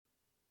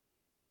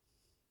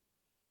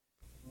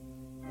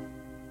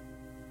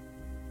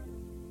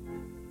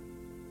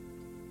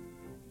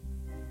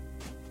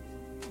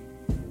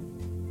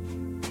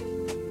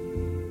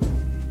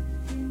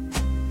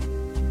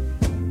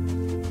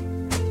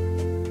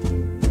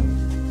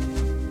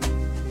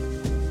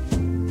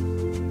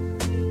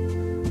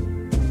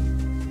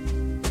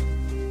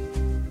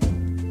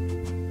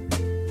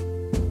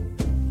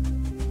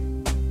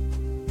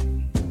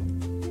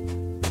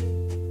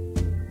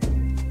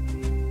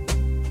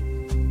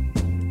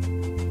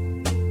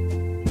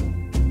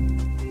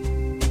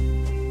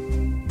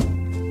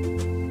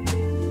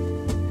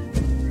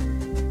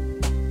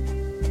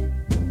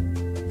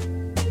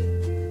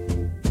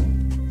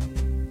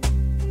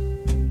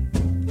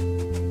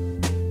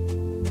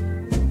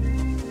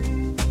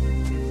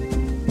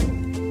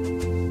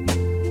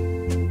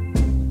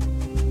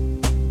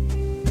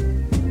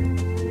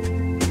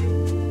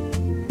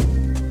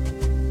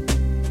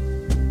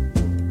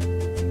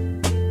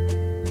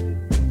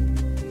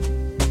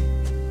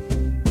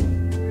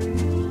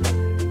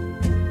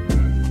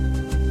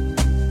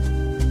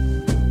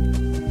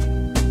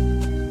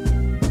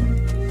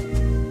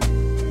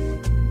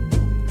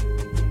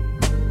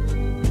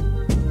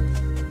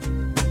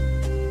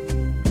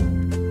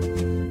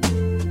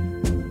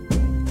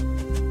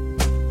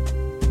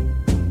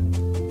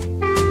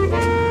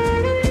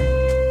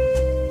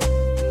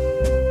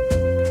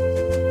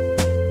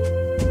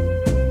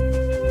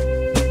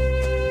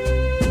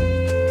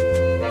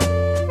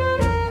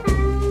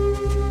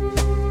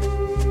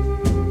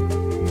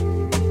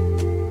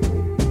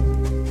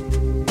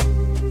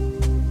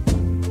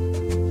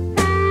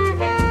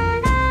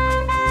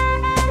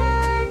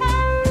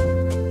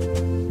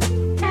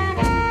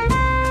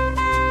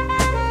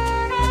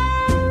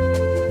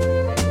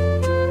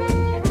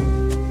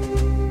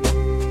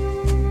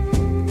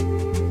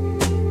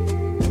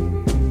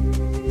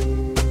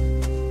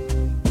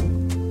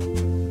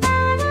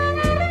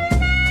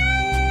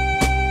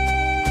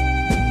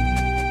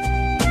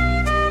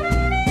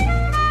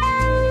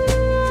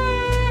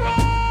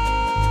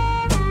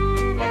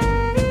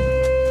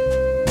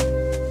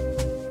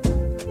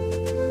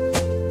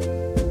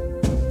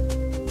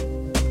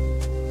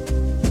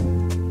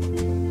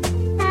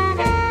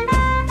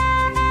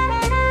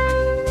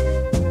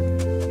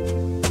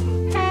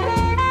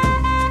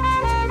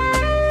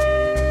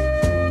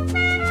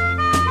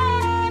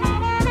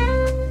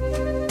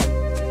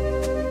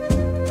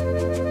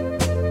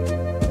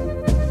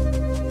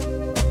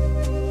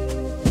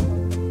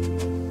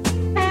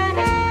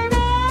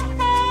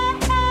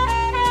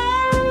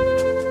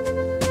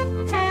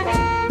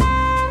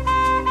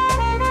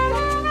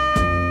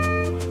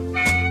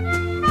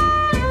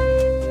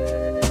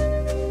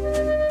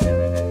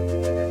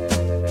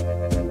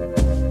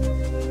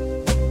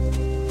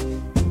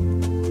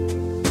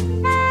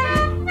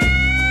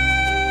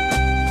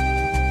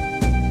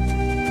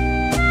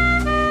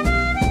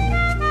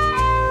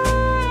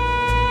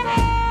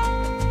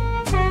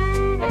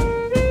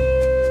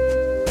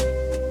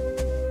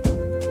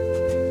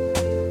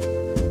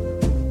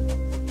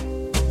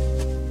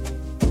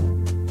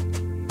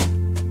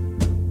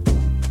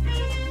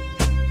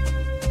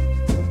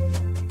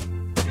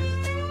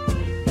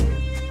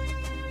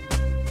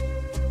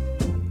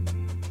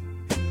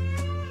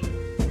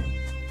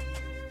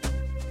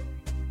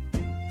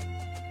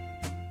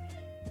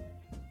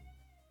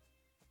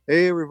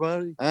Hey,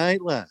 everybody, I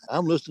ain't lying.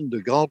 I'm listening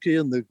to Galty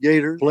and the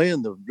Gators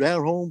playing the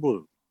Down Home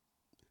Blues.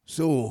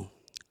 So,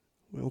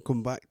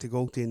 welcome back to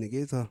Galty and the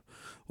Gator.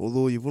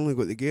 Although you've only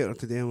got the Gator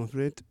today, I'm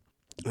afraid.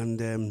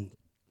 And I'm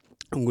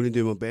going to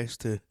do my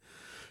best to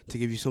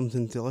give you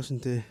something to listen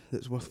to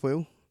that's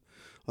worthwhile,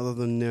 other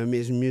than the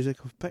amazing music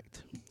I've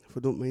picked, if I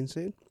don't mind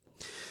saying.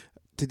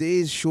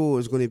 Today's show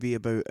is going to be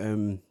about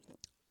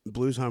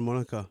blues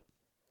harmonica.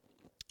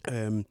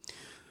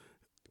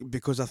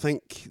 Because I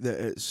think that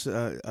it's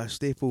a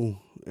staple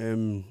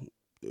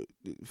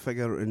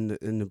figure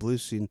in the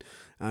blues scene,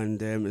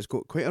 and it's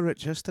got quite a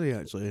rich history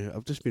actually.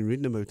 I've just been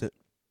reading about it,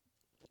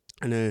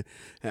 and it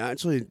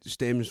actually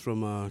stems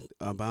from a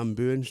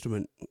bamboo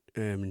instrument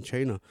in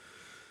China,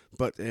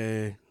 but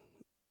I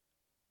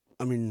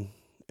mean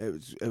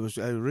it was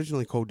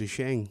originally called the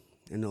sheng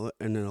in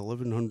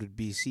 1100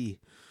 BC,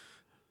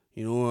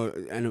 you know,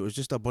 and it was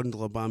just a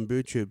bundle of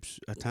bamboo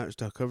tubes attached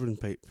to a covering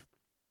pipe.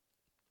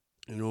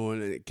 You know,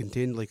 and it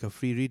contained like a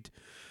free reed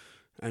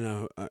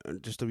and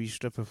just a wee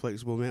strip of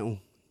flexible metal.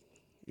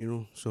 You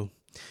know, so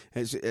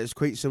it's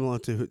quite similar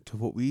to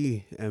what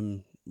we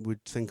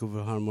would think of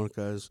a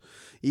harmonica as,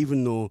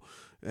 even though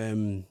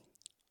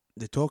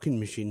the talking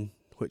machine,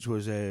 which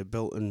was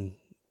built in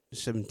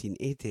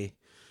 1780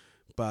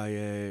 by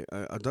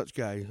a Dutch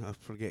guy, I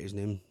forget his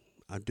name.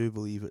 I do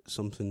believe it's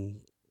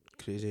something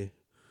crazy.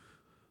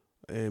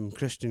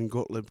 Christian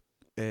Gottlieb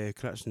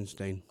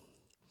Kratzenstein.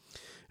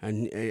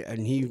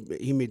 And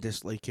he made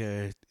this like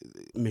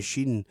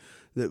machine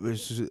that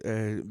was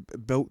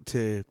built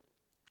to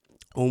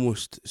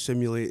almost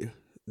simulate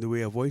the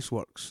way a voice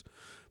works.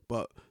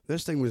 But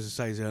this thing was the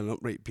size of an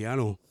upright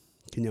piano.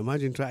 Can you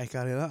imagine trying to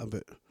carry that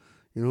about,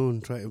 you know,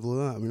 and try to blow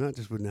that? I mean, that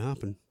just wouldn't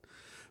happen.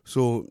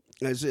 So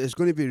it's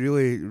going to be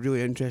really,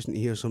 really interesting to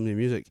hear some of the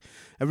music.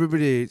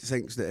 Everybody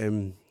thinks that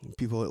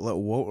people like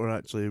Little Walter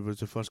actually was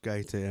the first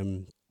guy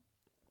to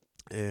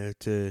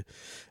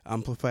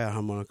amplify a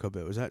harmonica, but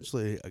it was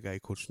actually a guy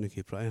called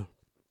Snooky Pryor.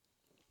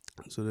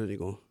 So there you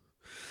go.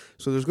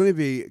 So there's going to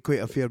be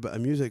quite a fair bit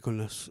of music on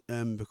this,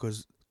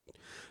 because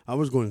I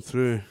was going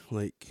through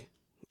like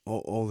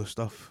all the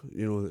stuff,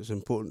 you know, that's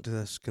important to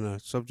this kind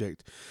of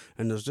subject,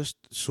 and there's just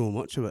so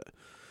much of it.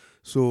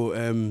 So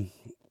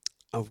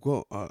I've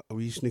got a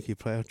wee Snooky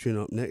Pryor tune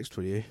up next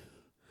for you,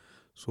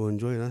 so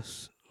enjoy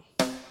this.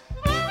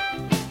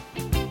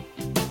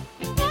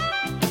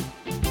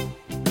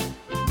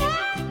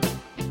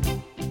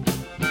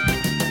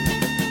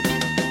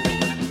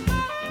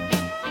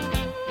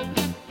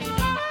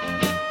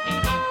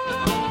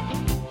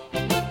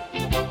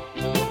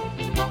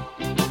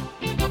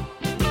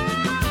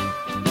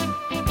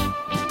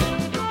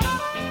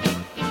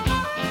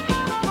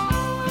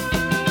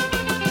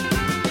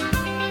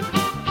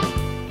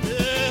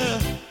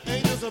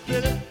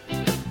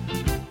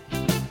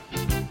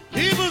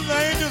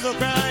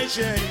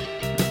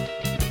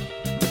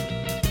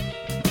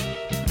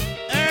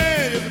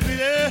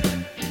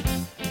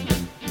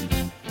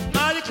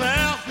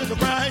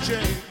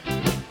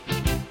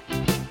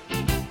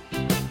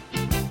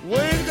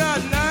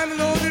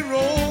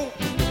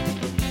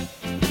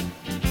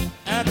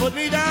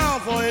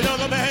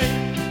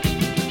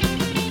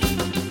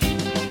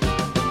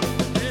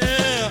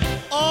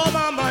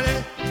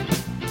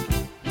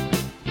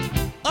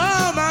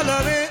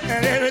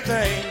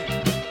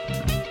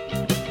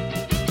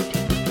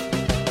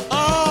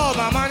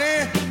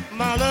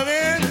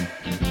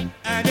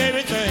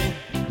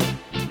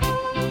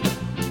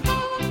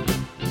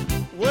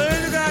 Well,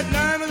 you got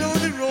 9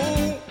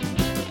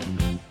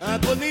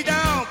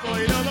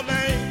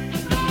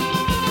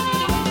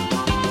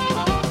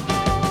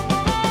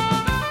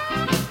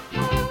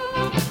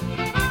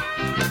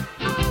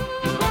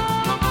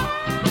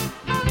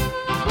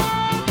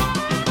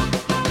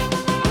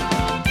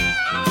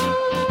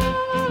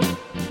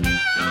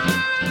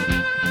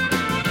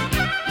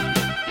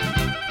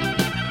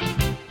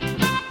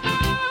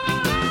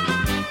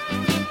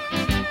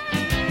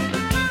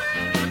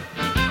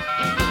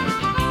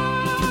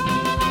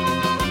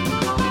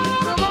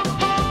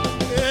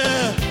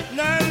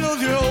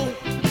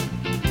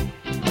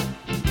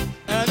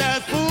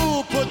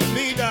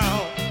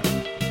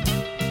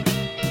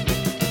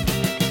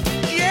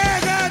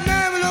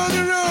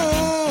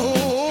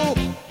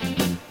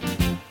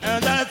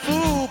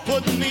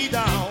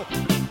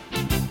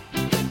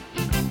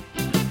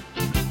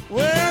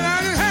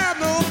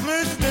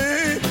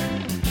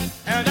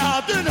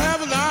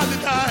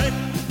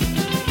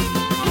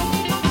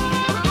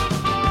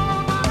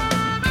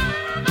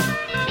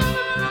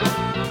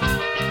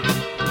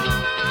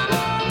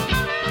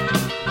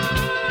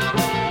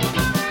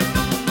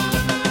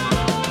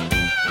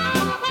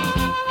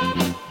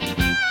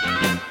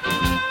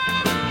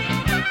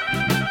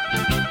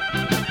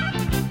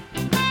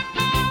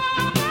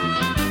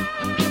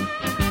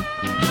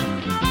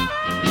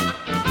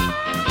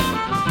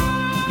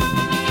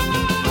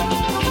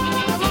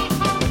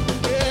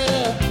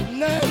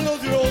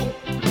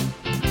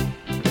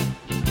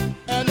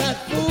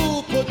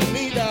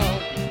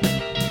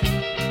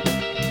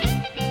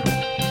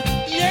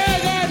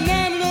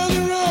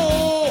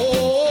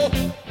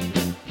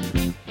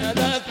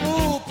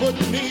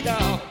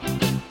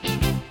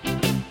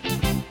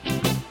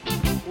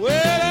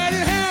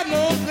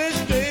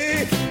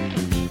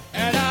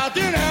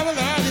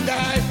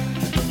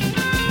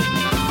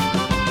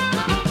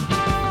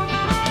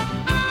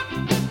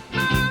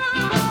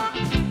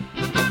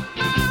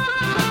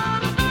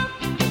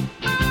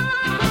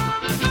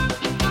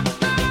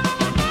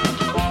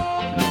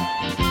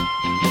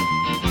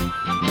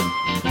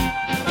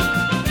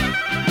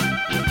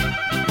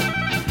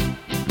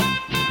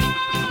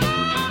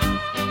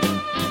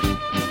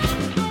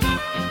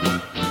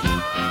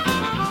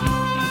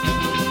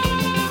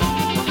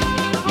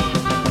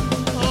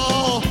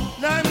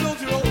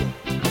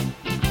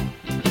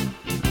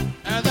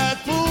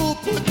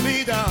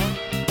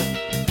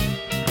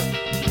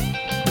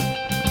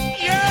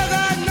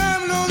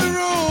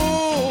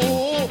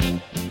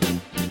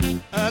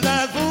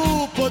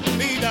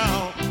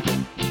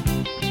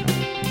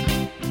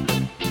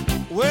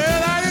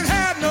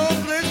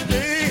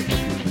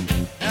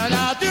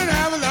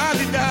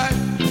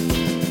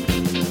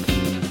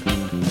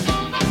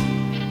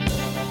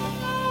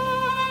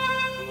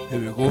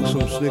 Oh,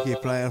 some Snooky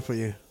Pryor for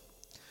you.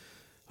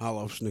 I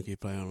love Snooky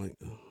Pryor. Like,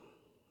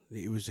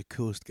 he was the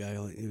coolest guy.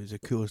 Like, he was the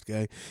coolest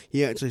guy.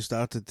 He actually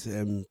started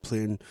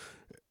playing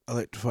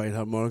electrified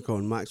harmonica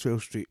on Maxwell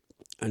Street,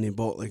 and he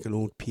bought like an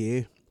old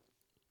PA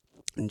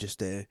and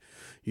just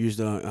used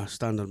a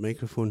standard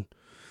microphone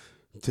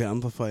to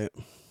amplify it,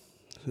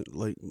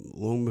 like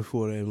long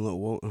before Little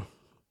Walter,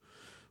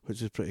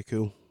 which is pretty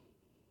cool.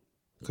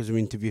 Because, I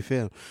mean, to be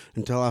fair,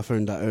 until I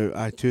found that out,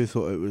 I too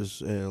thought it was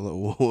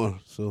Little Walter.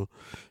 So,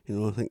 you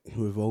know, I think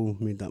we've all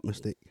made that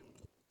mistake.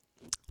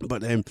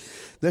 But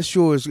this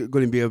show is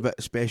going to be a bit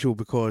special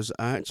because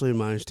I actually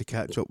managed to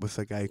catch up with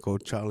a guy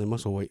called Charlie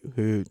Musslewhite,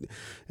 who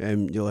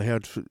you'll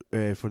have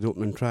heard for the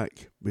opening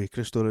track with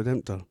Cristo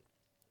Redemptor.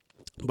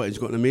 But he's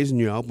got an amazing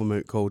new album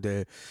out called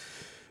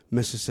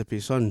Mississippi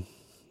Sun.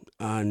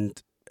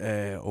 And,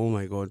 oh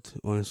my God,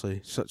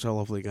 honestly, such a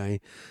lovely guy.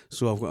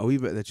 So I've got a wee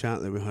bit of the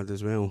chat that we had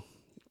as well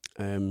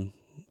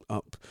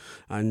up.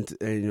 And,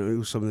 you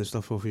know, some of the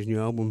stuff off his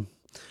new album.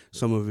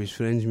 Some of his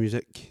friends'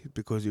 music,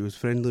 because he was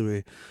friendly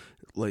with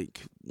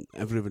like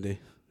everybody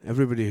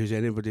who's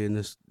anybody in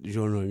this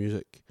genre of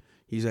music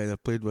he's either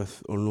played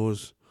with or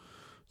knows.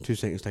 2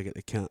 seconds to get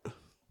the cat.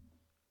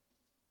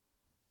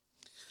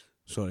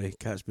 Sorry,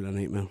 cat's been a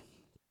nightmare.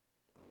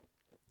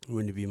 It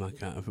wouldn't be my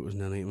cat if it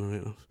wasn't a nightmare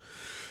right enough.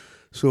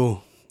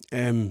 So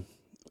and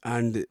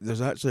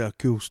there's actually a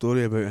cool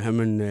story about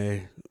him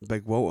and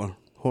Big Walter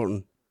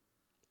Horton.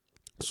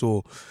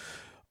 So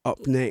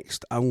up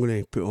next I'm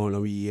going to put on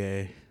a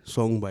wee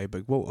song by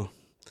Big Walter.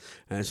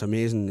 And it's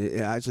amazing.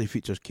 It actually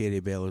features Carrie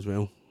Bell as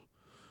well.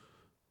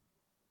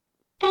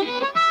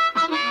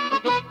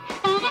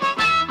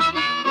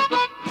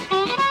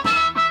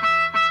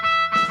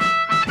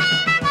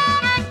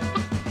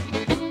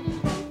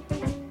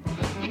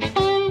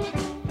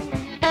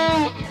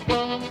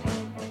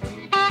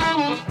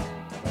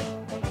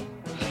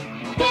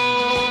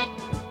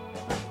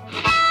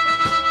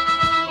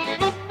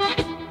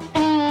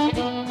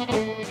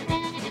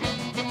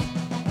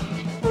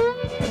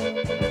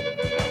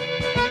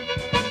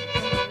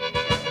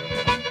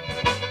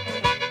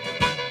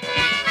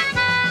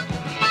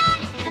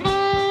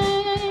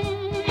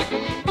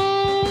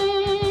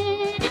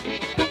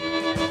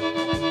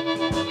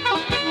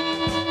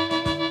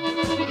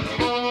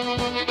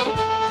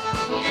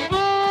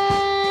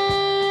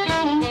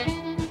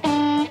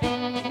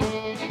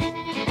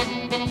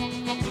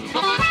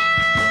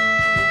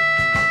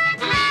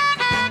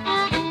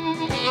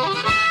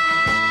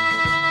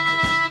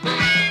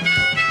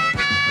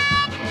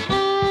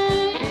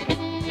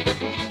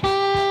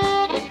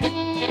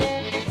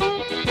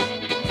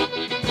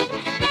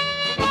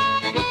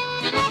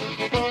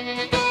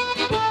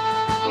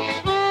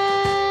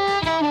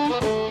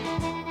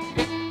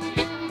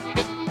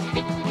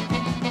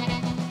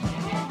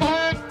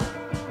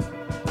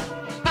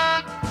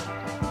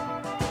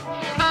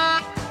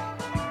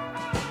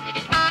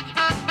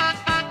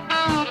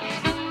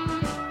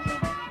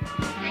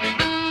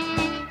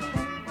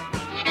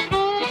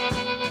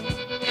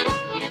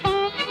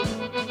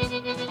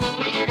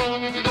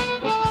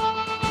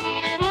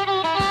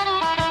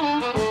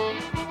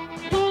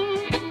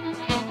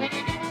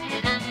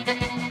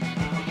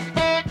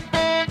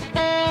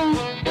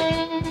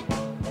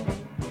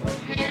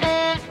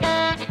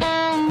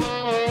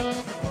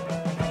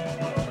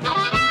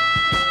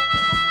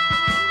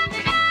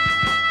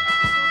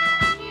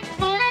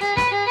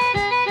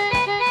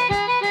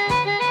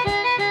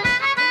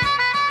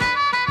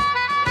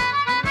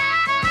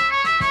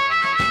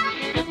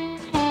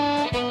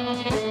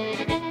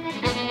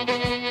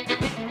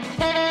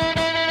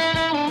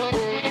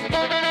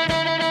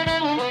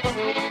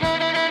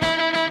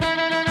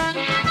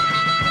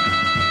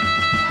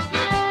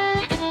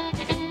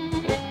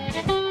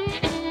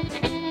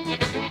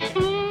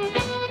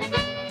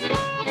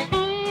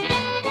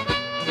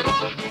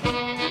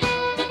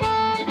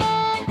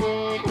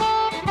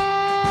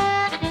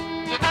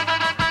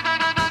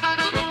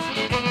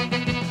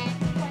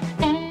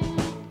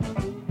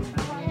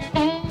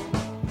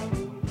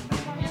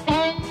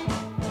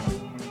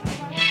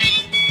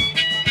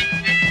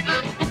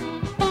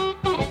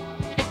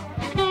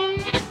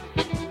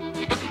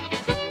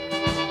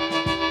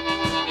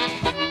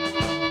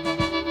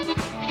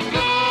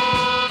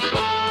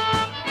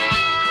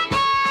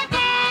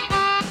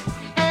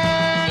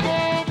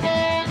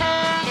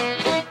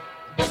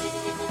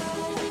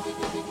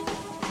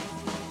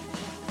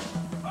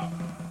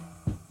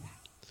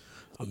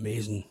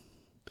 Amazing.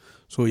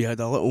 So you had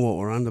a Little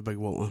Walter and a Big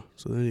Walter.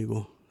 So there you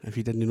go. If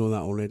you didn't know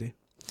that already,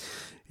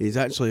 he's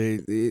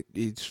actually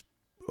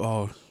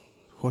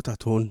what a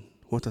tone,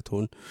 what a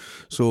tone.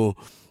 So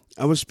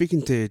I was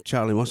speaking to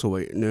Charlie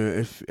Musslewhite.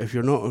 Now, if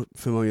you're not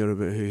familiar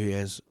about who he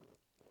is,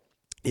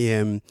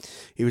 he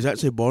was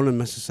actually born in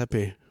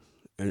Mississippi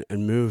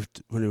and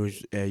moved when he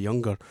was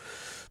younger.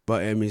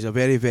 But he's a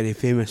very, very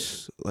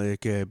famous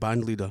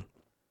band leader,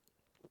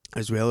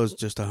 as well as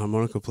just a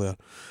harmonica player.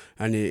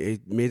 And he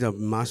made a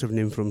massive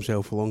name for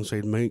himself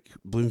alongside Mike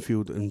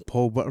Bloomfield and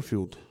Paul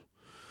Butterfield.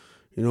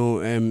 You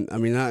know, I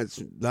mean,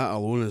 that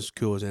alone is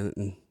cool as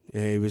anything.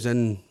 He was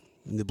in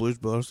the Blues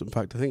Brothers. In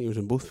fact, I think he was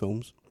in both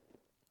films.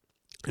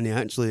 And he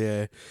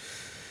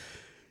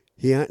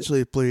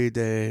actually played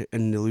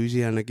in the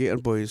Louisiana Gator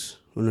Boys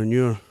on a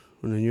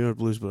newer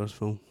Blues Brothers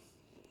film.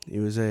 He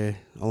was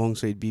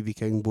alongside B.B.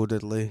 King, Bo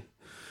Diddley,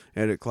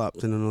 Eric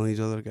Clapton, and all these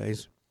other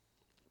guys.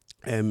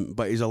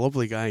 But he's a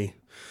lovely guy,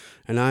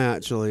 and I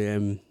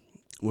actually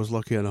was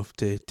lucky enough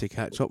to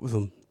catch up with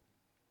him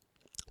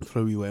for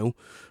a wee while,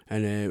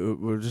 and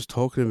we were just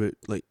talking about,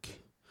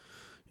 like,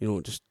 you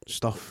know, just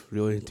stuff,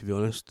 really, to be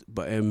honest.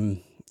 But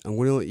I'm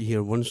going to let you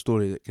hear one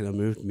story that kind of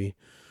moved me.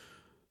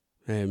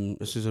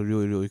 This is a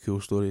really, really cool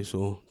story,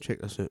 so check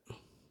this out.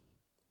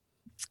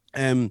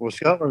 Well,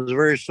 Scotland's a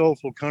very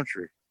soulful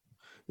country.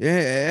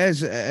 Yeah, it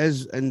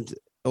is, and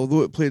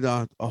although it played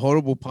a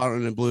horrible part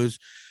in the blues,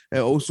 it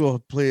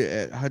also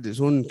it had its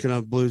own kind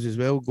of blues as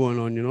well going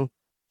on, you know.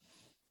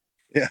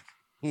 Yeah.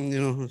 You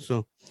know,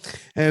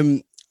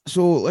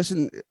 so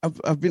listen,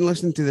 I've been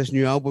listening to this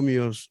new album of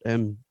yours,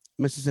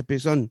 Mississippi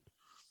Sun.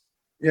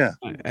 Yeah,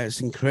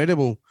 it's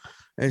incredible.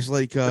 It's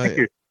like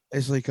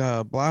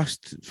a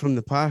blast from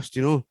the past,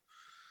 you know.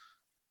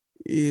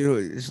 You know,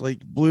 it's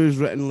like blues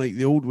written like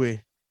the old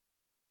way.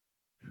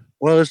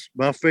 Well, it's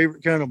my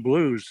favorite kind of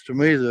blues. To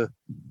me,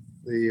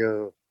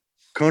 the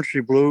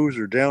country blues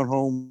or down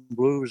home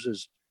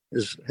blues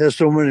has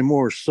so many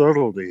more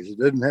subtleties. It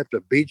doesn't have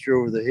to beat you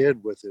over the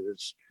head with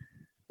it.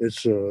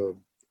 It's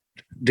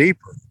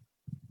deeper.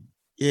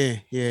 Yeah.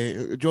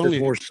 There's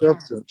more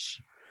substance.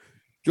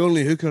 John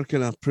Lee Hooker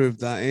kind of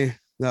proved that,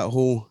 that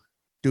whole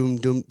doom.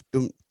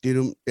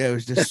 Yeah, it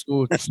was just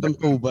so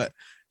simple but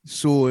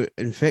so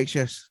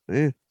infectious.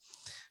 You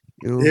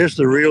know? It's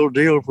the real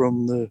deal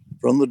from the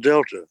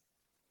Delta.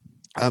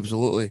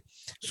 Absolutely.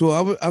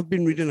 So I've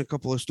been reading a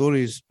couple of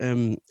stories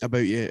about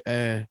you.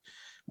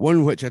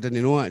 One which I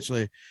didn't know,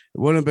 actually.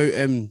 One about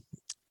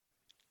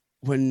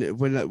when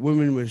that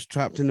woman was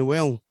trapped in the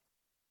well.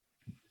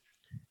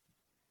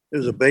 It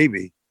was a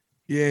baby.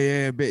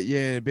 Yeah,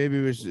 the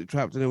baby was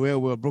trapped in a well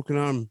with a broken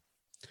arm,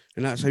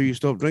 and that's how you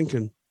stopped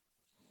drinking.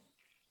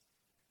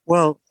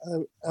 Well,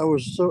 I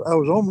was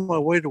on my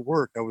way to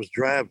work. I was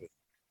driving,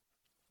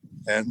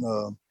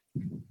 and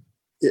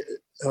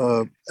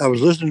I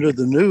was listening to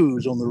the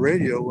news on the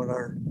radio when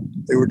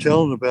they were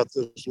telling about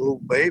this little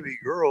baby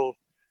girl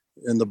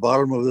in the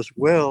bottom of this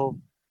well,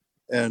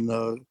 and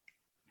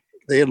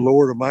they had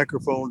lowered a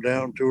microphone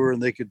down to her,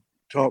 and they could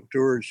talk to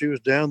her, and she was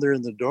down there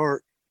in the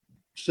dark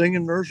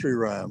singing nursery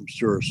rhymes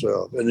to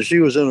herself, and she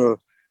was in a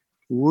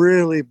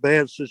really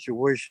bad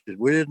situation.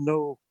 We didn't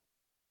know.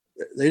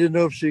 They didn't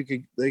know if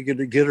they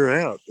could get her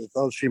out. They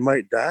thought she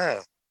might die.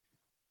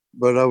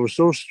 But I was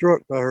so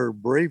struck by her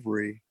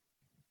bravery.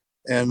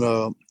 And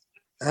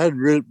I'd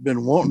really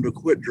been wanting to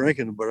quit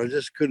drinking, but I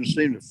just couldn't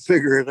seem to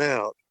figure it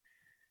out.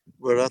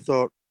 But I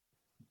thought,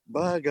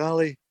 by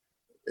golly,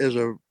 is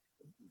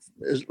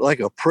like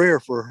a prayer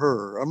for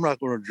her. I'm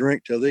not going to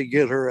drink till they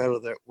get her out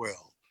of that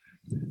well.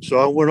 So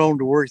I went on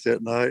to work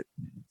that night,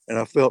 and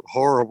I felt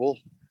horrible.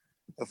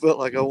 I felt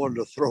like I wanted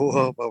to throw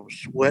up. I was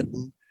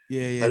sweating.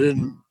 Yeah.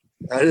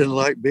 I didn't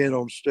like being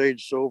on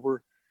stage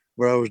sober,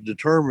 but I was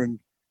determined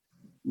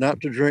not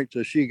to drink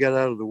till she got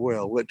out of the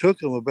well. Well, it took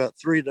them about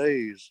 3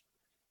 days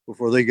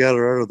before they got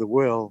her out of the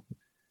well.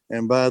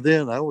 And by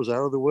then I was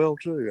out of the well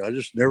too. I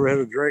just never had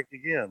a drink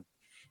again.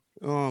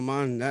 Oh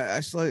man,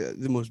 that's like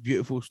the most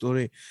beautiful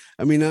story.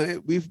 I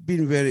mean, we've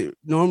been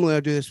normally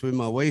I do this with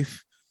my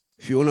wife,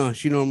 Fiona.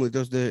 She normally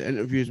does the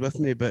interviews with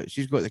me, but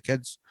she's got the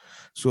kids,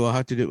 so I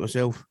had to do it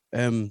myself.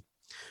 And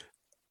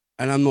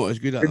I'm not as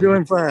good at them. You're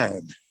doing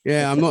fine.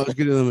 Yeah, I'm not as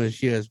good at them as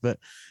she is, but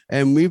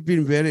we've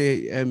been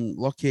very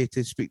lucky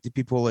to speak to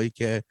people like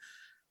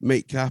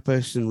Mike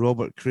Kappas and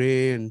Robert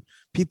Cray, and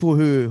people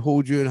who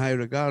hold you in high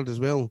regard as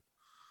well.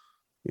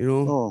 You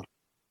know? Oh,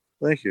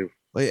 thank you.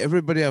 Like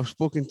everybody I've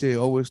spoken to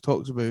always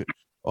talks about,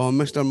 oh,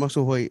 Mr.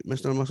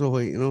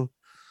 Musslewhite, you know?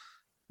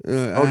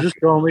 Just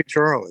call me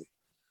Charlie.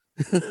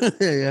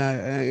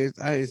 Yeah,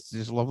 it's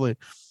just lovely.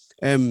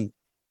 I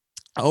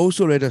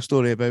also read a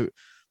story about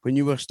when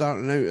you were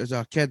starting out as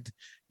a kid,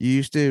 you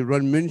used to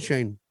run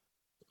moonshine.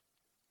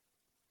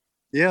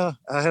 Yeah,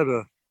 I had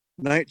a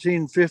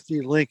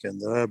 1950 Lincoln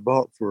that I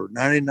bought for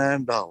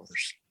 $99.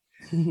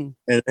 And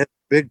it had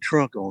a big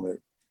trunk on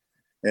it.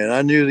 And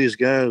I knew these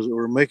guys that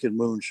were making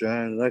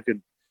moonshine, and I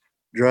could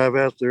drive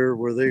out there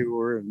where they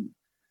were, and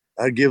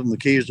I'd give them the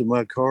keys to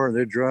my car, and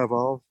they'd drive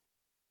off.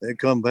 They'd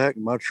come back,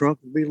 and my trunk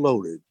would be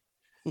loaded.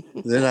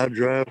 Then I'd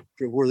drive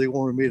to where they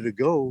wanted me to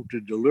go to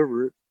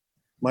deliver it.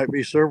 Might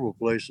be several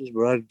places,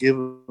 but I'd give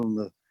them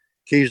the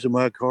keys to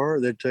my car.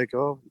 They'd take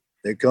off.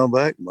 They'd come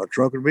back. My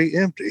trunk would be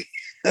empty.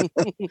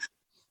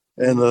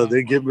 And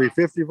they'd give me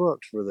 $50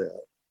 for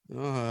that.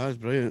 Oh, that's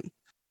brilliant.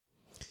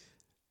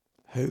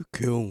 How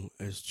cool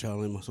is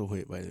Charlie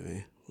Musslewhite, by the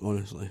way?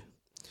 Honestly,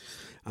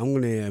 I'm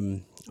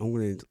gonna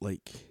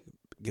like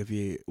give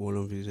you one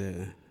of his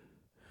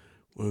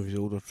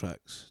older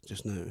tracks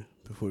just now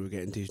before we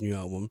get into his new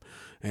album.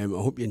 I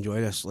hope you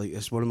enjoy this. Like,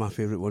 it's one of my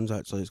favourite ones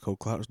actually. It's called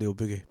Clarksdale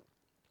Boogie.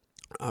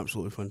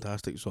 Absolutely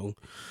fantastic song,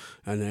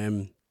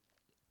 and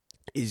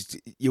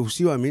you'll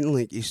see what I mean.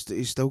 Like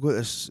he's still got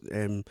this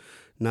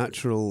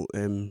natural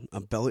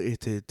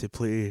ability to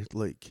play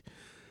like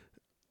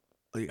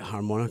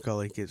harmonica,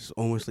 like it's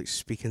almost like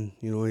speaking.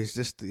 You know, he's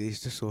just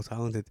so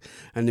talented.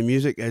 And the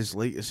music is,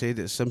 like I said,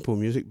 it's simple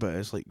music, but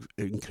it's like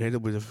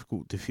incredibly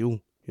difficult to feel.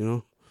 You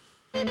know.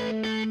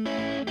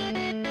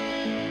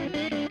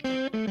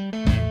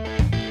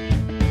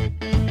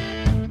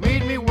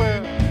 Meet me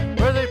where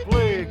they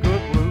play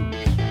good blues.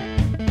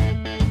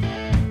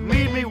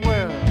 Meet me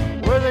where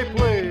they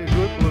play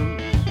good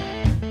blues.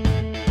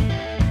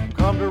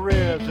 Come to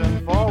Reds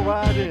and fall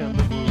right in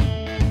the groove.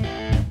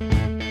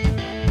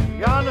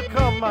 Yonder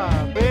come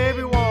my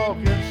baby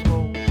walking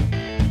slow.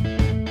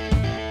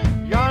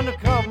 Yonder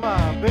come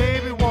my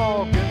baby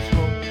walking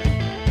slow.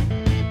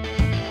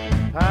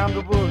 Time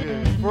to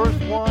boogie,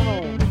 first one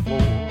on the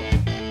floor.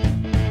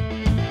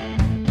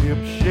 Hip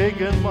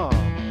shaking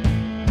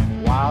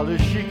mama, wild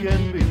as she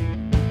can be.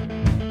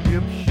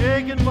 Hip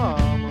shaking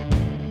mama,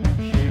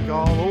 shake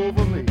all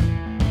over me.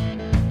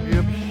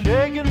 Hip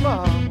shaking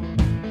mama,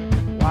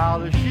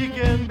 wild as she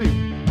can be.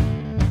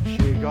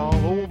 Shake all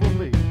over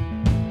me,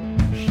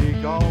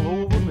 shake all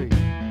over me.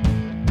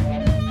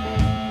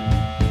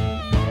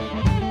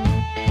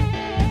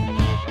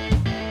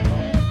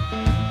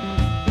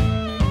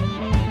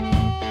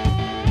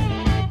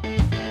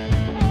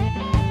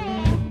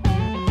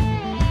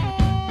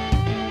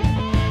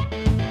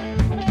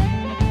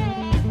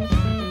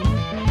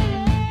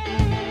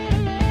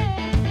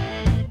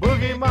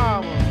 Boogie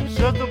mama,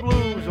 set the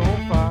blues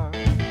on fire.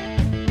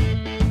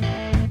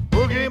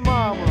 Boogie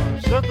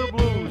mama, set the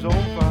blues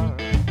on fire.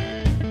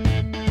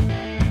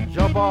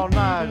 Jump all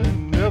night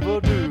and never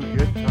do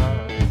get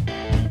tired.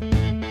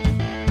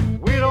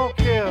 We don't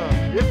care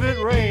if it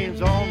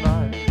rains all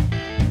night.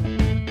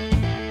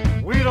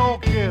 We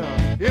don't care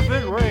if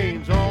it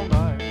rains all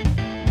night.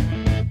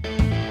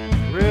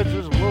 Reds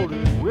is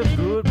loaded with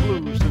good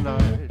blues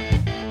tonight.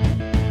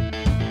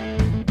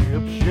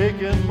 Hip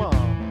shaking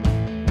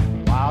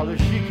mama, wild as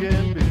she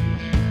can be.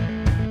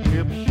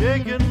 Hip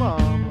shaking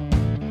mama,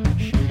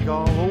 shake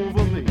all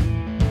over me.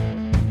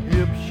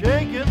 Hip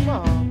shaking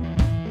mama,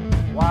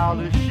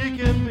 wild as she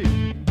can be.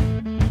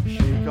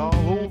 Shake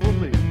all over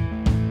me,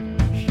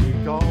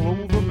 shake all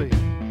over me.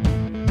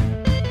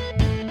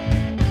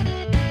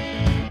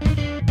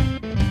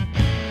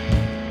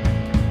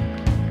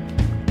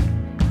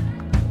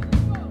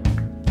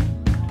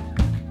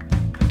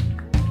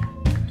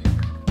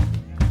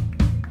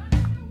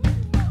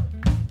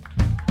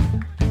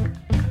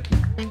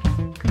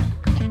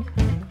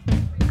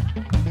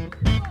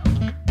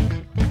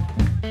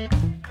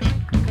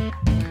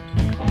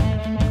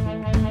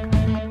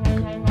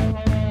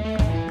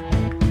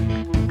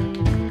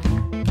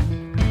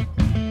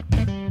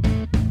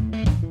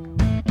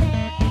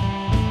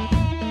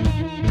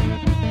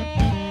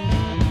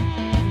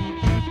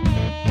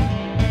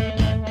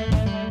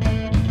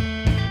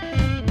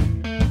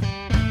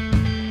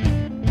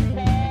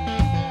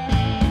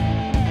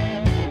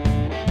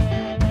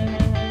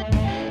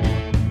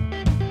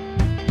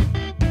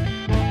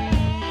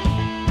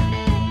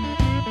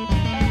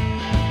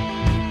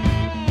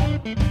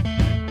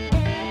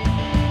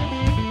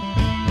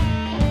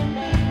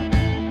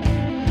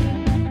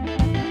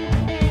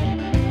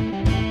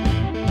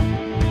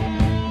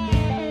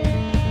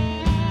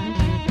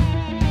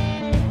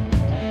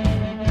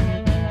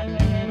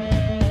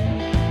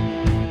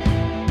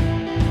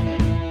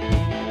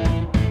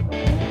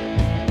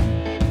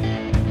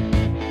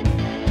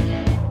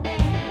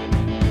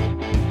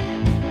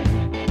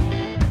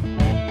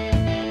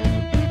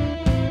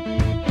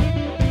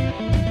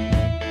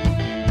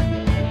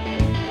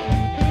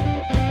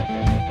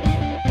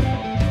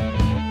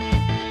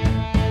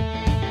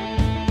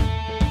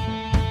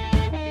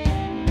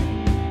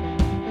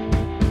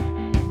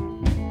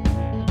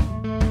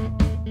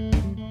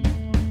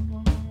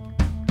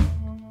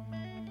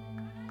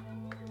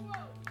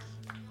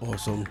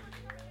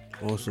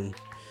 Awesome.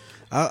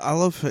 I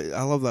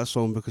love that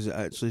song because it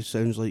actually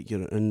sounds like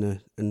you're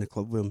in the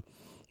club with him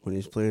when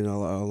he's playing. I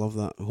love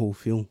that whole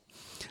feel.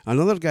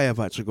 Another guy I've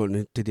actually got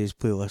in today's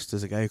playlist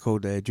is a guy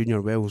called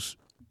Junior Wells,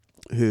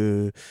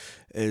 who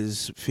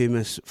is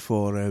famous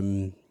for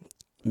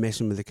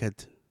Messing with the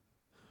Kid.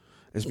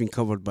 It's been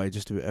covered by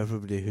just about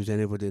everybody who's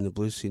anybody in the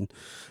blues scene.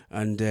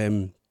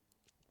 And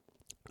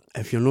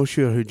if you're not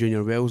sure who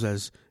Junior Wells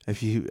is,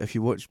 if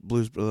you watch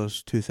Blues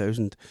Brothers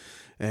 2000,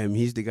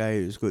 he's the guy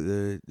who's got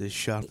the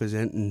sharp as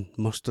anything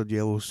mustard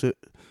yellow suit,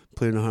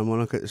 playing a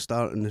harmonica at the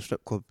start in the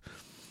strip club.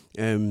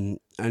 And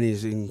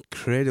he's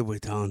incredibly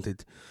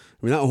talented.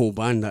 I mean, that whole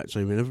band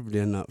actually, I mean, everybody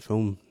in that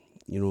film,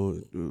 you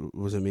know,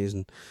 was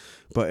amazing.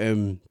 But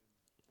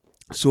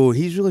so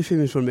he's really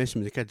famous for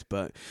Messing with the Kid,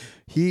 but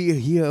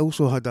he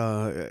also had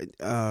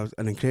an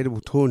incredible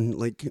tone.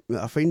 Like,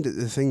 I find that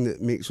the thing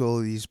that makes all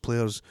of these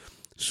players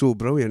so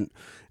brilliant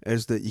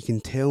is that you can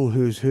tell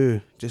who's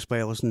who just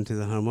by listening to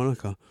the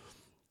harmonica.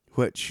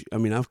 Which, I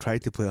mean, I've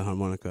tried to play the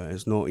harmonica.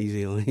 It's not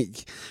easy.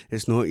 Like,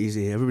 it's not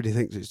easy. Everybody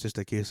thinks it's just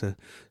a case of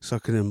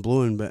sucking and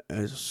blowing, but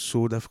it's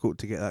so difficult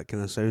to get that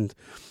kind of sound.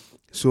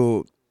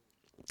 So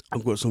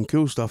I've got some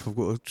cool stuff. I've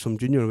got some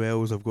Junior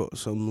Wells. I've got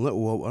some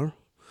Little Walter.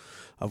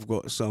 I've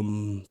got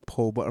some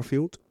Paul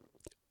Butterfield,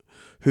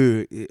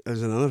 who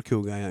is another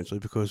cool guy actually,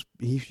 because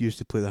he used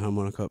to play the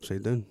harmonica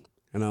upside down,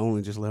 and I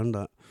only just learned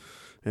that.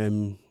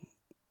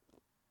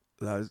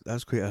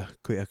 That's quite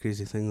a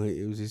crazy thing. Like,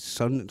 it was his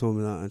son that told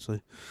me that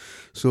actually.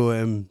 So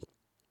I'm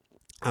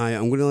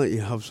going to let you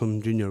have some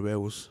Junior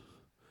Wells.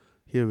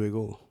 Here we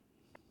go.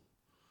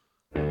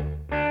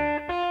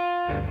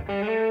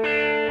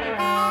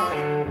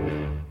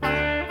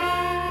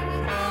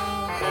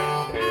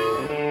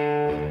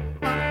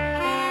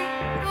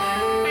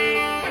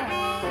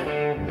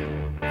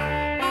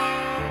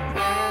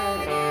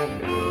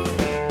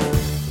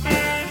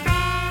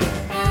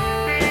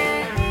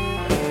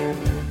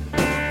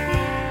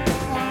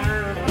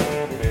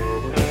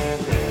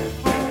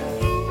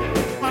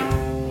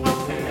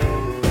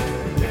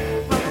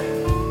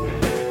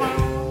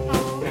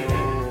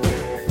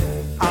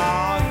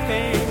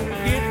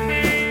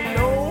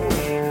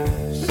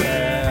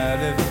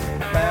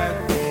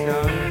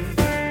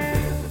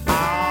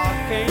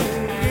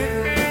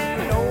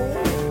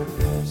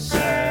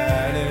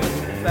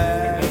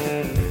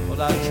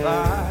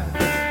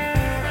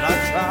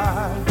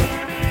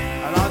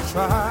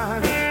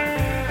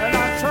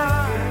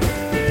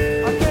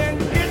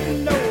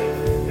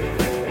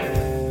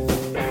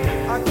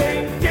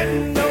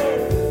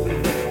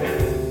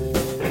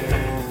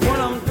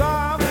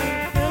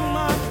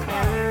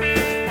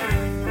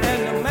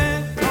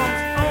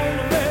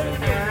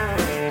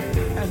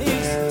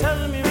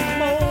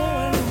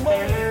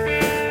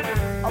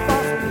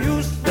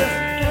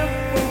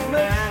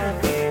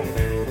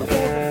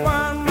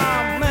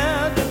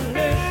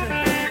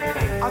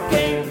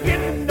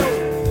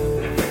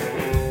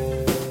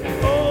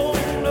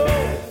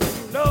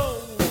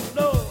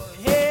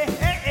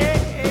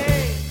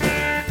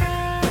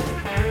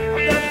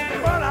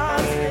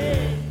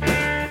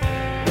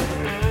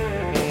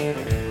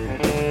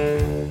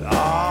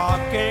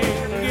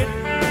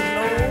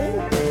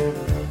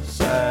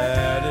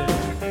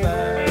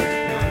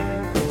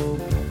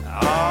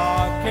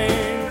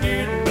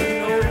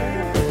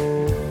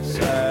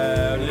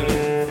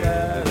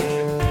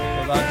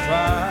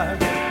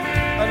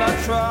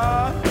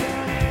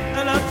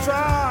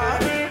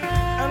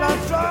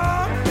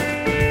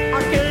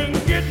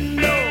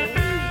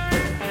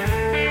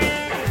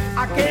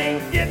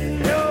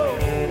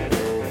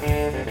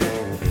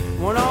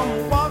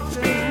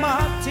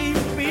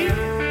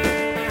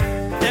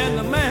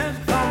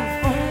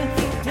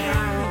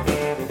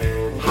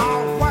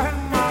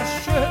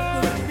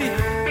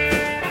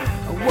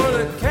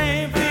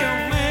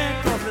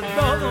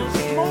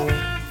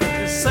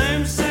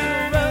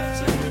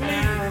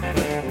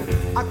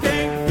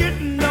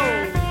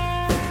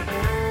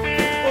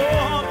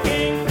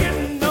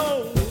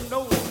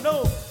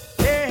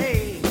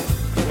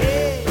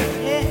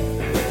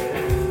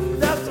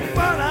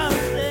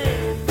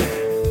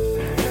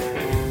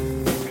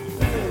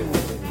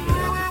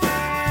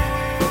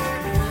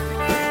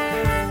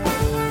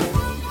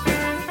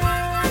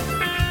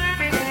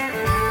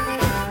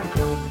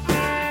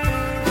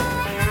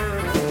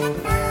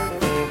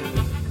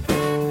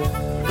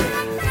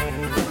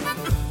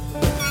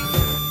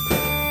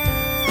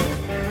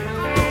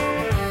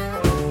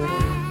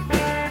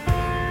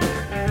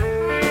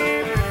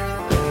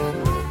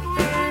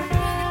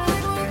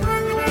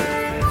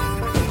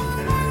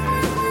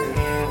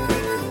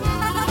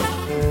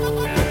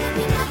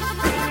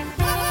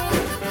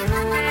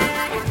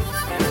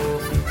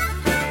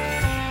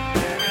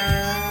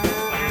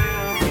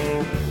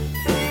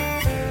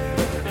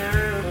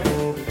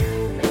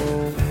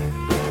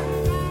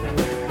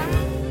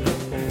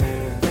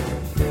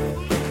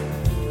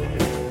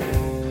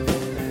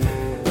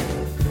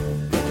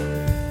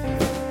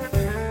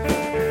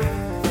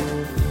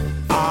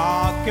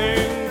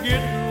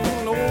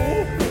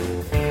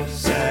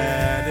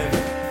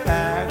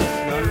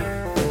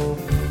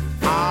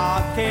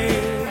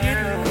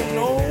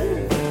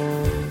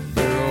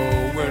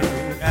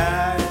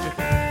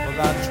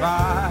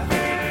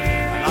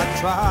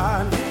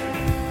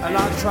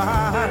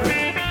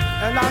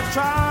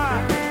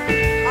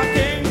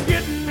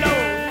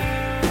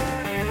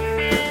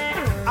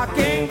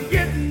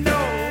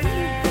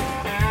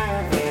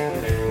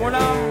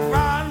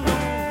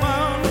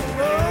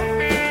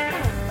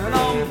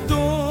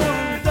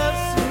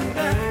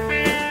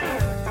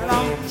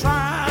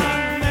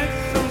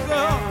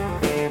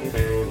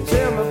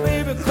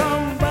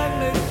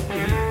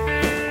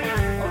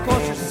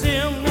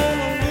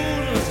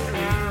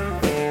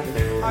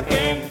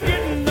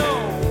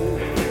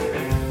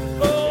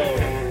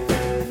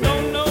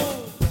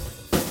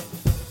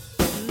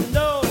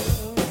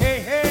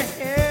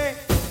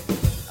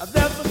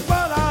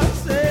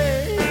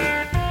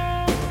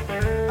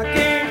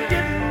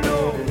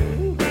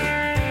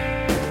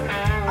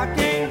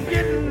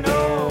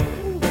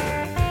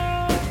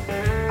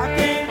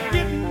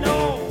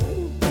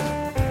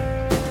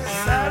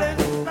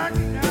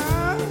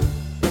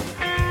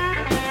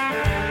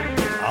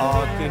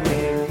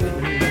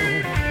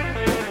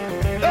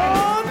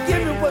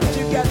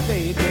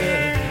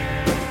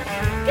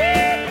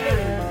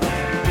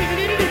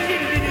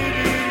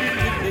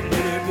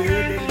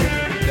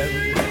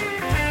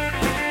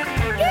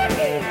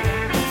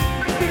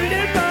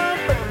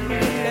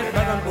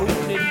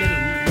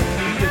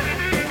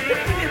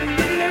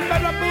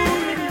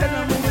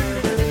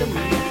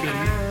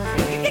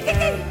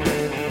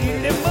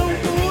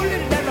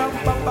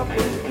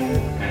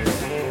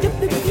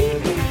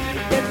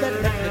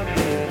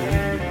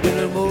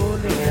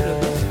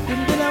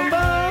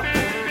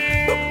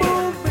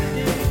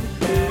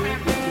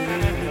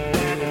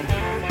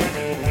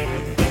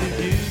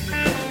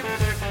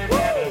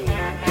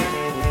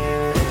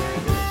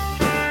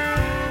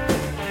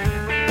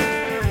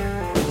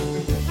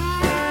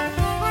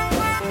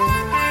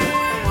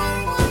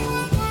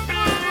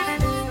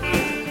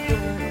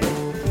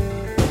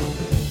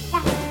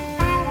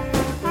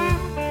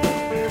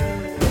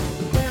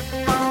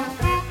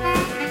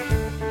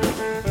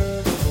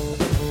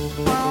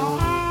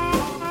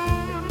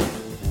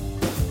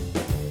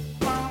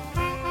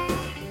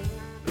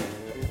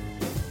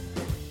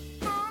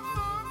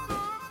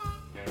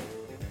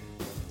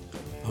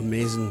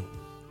 Amazing.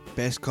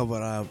 Best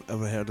cover I've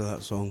ever heard of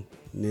that song.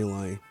 No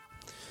lie.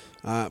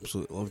 I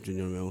absolutely love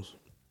Junior Wells.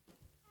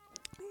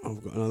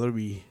 I've got another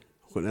wee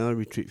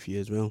treat for you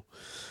as well.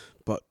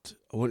 But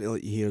I want to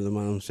let you hear the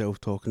man himself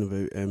talking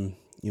about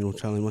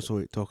Charlie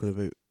Musslewhite talking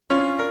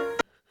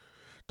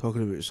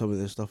about some of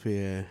the stuff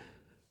he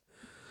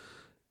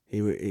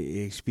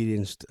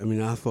experienced. I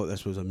mean, I thought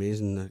this was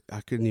amazing.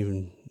 I couldn't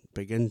even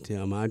begin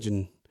to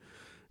imagine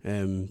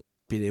being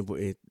able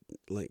to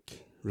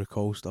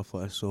recall stuff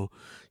like this. So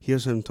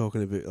here's him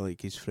talking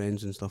about his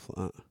friends and stuff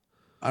like that.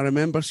 I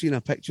remember seeing a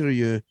picture of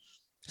you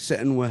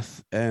sitting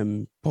with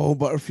Paul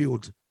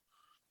Butterfield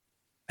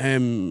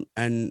in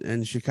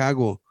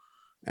Chicago,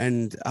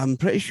 and I'm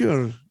pretty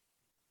sure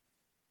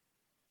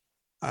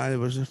there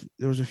was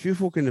a few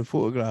folk in the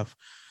photograph,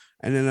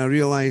 and then I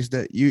realised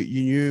that you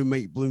knew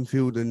Mike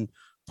Bloomfield and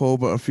Paul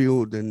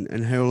Butterfield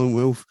and Howlin'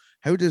 Wolf.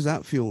 How does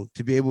that feel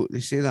to be able to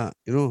say that,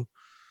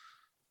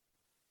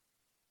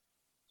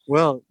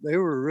 Well, they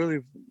were really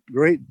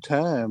great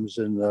times,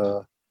 and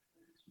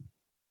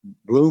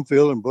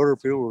Bloomfield and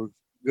Butterfield were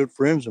good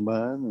friends of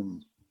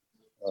mine,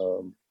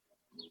 and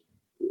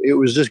it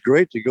was just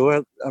great to go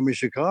out. I mean,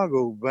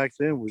 Chicago back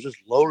then was just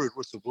loaded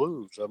with the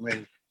blues. I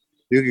mean,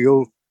 you could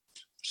go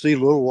see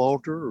Little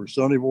Walter or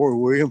Sonny Boy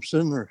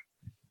Williamson or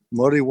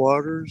Muddy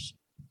Waters.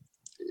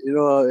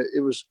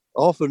 It was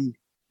often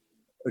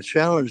a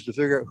challenge to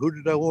figure out who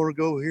did I want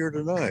to go hear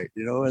tonight,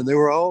 and they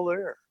were all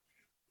there.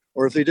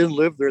 Or if they didn't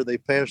live there, they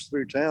passed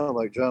through town,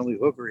 like John Lee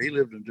Hooker. He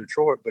lived in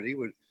Detroit, but he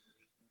would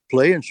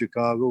play in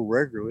Chicago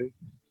regularly.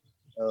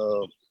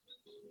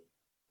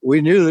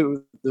 We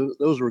knew that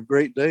those were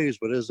great days,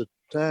 but as the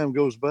time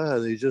goes by,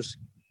 they just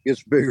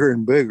gets bigger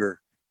and bigger.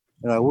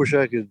 And I wish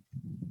I could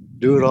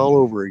do it all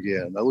over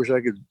again. I wish I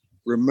could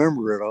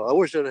remember it all. I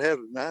wish I'd had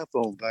an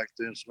iPhone back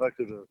then so I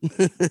could have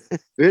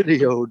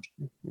videoed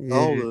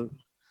all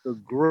the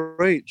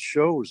great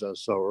shows I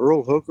saw.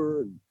 Earl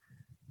Hooker, and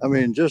I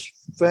mean, just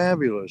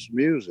fabulous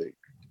music.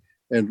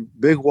 And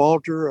Big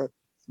Walter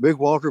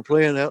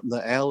playing out in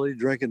the alley,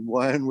 drinking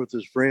wine with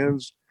his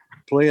friends,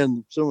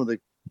 playing some of the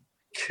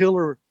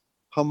killer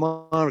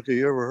harmonica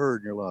you ever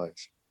heard in your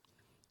life.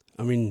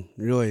 I mean,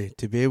 really,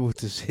 to be able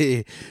to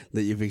say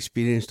that you've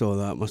experienced all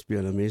that must be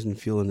an amazing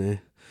feeling, eh?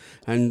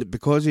 And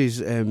because he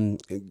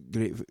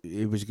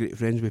was great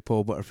friends with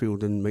Paul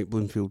Butterfield and Mike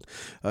Bloomfield,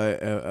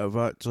 I've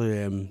got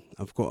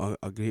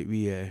a great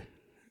wee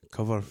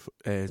cover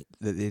that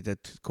they did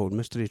called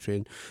Mystery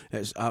Train.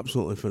 It's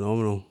absolutely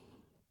phenomenal.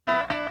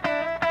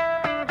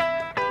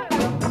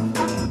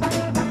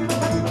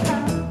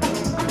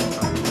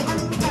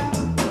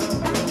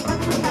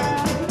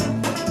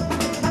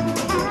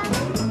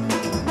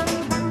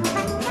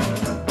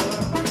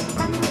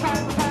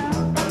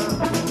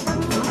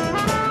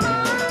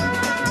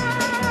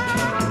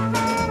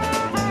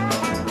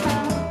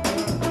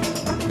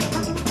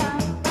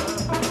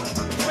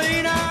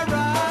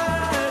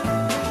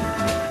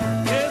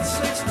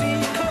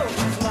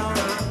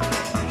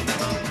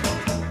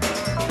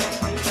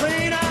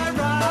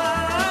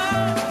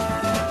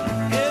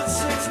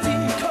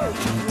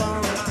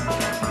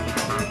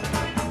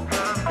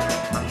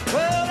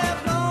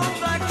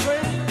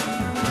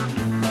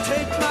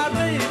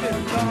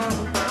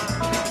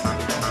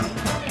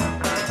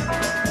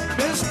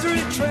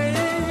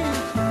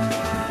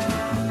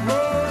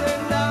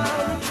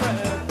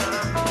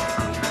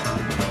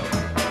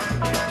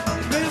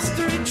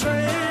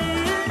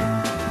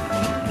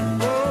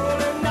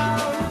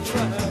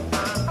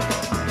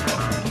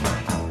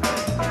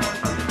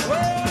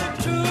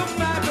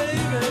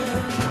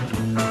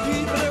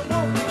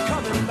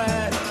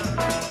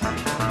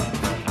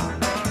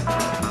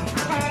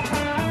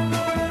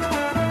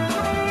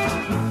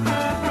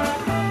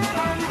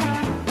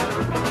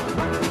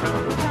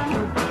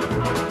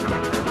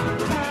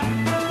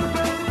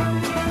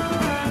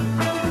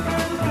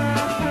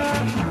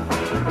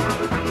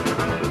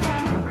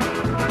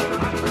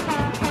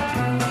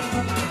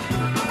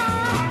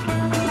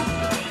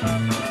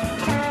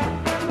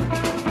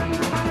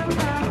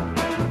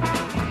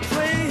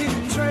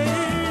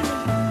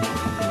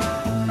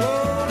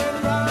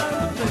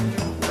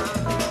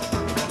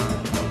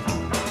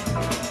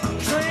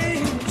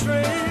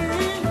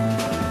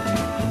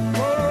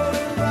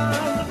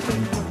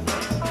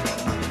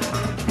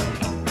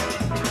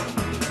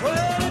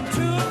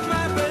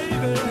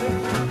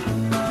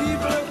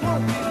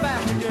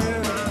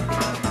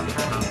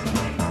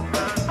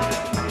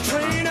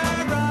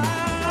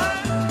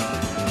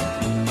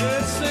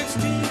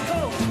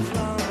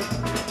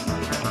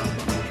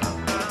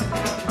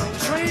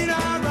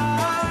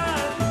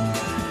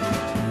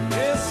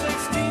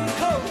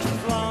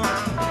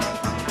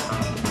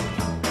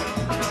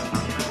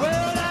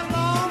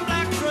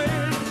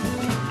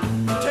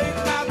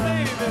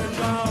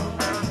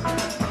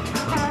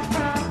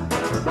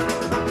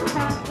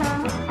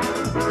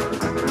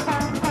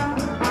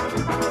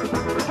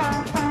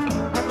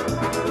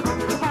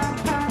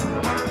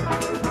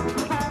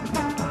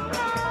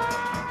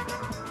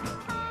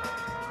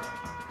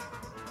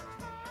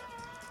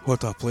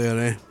 What a player,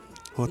 eh?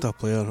 What a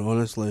player,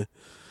 honestly.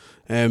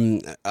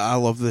 I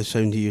love the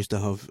sound he used to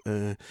have.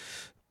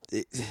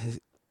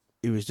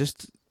 He was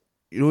just,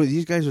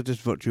 these guys are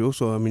just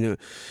virtuoso. I mean,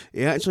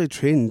 he actually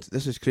trained.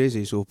 This is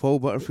crazy. So Paul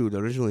Butterfield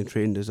originally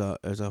trained as a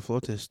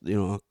flautist,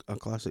 a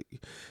classic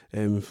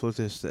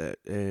flautist at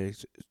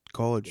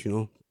college,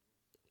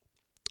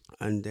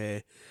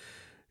 and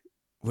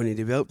when he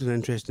developed an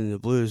interest in the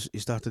blues, he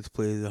started to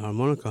play the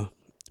harmonica,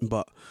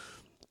 but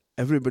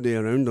everybody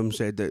around him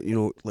said that,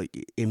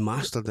 he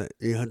mastered it.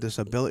 He had this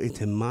ability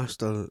to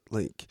master,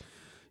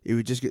 he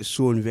would just get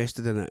so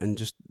invested in it and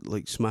just,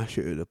 smash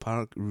it out of the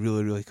park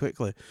really, really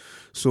quickly.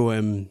 So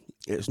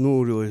it's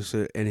no really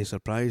any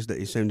surprise that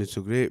he sounded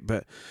so great,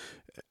 but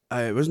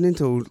it wasn't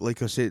until,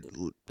 like I said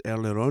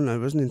earlier on, a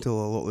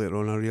lot later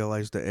on I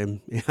realised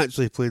that he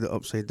actually played it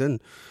upside down,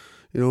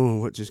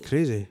 which is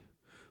crazy.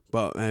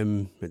 But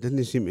it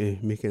didn't seem to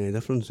make any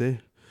difference, eh?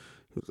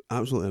 It was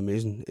absolutely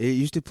amazing. He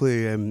used to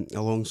play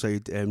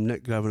alongside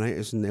Nick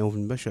Gravenitis and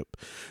Elvin Bishop.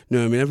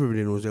 No, I mean,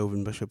 everybody knows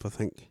Elvin Bishop, I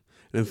think.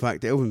 And in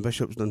fact, Elvin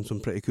Bishop's done some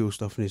pretty cool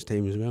stuff in his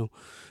time as well.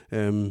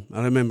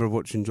 I remember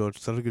watching George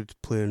Thorogood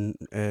playing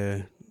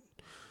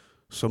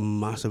some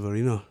massive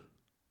arena,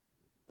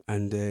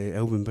 and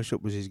Elvin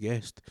Bishop was his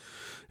guest.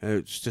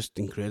 It's just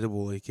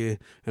incredible, And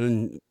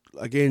then,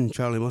 again,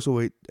 Charlie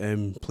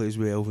Musslewhite plays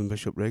with Elvin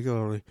Bishop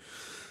regularly.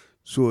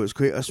 So it's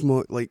quite a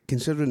small,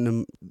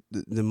 considering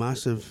the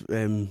massive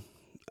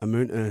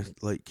amount of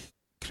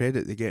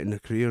credit they get in their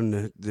career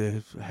and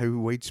the how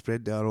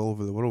widespread they are all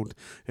over the world,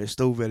 it's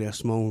still very a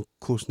small,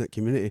 close knit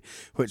community.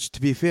 Which, to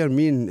be fair,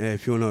 me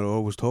and Fiona are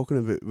always talking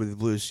about with the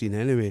blues scene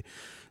anyway.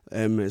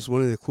 It's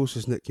one of the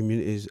closest knit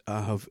communities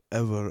I have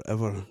ever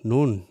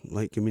known.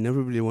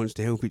 Everybody wants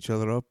to help each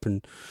other up,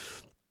 and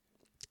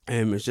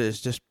it's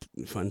just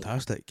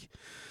fantastic.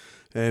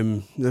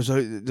 There's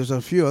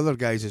a few other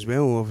guys as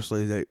well,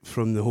 obviously, that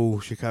from the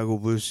whole Chicago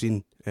blues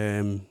scene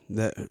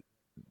that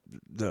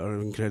are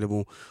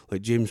incredible.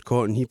 Like James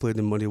Cotton, he played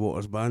in Muddy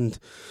Waters Band.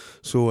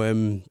 So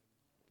I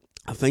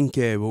think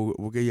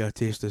we'll give you a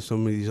taste of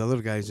some of these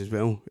other guys as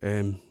well,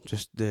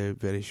 just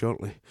very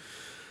shortly.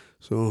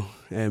 So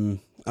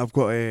I've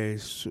got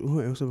so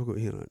what else have I got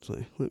here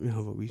actually? Let me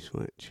have a wee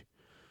switch.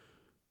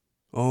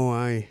 Oh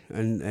aye,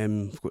 and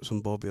I've got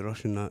some Bobby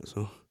Rush in that.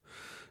 So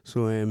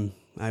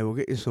I will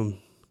get you some.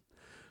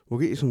 We'll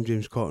get you some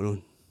James Cotton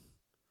on.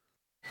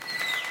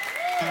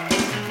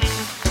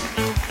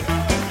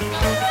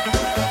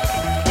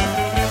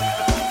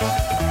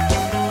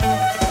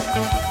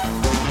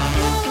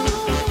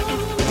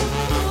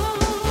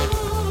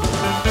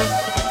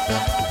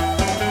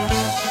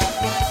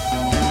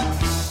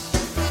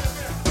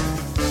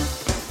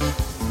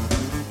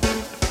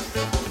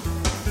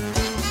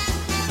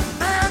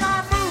 Man,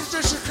 I moved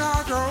to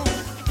Chicago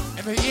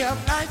in the year of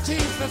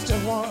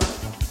 1951.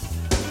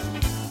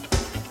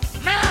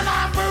 Man,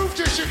 I moved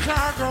to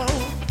Chicago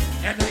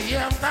in the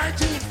year of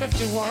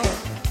 1951.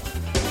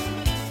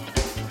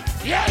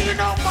 Yeah,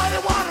 Muddy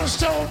Waters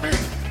told me.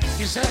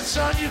 He said,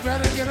 son, you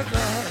better get a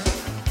girl.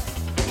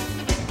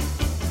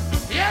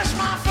 Yes,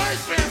 my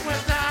first band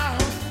went down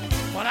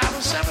when I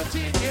was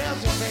 17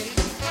 years of age.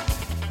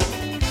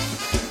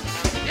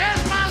 Yes,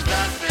 my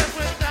second band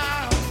went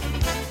down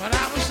when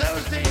I was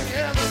 17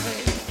 years of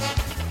age.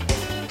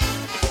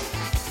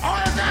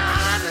 Only thing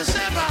I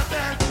understand about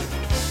that,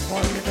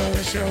 well,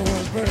 the show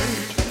was big.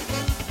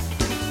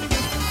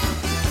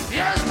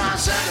 Yes, my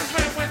second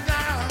friend went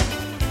down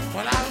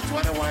when I was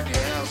 21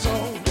 years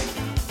old.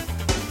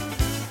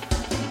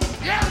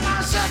 Yes,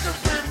 my second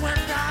friend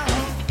went down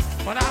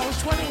when I was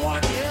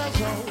 21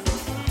 years old.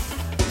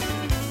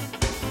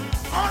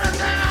 Only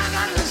thing I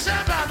got to say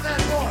about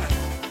that boy,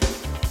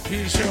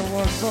 he sure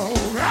was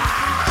bold.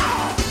 Ah!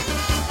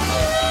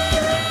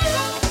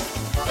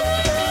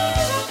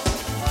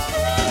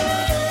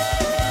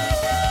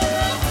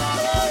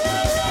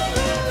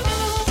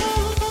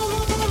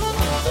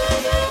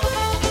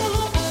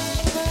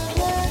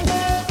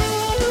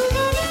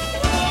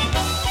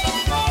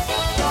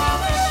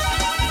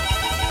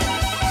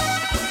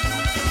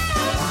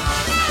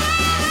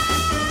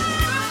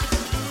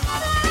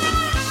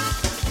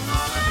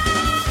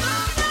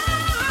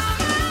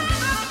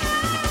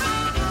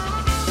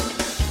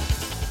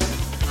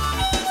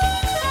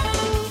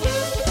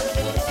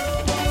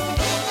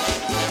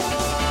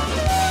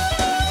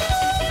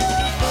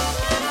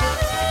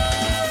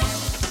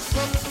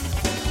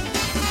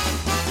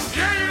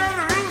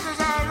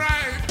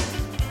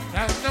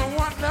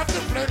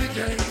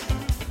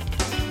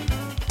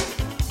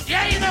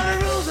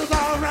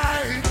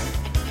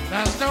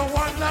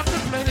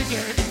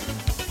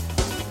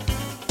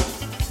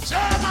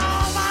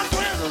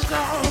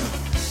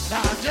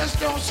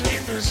 Don't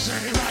seem the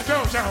same, I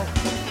don't know.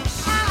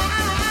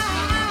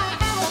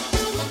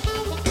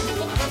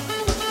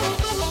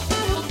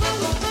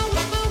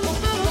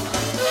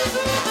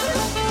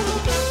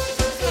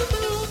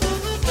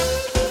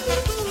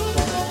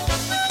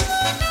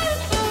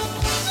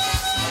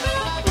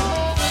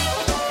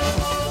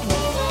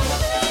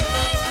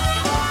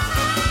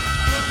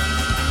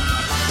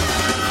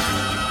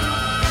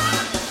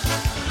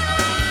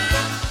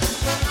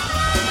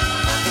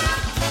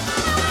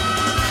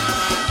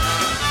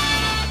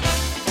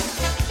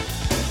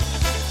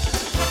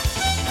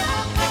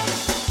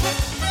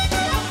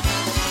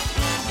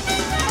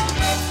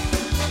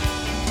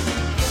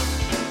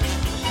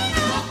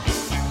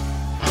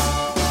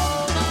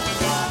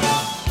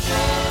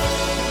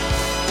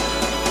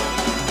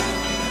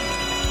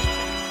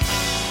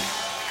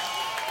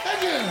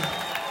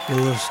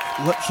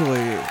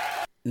 Literally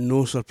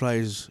no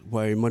surprise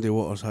why Muddy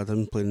Waters had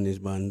him playing in his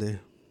band.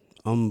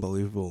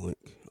 Unbelievable,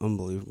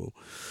 unbelievable.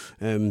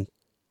 One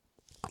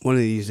of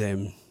these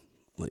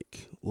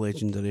like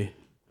legendary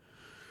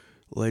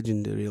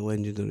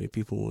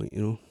people, like,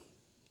 you know.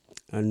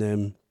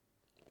 And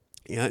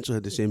he actually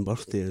had the same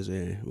birthday as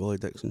Willie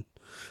Dixon,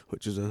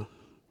 which is a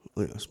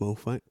small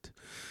fact,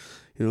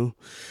 you know.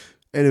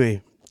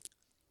 Anyway,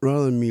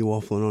 rather than me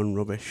waffling on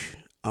rubbish,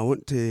 I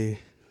want to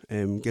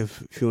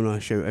give Fiona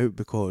a shout out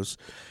because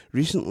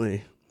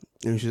recently,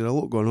 she's had a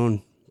lot going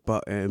on,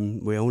 but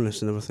with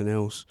illness and everything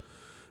else,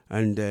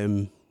 and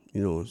you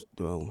know,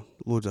 well,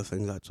 loads of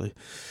things actually,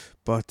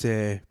 but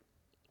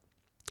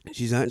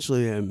she's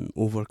actually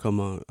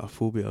overcome a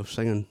phobia of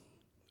singing,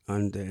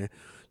 and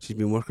she's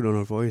been working on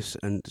her voice,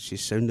 and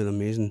she's sounding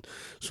amazing.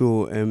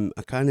 So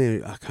I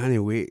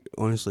can't wait,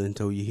 honestly,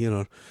 until you hear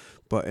her.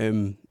 But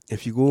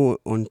if you go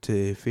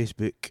onto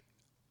Facebook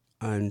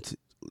and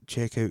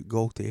check out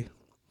Galty,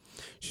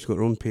 she's got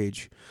her own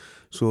page.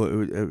 So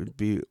it would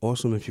be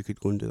awesome if you could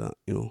go and do that.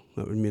 You know,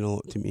 that would mean a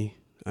lot to me.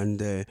 And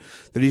the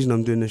reason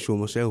I'm doing this show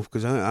myself,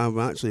 because I'm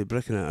actually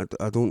bricking it.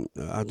 I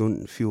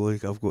don't feel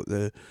like I've got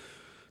the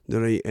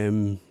right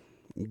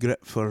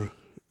grit for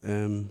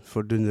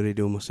doing the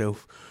radio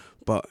myself.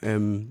 But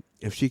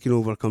if she can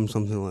overcome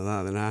something like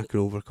that, then I can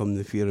overcome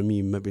the fear of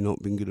me maybe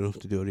not being good enough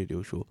to do a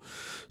radio show.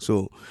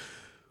 So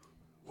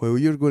while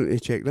you're going to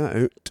check that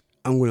out,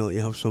 I'm going to let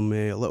you have some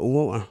Little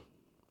Walter.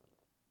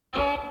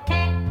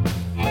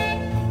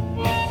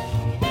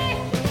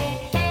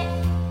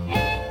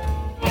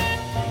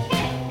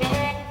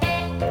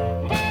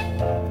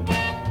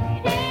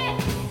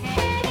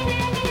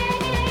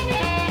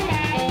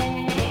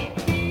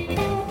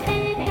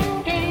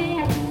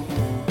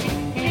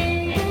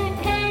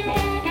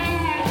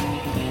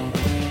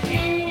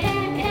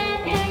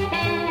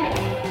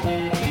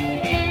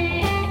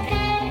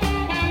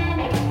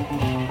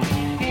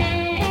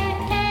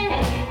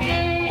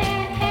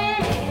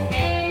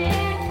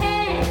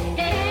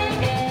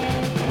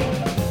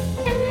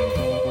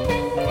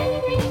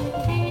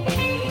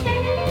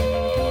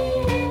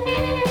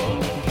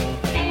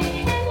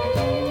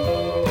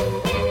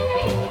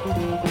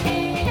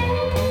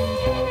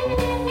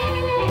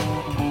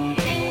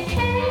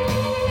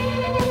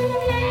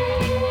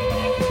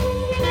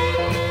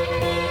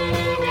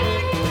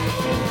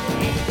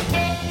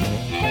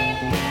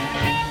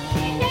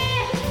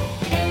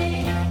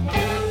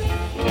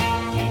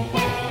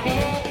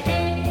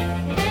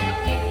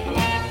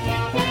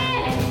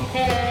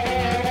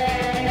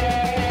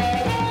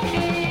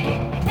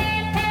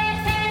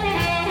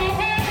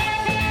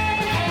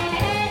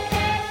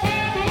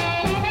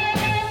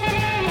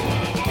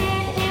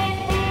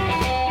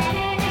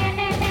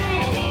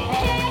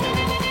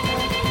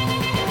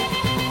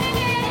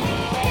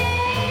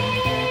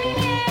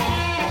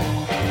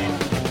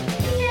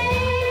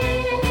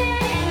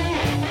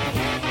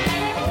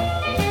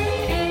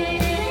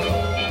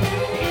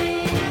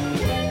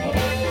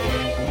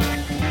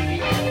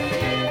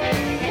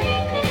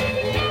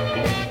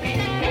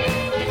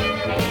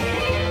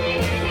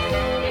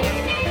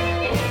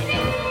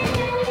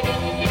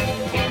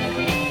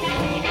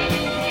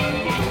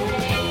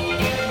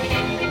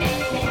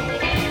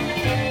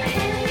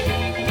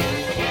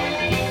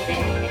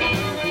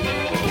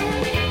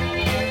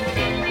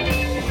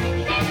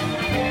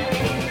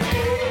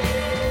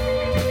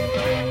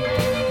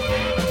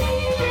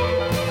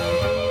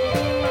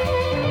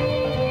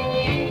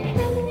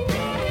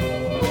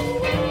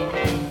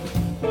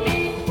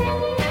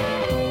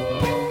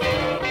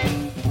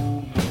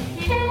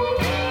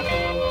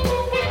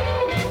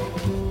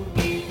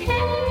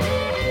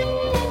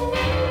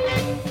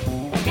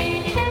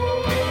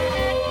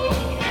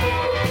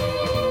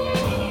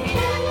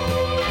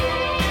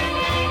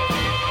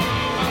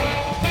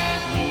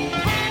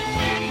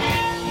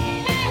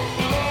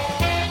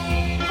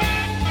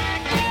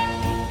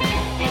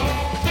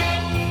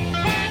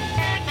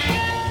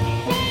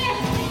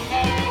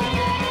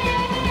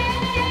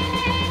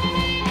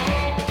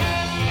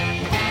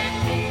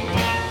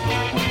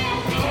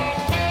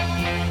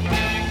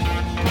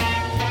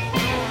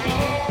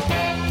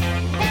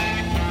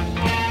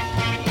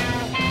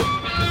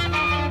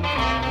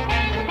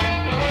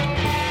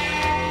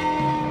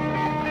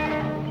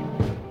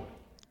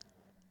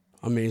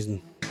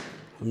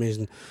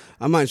 Amazing.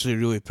 I'm actually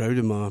really proud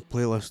of my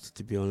playlist,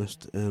 to be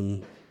honest.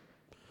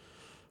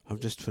 I've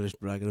just finished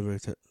bragging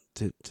about it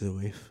to the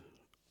wife,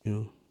 you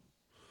know.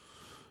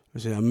 I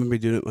say I'm maybe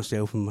doing it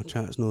myself and my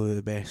chat's not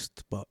the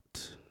best, but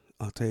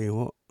I'll tell you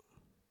what,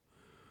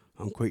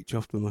 I'm quite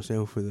chuffed with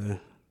myself with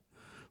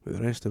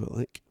the rest of it,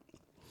 like.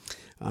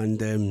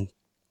 And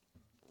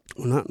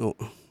on that note,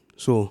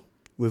 so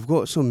we've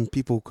got some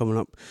people coming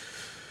up.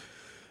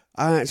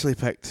 I actually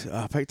picked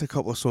a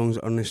couple of songs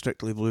that aren't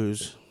strictly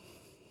blues,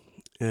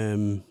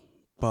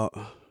 but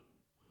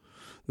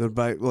they're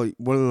back. Like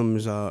one of them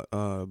is a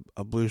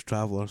Blues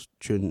Travelers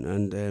tune,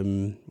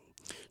 and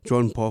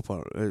John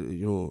Popper,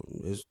 you know,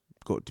 has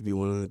got to be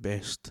one of the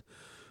best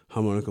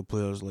harmonica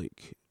players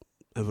like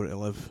ever to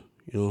live.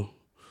 You know,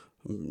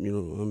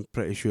 I'm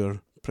pretty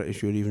sure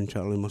even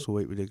Charlie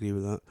Musslewhite would agree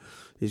with that.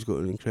 He's got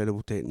an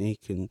incredible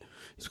technique and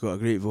he's got a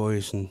great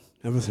voice, and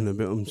everything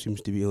about him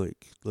seems to be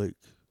like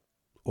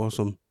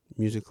awesome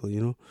musically,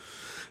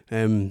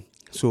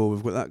 So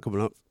we've got that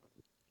coming up,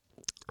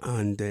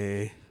 and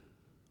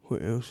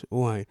what else?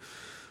 Oh, aye.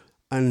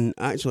 And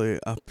actually,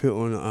 I've put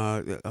on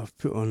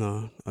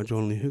a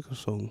John Lee Hooker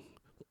song,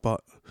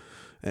 but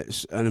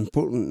it's an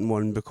important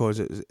one because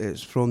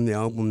it's from the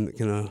album that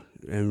kind of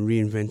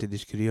reinvented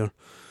his career,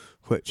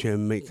 which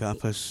Mike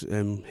Kappas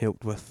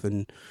helped with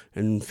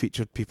and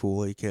featured people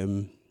like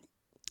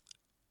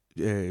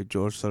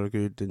George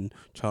Thorogood and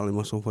Charlie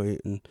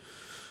Musslewhite and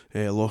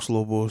Los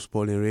Lobos,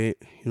 Bonnie Raitt.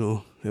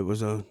 It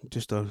was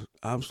just a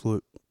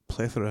absolute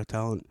plethora of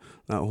talent,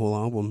 that whole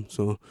album.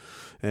 So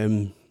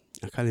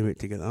I can't wait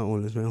to get that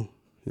one as well.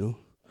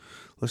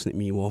 Listen to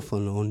me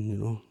waffling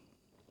on.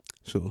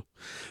 So,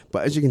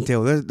 but as you can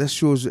tell, this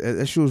show's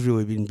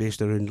really been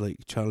based around like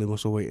Charlie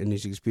Musslewhite and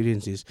his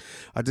experiences.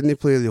 I didn't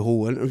play the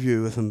whole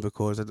interview with him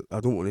because I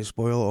don't want to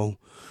spoil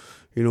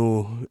it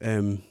all.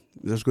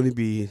 There's going to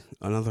be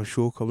another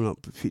show coming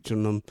up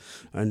featuring him,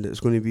 and it's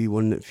going to be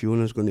one that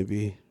Fiona's going to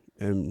be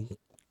kind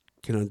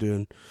of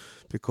doing,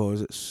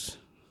 because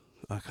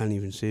I can't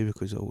even say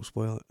because it will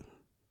spoil it.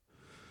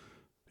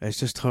 It's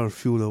just her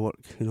field of work,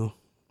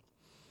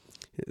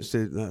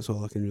 That's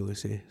all I can really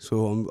say.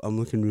 So I'm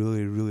looking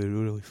really, really,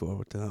 really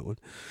forward to that one.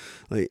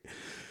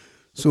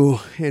 So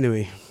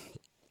anyway,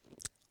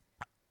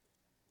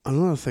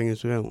 another thing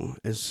as well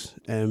is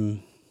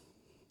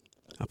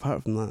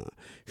apart from that,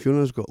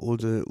 Fiona's got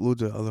loads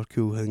of other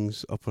cool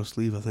things up her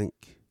sleeve, I think,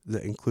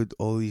 that include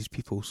all these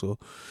people. So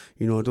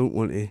I don't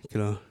want to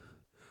kind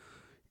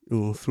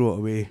of throw it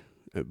away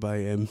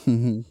by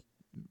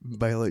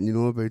by letting you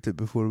know about it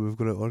before we've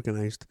got it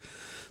organised.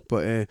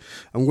 But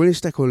I'm going to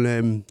stick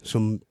on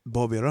some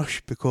Bobby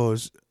Rush,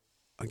 because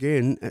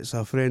again it's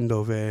a friend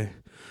of Mr.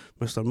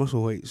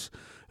 Musslewhite's,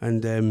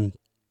 and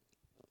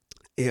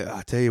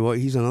I tell you what,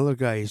 he's another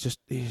guy.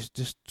 He's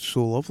just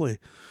so lovely.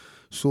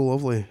 He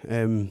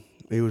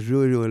was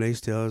really, really nice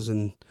to us,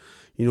 and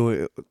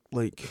you've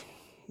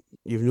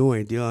no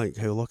idea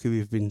how lucky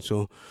we've been.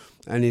 So,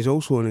 and he's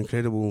also an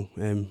incredible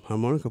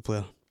harmonica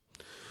player,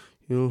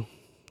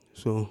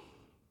 So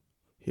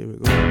here we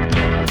go.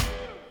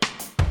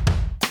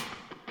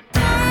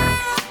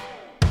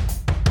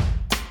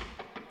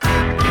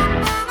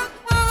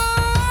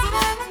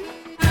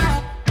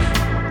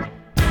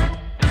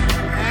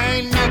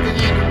 Ain't nothing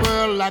in the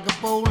world like a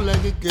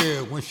bow-legged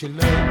girl when she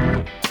loves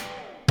you.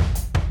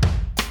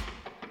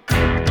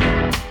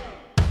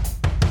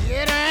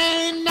 Yeah, there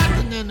ain't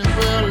nothing in the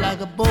world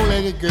like a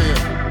bow-legged girl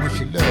when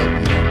she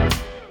loves you.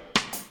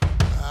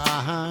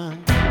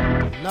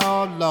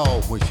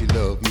 Lord, when she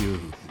loves you.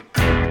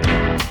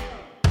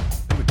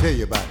 Let me tell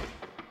you about it.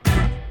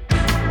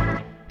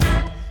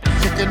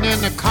 Sitting in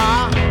the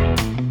car,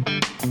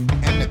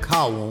 and the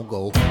car won't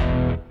go.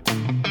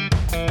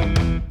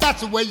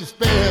 That's the way you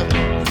spell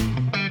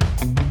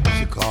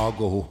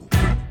Chicago.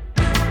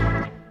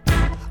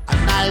 A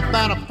knife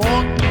and a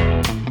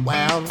fork,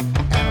 well,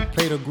 and a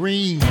plate of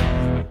greens.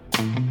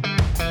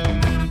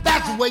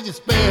 That's the way you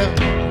spell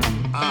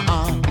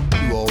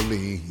New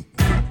Orleans.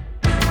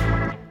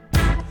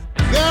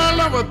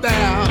 Girl over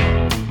there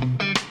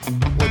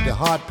with the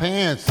hot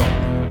pants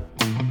on,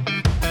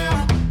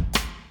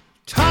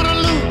 turn her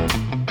loose,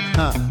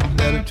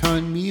 let her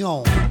turn me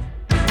on.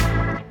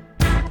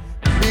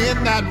 Me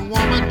and that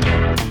woman,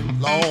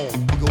 Lord,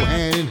 we go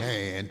hand in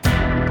hand,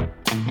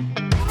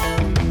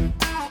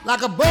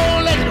 like a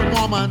bow-legged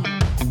woman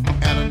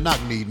and a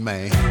knock-kneed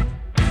man.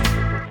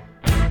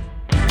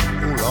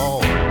 Oh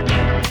Lord.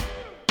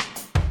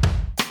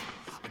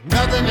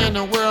 Nothing in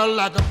the world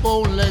like a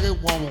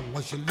bow-legged woman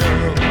when she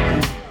loves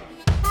you.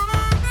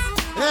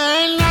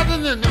 There ain't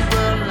nothing in the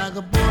world like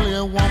a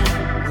bow-legged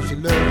woman when she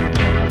loves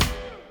you.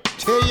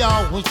 Tell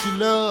y'all when she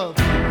loves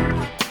you.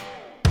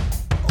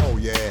 Oh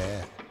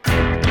yeah.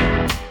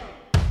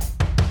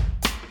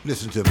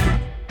 Listen to me.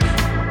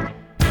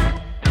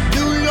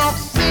 New York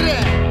City,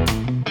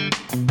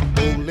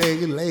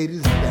 bow-legged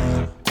ladies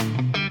down.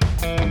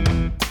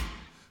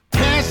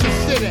 Kansas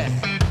City,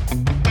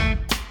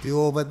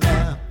 you over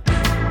there.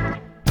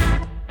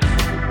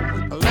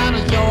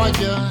 Atlanta,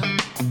 Georgia,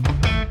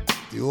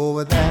 you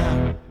over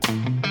there.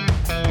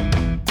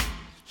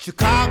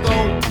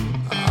 Chicago,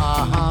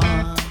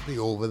 they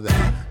over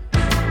there.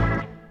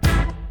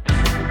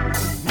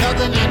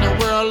 Nothing in the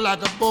world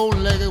like a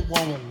bow-legged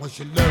woman when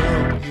she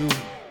loves you.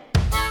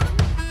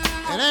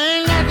 And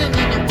ain't nothing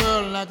in the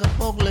world like a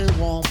bow-legged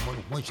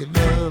woman when she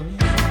loves you.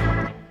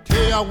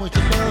 Tell y'all when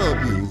she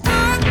loves you.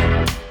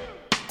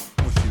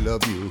 When she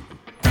loves you.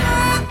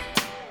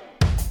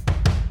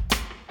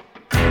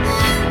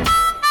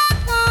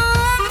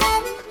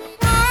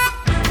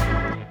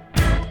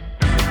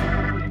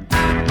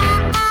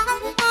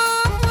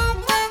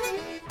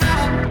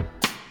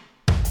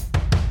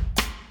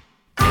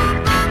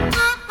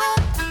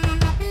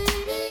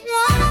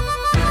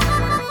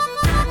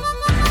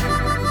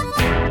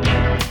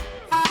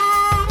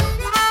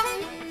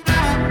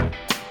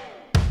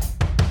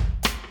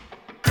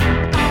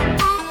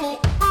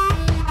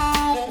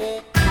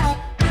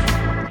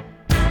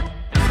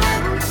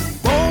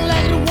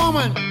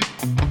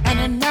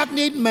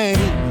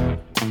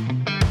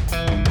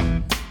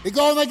 They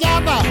go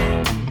together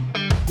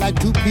like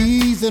two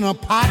peas in a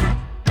pot.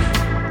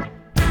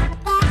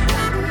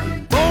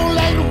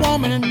 Bow-legged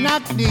woman and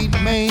knock-kneed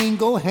man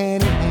go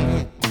hand in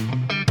hand.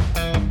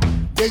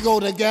 They go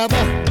together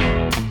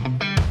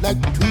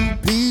like two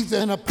peas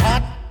in a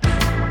pot.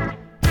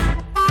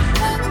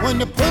 When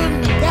they put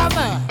them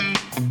together,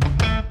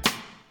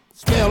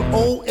 spell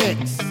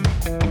O-X,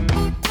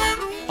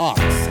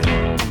 ox.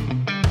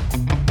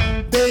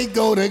 They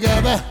go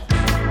together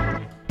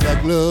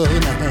like glove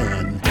in a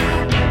hand.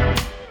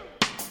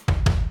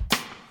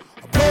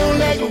 A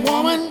bow-legged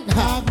woman, a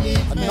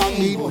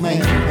knock-kneed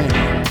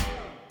man.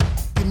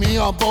 Give me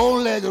a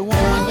bow-legged woman,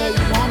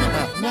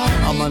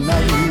 I'm a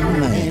knock-kneed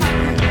man.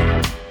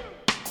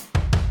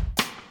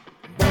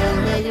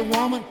 Bow-legged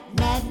woman,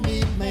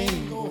 knock-kneed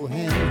man, go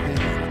hand in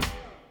hand.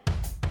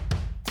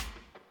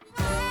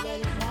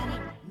 Bow-legged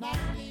woman,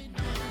 knock-kneed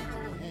man,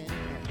 go hand in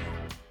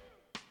hand.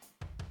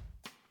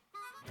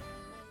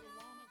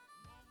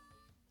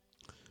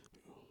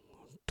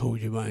 Told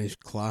you, man, he's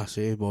class,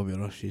 eh? Bobby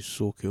Rush, he's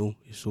so cool.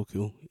 He's so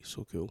cool. He's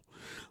so cool.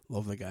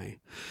 Love the guy.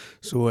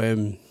 So,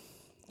 in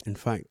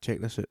fact, check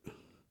this out.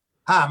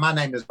 Hi, my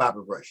name is Bobby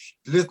Rush.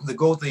 Listen to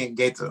Join the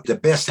Gator, the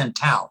best in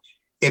town.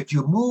 If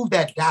you move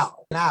that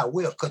dial, I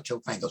will cut your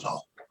fingers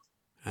off.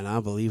 And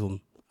I believe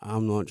him.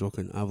 I'm not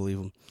joking. I believe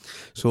him.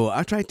 So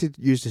I tried to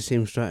use the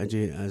same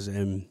strategy as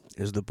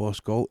the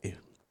boss Galty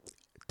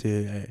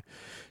to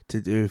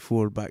do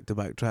 4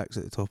 back-to-back tracks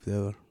at the top of the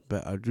hour.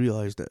 But I'd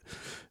realised that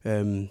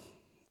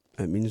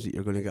it means that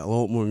you're going to get a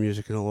lot more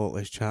music and a lot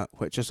less chat,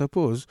 which I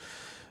suppose,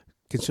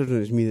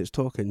 considering it's me that's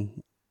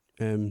talking,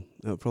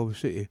 it'll probably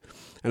suit you.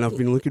 And I've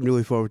been looking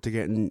really forward to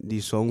getting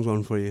these songs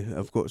on for you.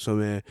 I've got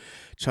some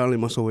Charlie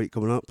Musslewhite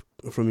coming up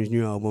from his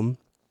new album.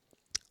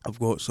 I've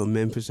got some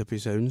Mississippi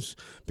sounds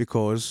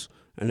because,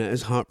 and it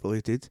is Harp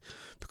related,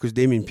 because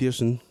Damien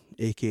Pearson,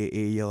 aka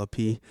Yellow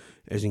P,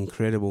 is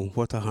incredible.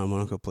 What a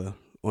harmonica player!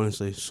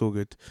 Honestly, so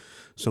good.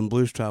 Some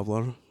Blues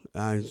Traveller.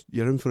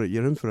 You're in for it.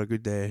 You're in for a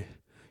good day.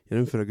 You're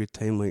in for a good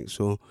time, like,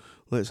 so.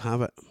 Let's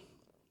have it.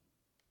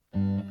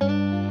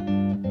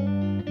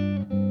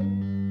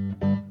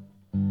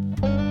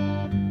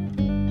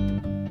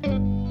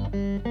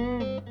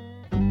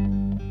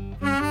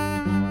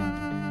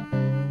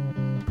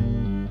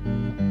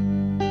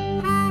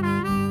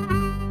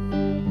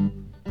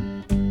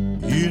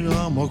 You know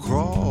I'm a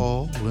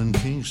crawling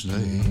king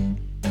snake.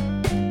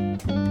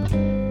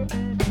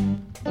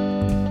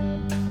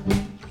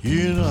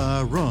 You know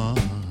I run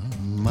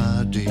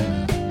my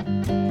den.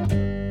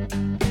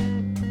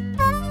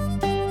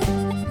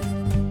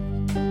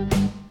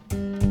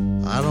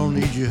 I don't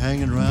need you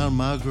hanging around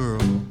my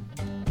girl.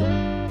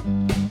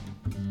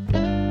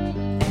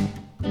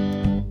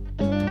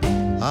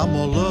 I'm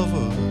a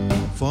lover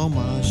for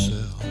myself.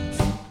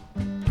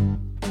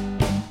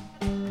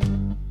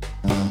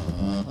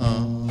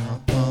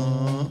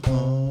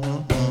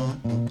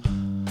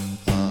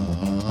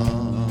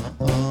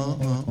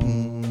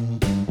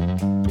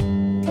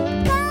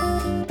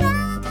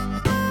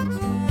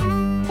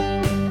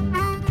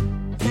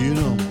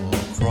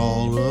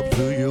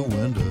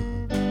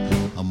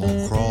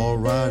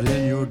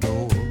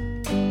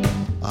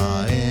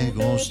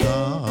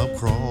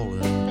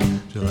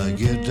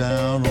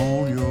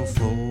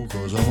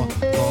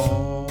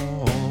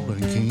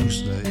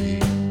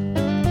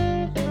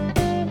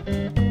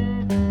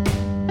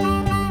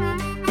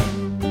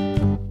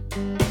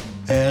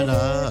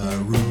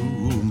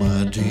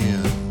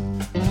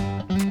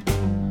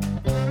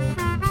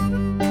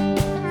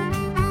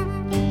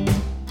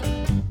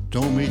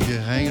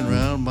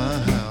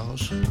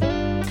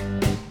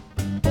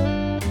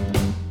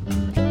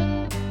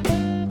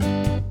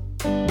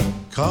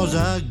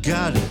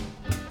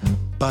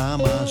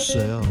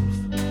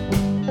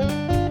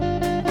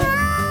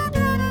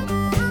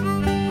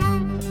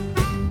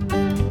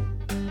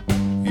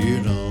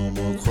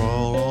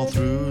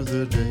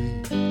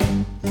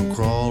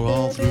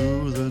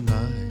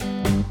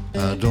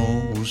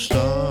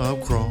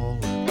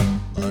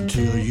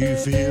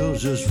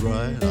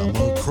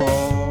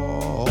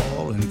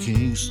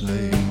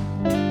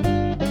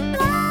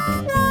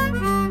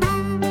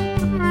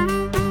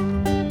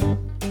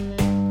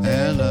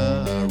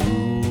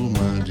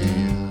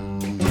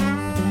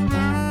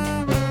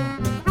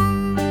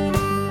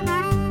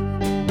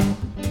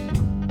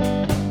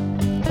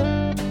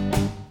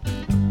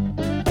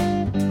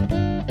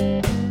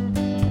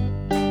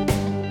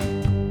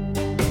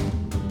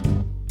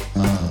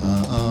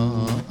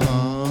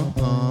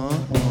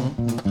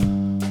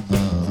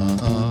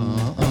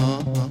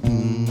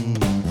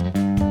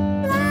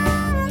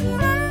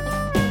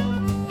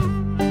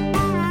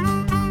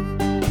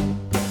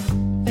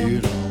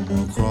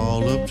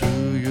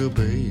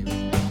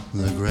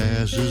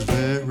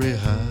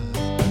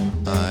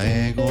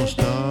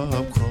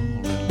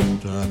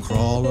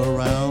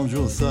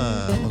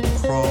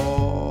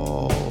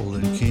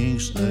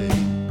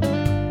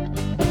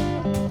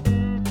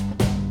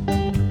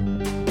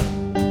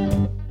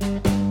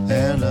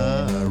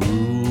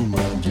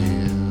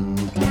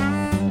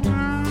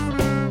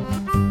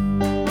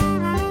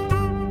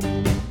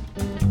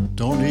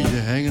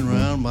 hanging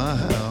around my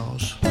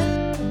house.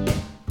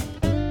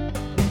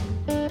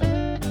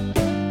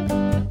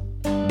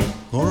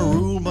 Gonna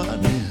rule my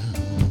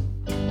den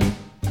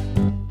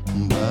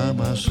by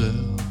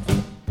myself,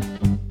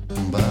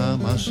 by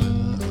myself.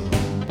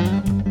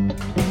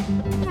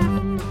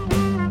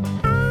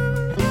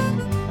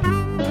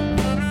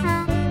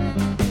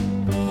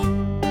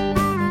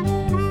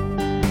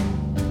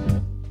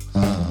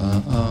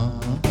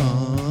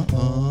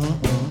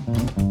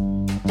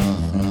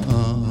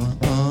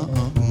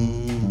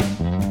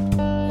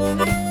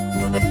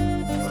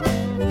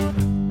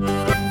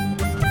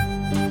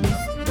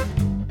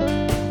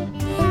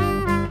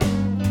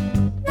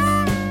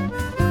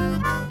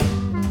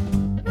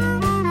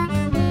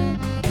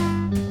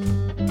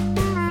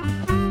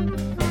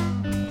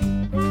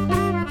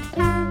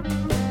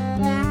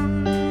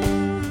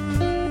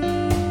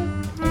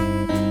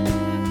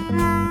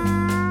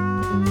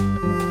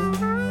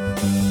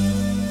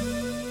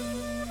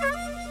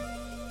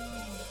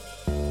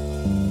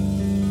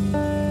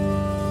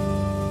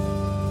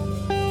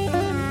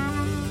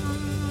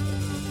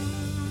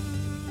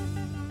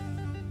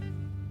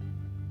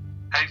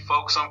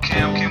 Folks, I'm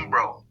Cam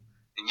Kimbrough,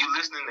 and you're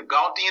listening to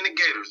Join the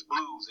Gator's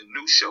Blues and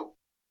New Show.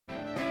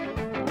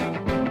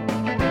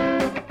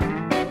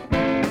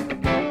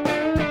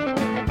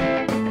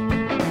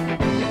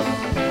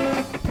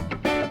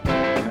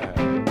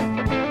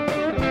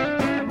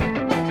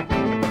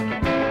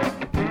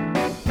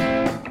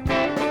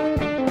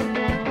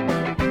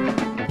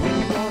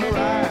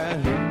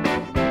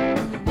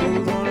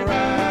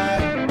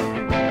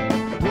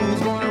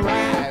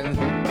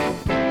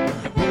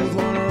 Who's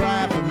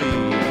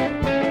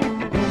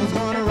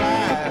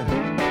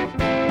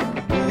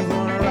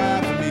gonna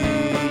ride for me?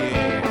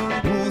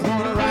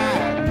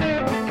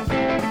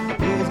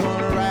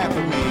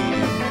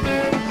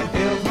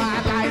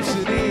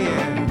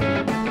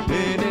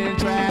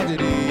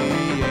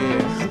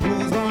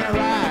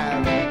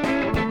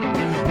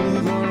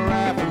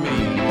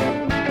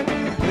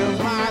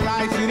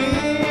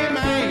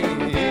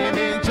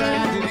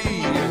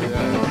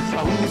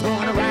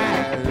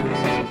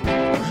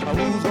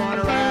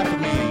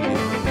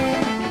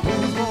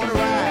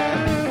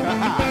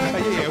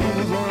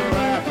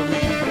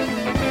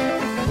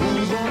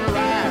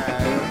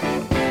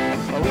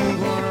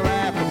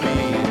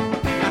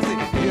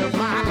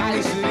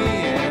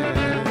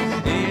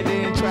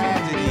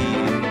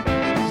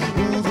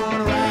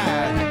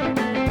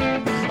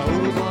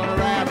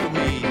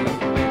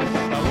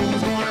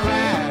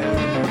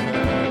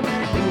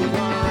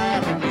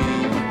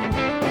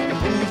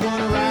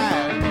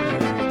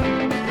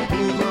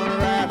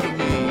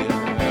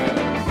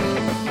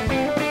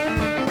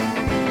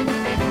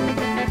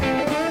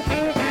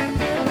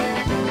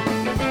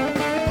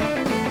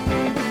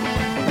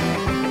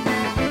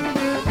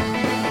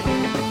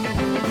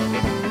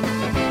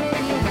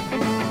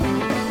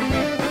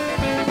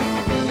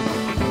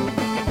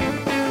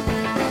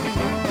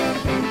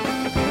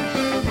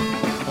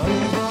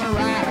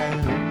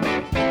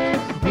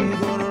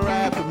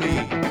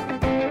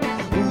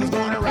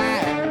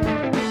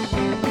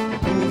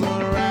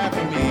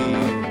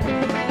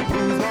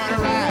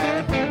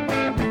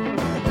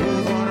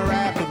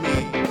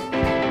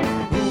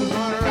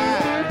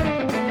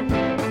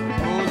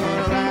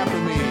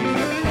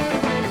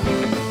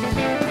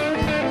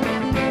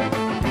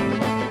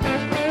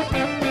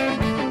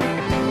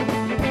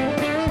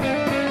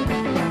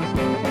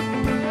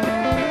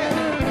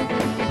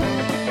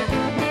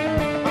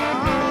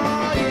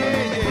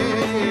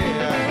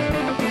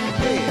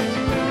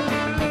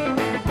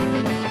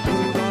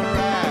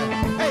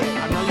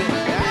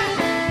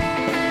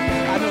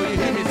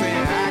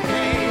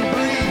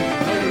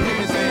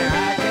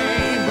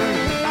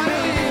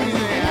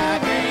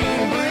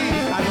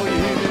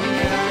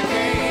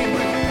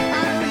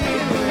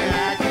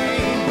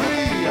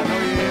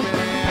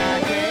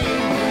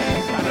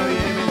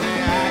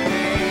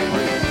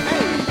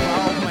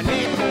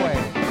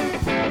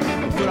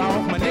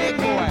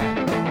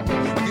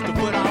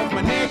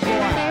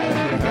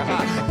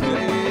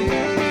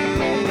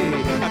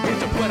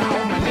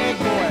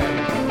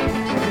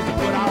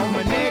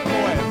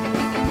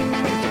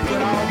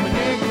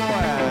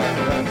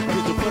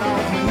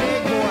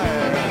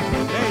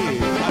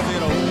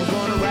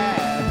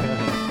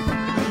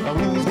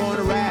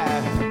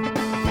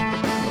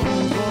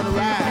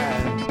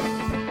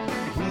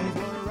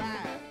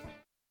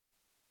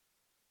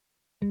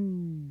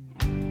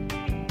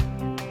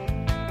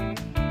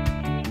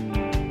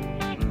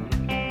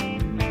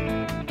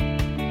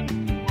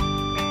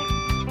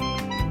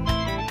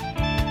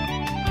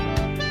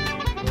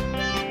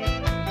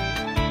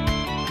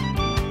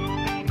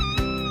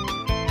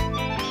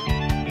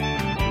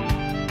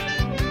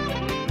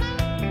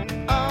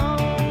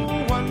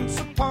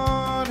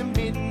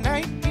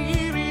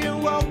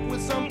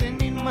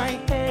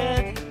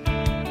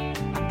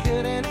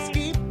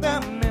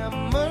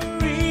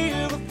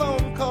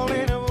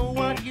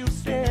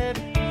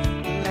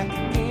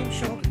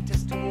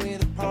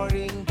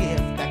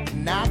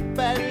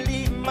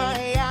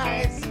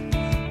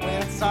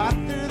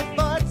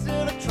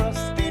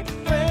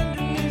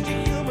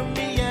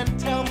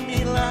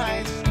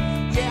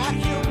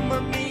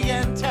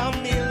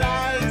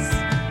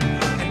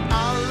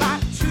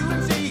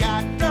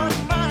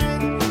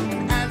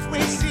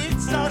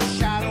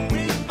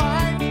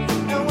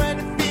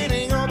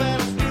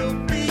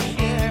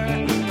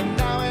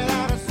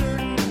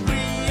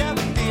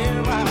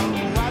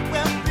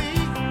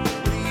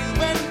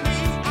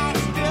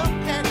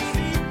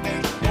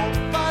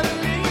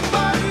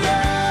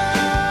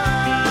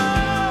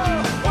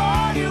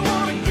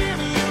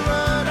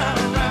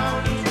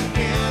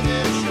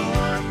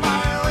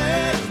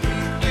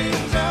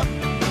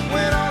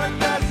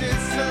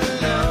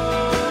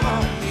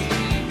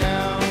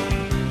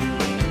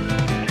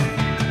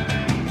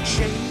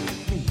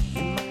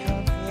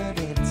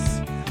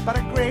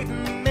 great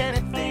in many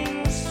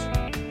things,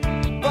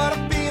 but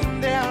I've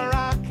been there,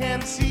 I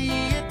can see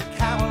it.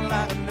 Kind of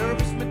like a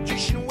nervous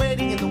magician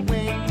waiting in the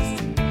wings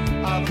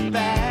of a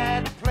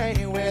bad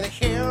play where the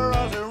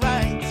heroes are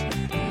right.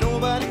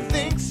 Nobody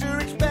thinks or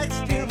expects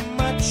too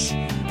much.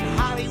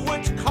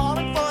 Hollywood's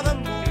calling for the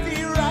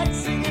movie rights,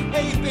 singing,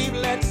 hey baby,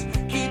 let's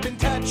keep in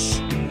touch.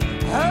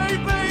 Hey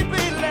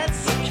baby,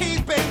 let's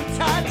keep in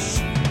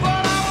touch.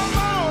 But I'm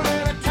more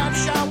than a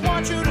touch. I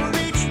want you to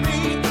reach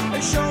me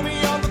and show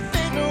me all the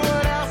things no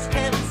one else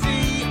can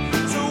see.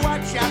 So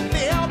watch out,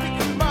 they'll be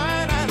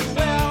combined as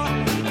well.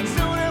 And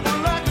soon if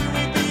we're lucky,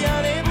 we'd be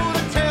unable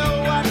to tell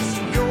what's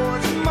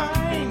yours and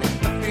mine.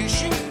 The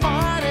fishing's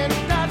fine and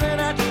it doesn't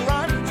have to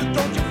run. So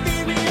don't you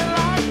feel me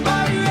alive?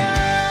 But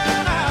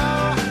yeah,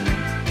 now,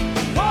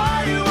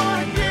 why you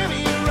wanna give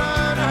me a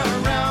run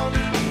around?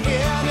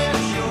 Yeah, that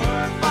your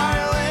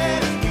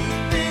violin is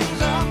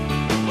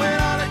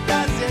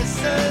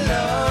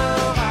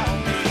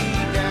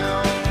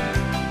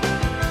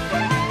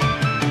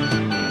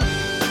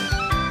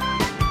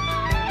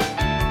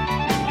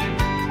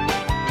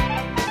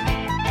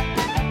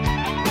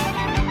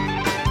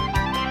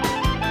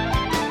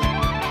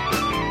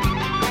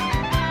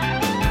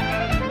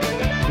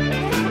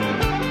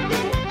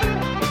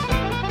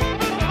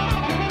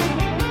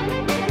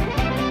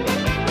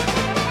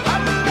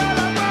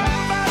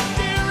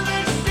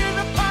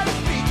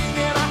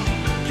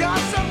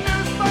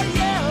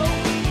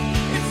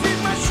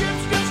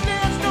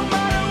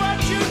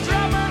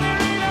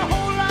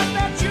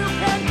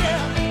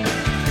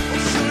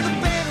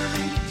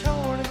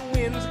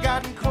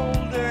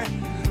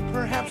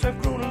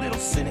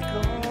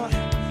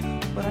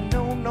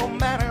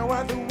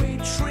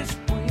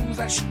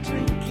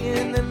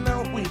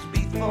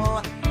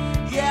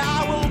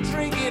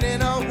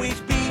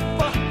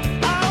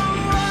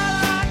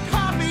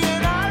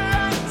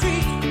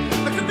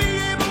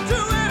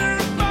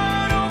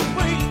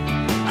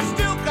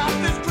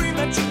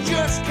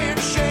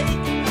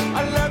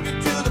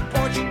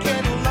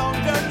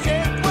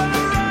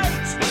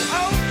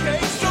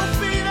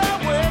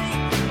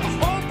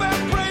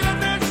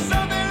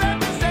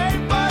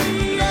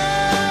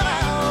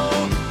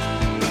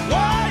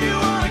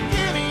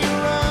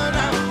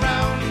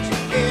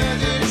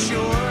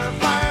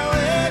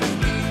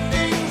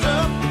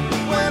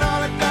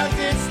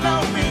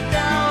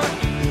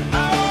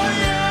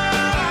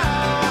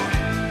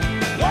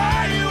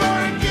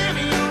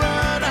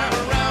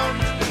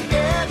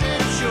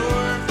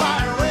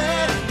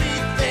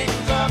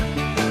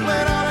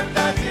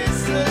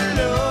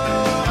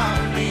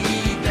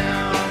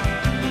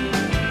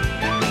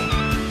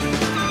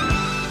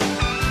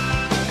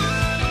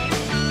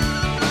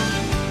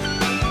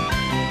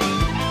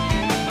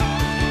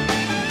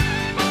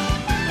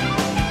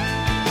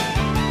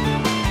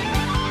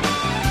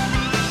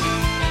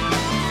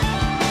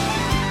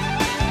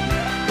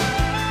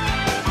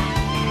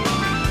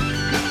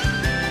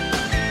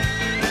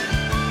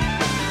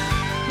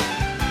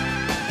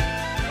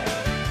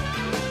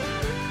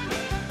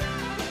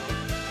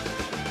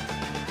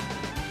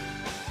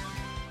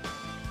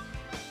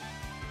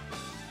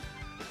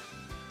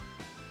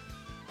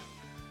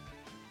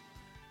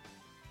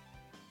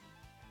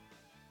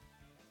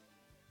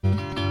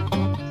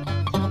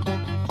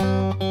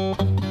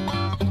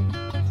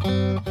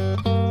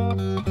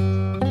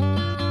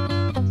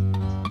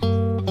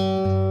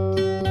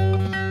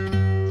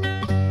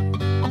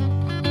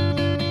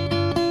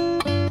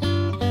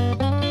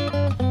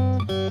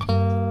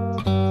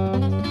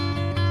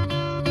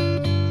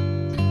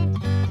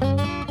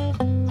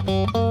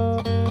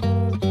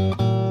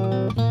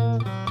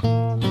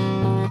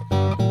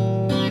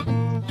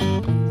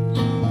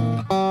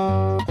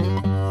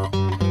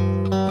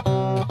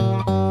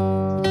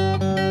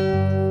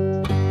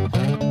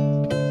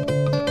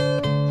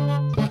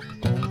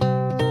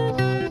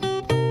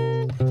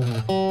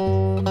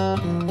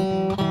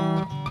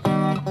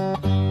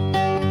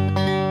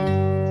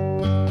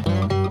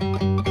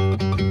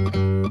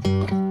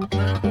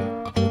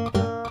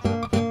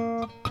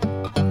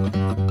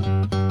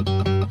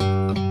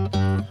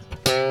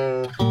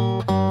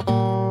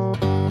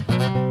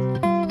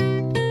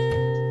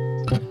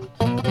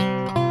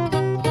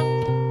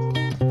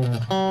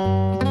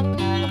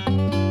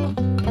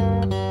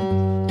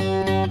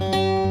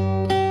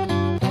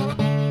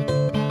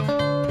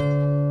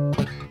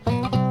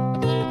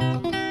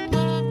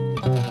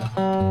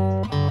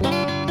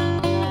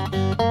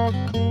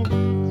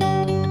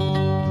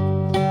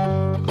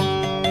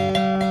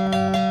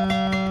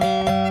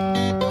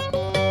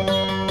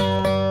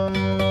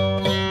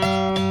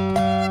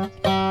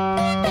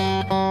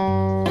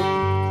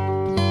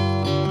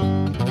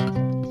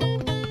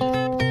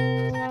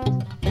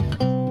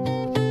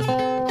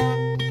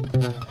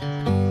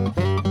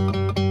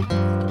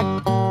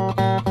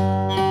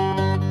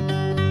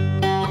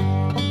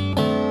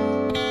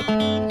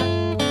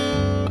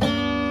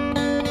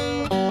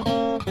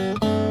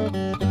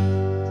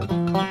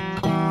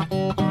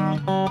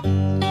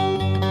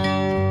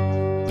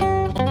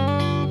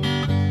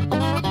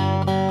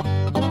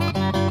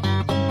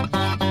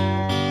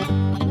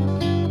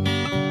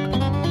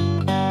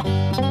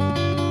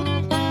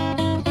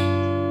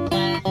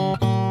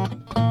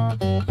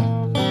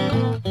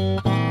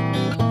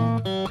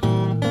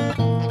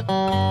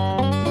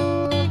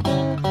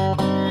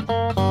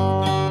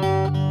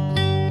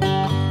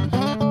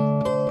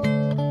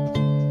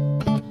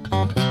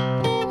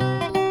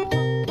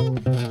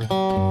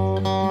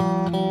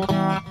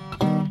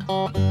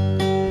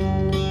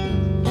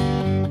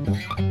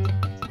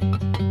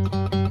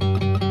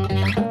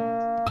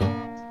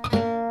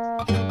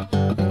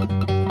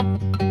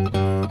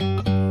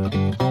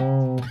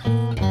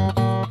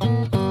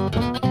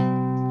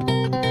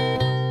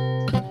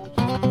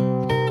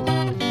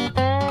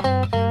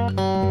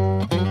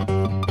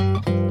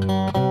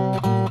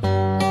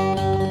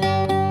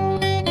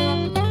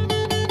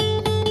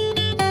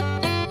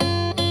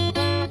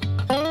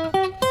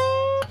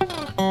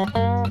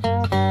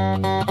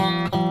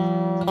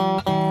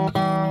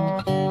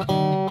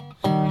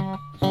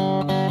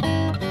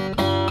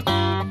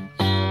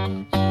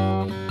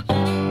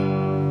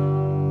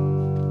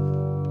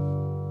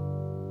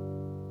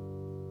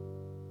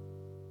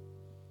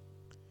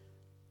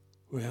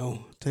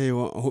Tell you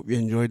what, I hope you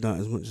enjoyed that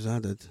as much as I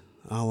did.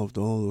 I loved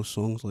all those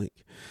songs.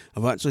 Like,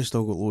 I've actually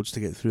still got loads to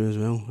get through as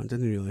well. I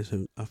didn't realise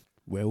how I've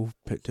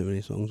picked too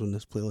many songs on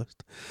this playlist.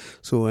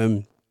 So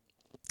I'm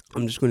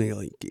just going to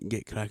like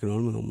get cracking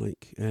on with them,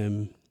 like,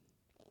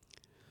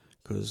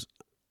 because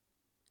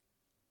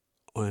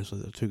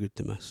honestly they're too good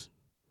to miss.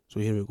 So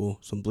here we go,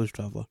 some Blues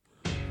Traveller.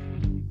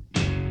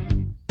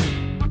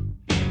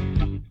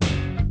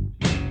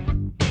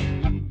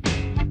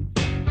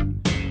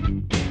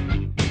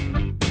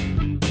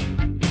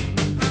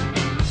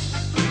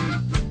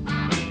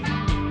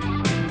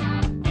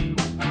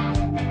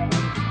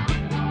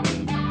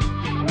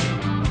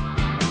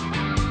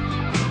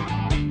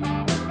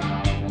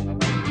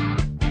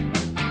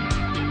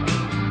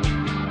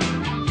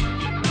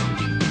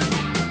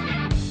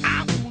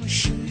 I wanna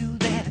show you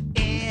that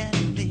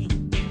anything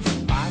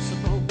is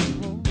possible.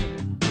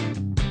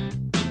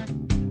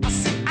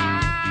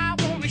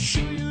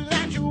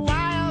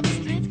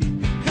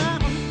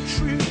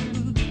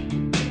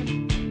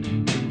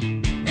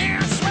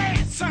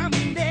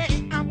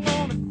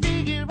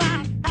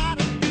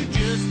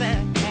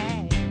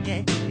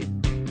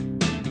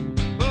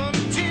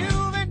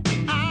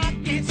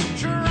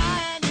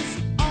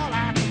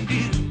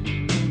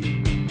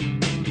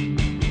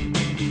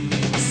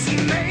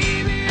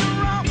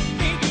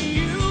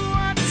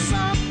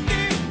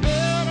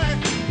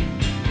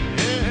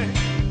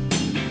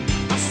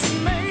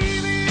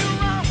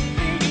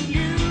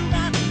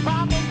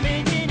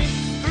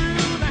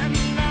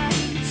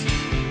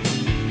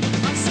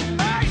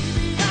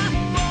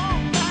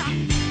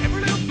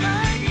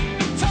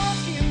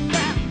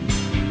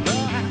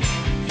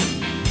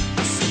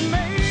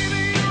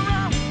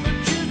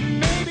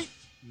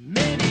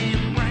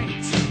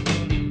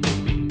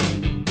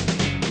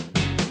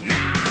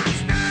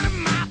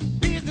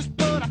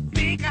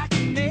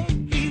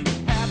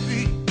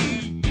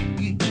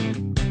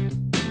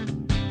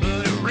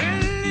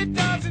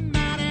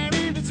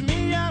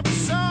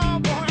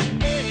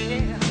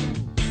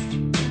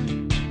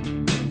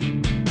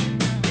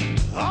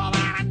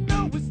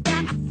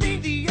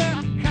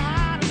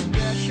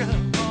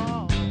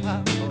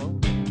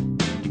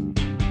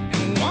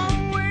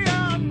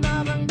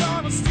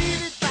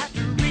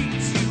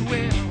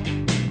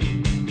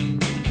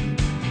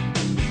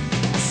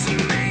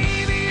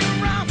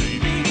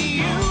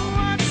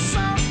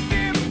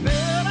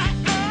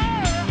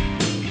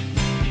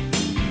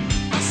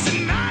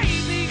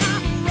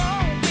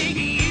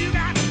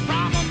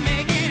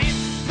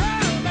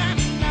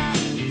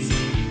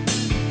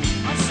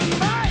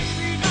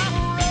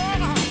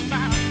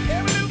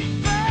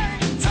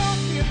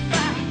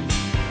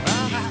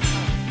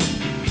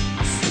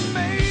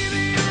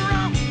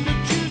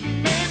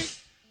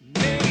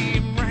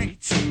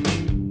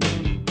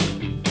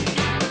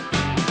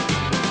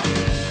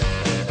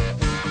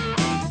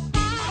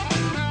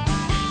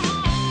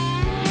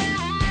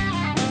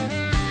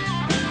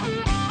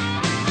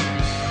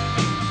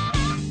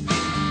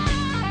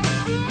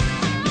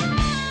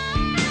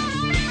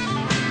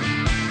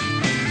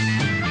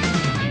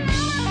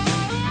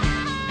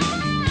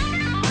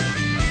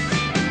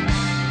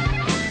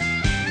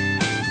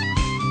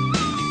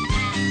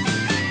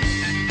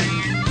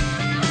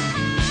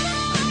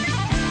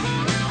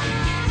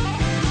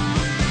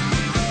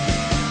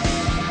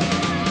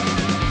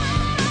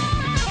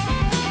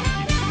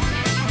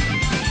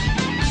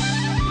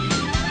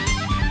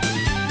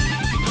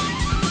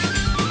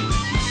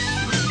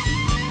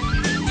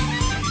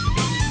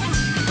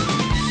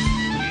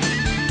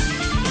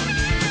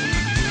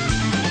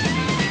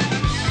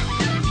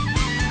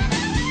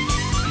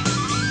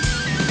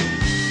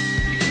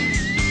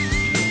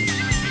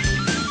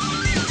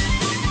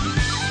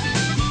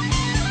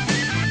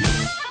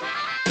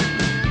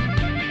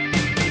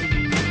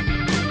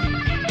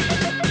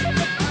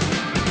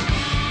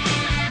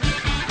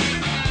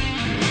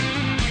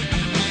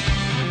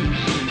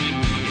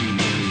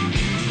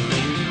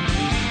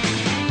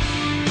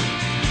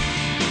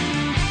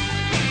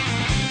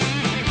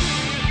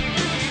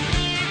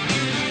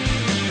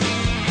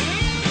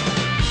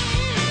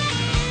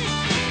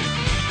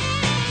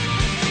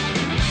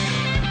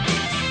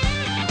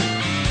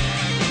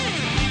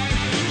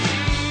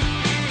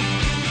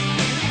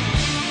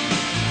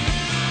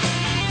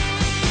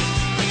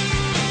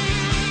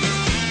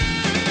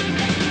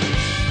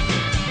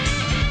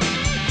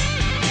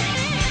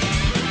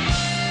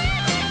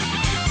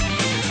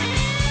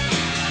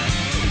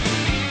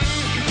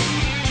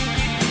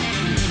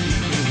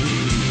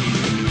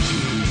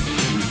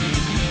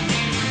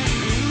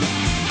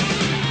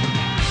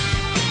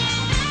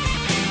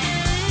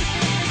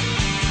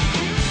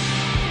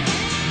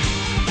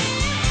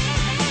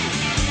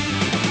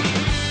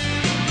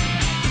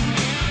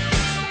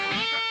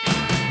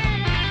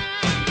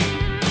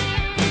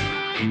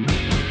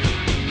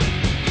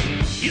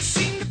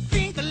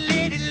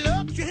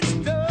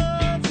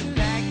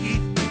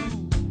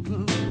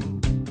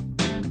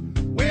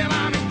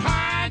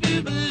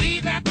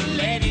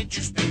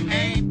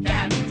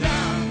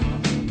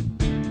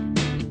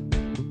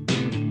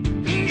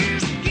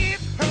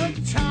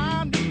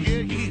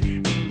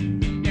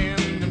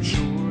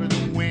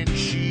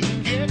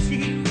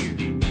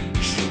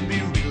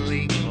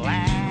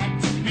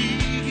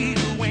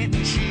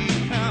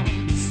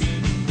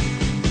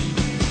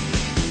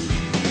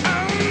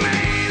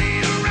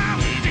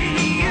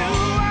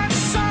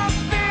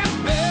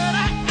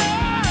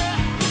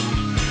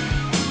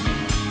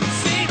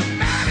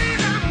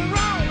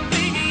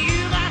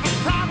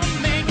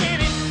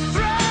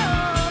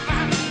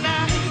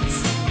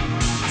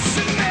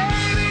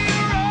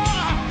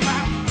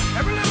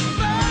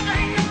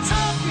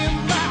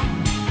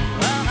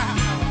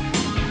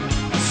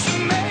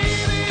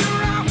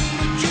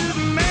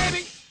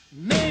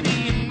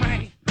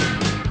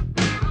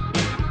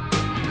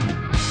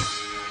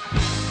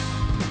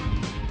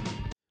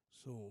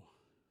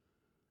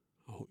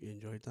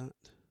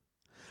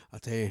 I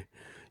tell you,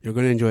 you're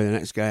going to enjoy the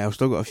next guy. I've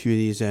still got a few of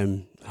these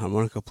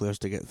harmonica players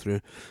to get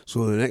through.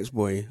 So the next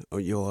boy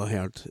you'll have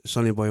heard,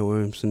 Sonny Boy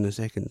Williamson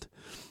II.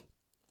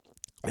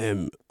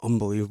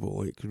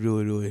 Unbelievable, like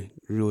really, really,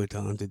 really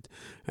talented,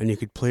 and you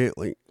could play it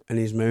like in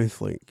his mouth,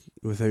 like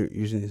without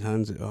using his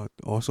hands.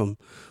 Awesome.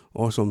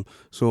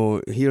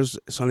 So here's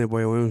Sonny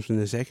Boy Williamson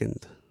II.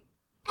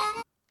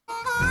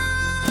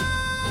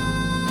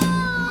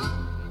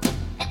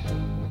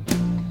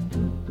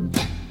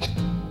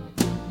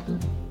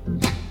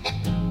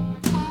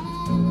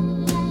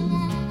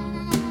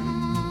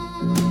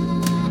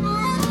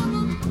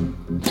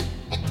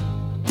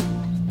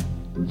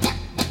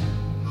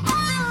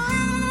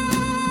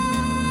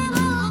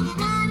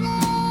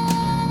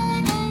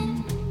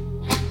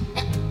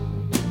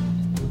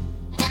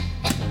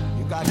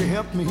 To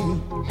help me,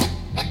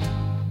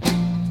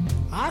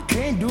 I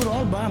can't do it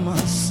all by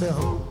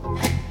myself.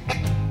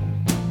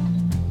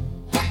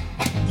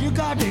 You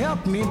got to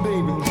help me,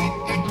 baby.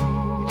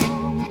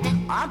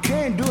 I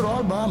can't do it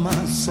all by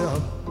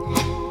myself.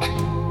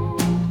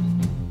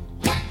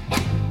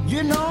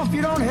 You know, if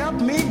you don't help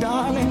me,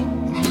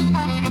 darling,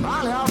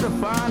 I'll have to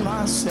find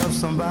myself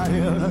somebody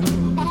else.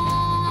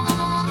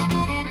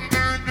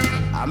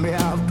 I may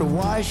have to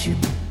wash it,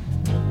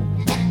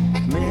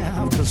 may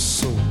have to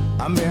sew,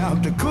 I may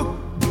have to cook,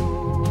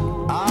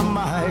 I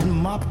might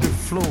mop the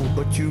floor,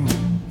 but you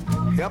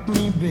help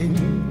me, baby.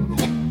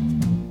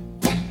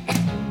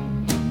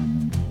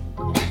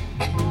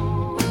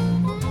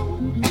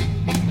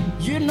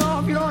 You know,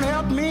 if you don't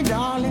help me,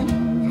 darling,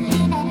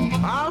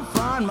 I'll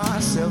find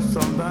myself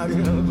somebody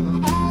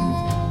else.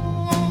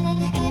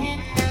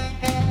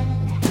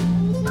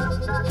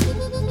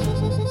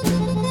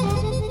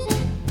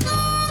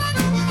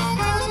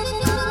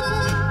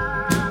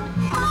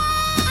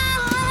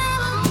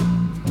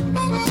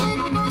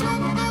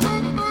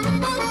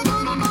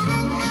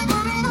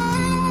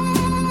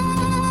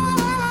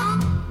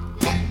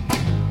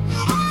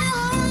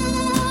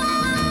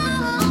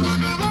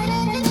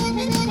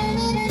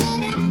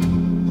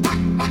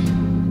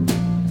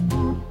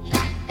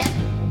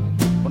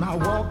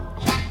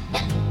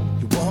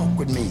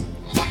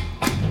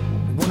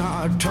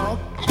 Talk,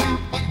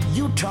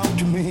 you talk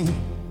to me.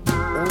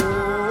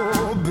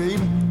 Oh,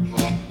 baby,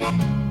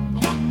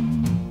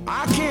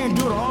 I can't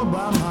do it all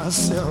by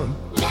myself.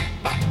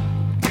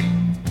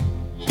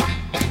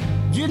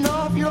 You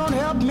know, if you don't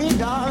help me,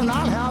 darling,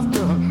 I'll have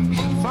to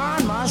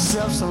find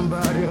myself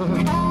somebody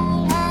else.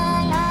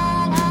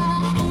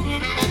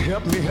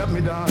 Help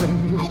me,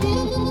 darling.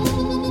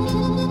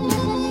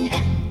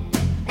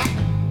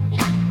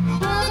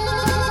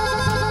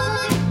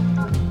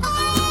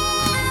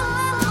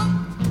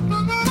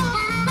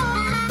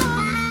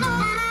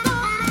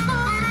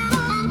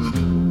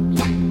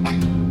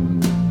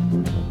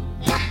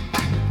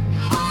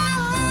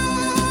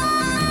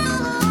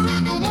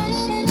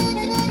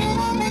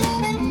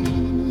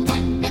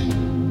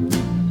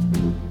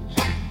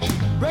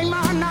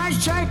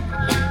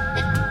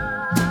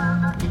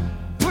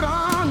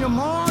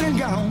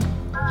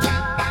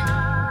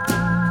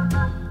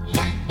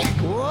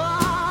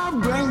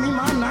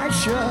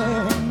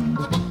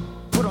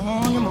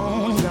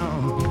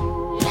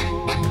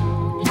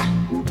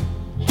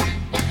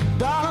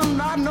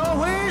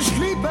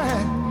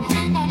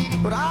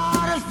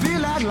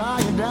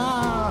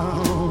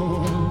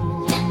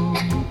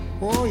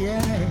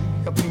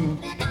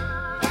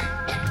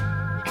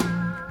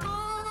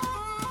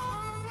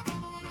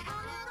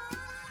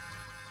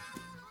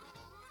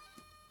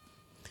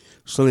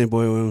 Sonny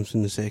Boy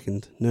Williamson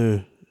II.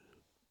 Now,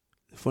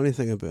 the funny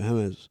thing about him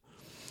is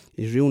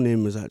his real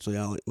name was actually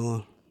Alec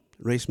Miller,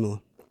 Rice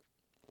Miller.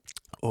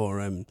 Or,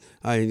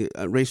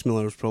 Rice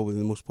Miller was probably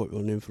the most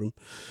popular name for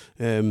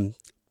him.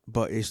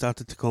 But he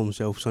started to call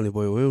himself Sonny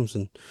Boy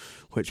Williamson,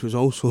 which was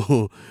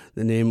also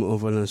the name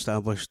of an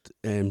established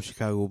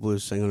Chicago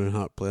blues singer and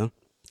harp player,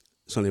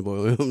 Sonny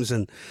Boy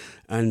Williamson.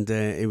 And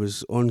he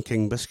was on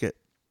King Biscuit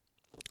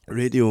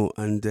radio,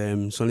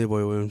 and Sonny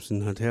Boy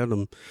Williamson had heard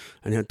him,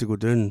 and he had to go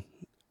down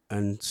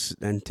and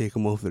take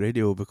him off the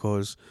radio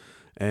because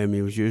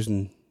he was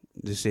using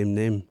the same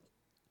name,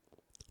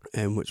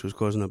 which was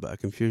causing a bit of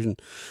confusion.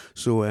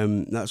 So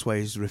that's why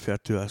he's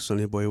referred to as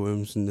Sonny Boy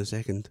Williamson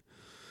II.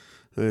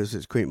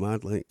 It's quite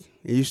mad. Like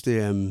he used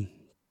to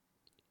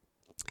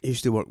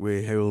work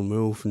with Howlin'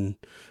 Wolf and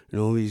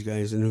all these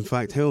guys, and in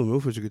fact Howlin'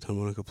 Wolf was a good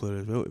harmonica player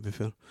as well, to be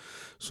fair.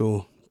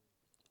 So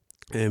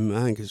I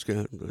think it's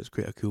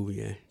quite a cool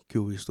wee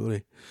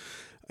story.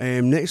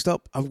 Next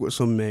up, I've got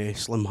some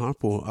Slim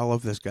Harpo. I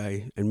love this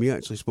guy, and we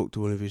actually spoke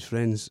to one of his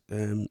friends,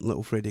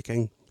 Little Freddie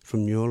King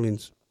from New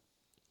Orleans,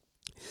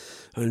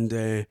 and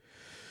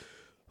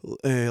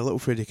Little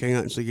Freddie King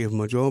actually gave him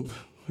a job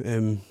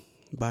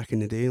back in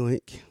the day,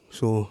 like.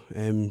 So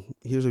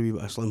here's a wee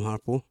bit of Slim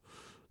Harpo.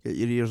 Get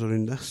your ears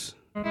around this.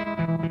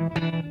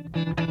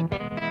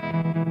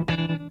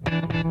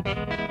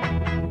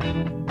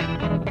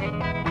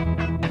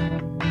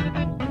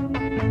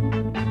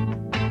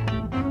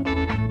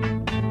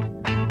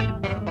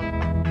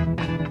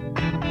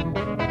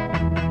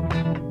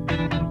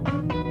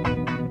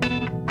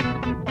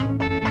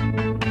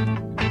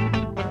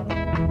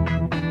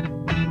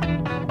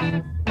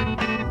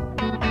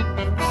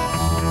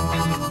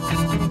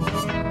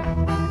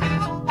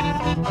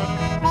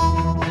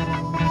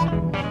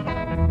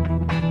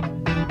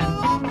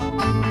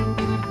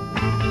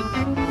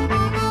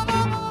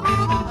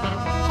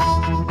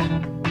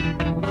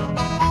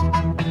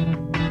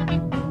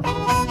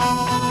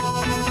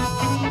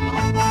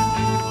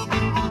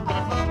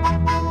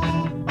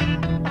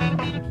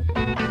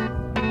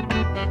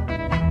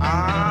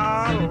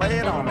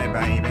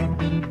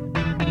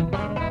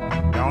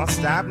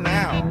 stop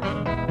now.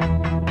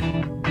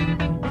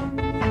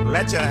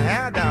 Let your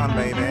hair down,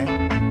 baby.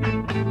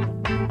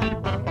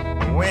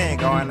 We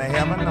ain't going to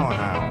heaven no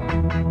how.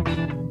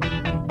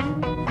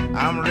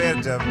 I'm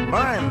ready to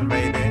burn,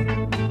 baby,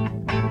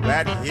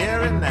 right here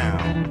and now.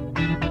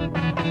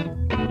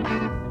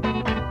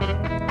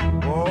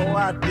 Oh,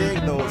 I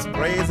dig those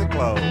crazy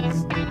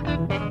clothes.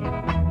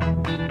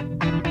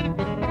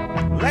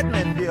 Let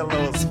me feel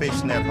those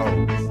fishnet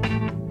hose.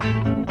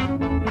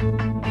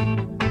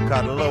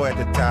 Cut low at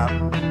the top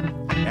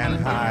and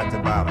high at the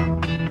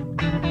bottom.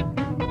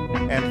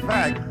 In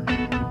fact,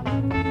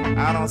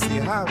 I don't see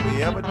how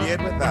we ever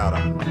did without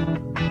them.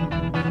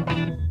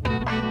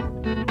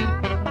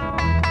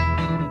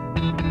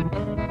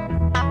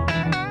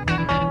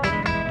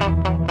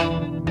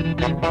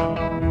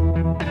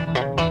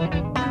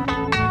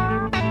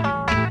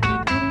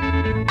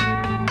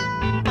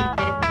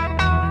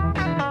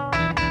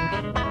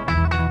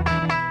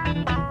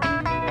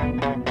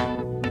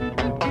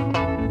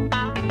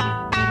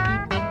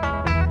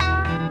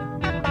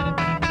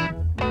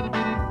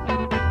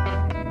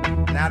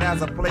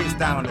 There's a place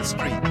down the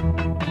street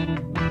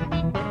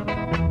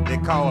they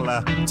call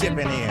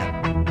Tipping In.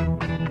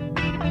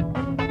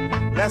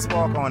 Let's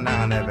walk on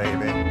down there,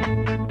 baby.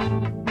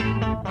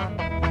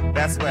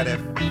 That's where the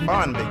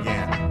fun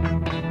began.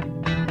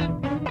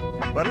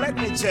 But let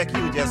me check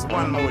you just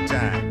one more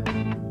time.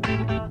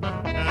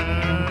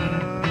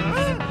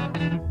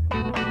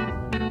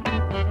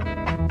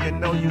 You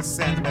know you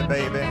sent me,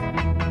 baby.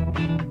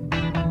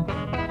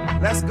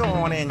 Let's go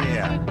on in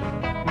here.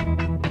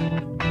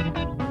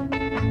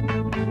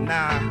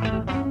 Now,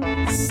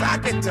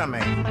 sock it to me.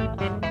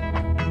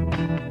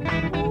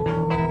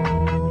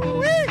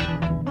 Ooh-wee.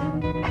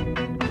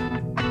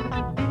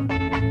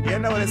 You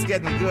know it's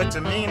getting good to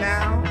me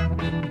now?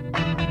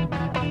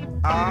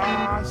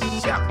 Oh,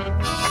 shuck.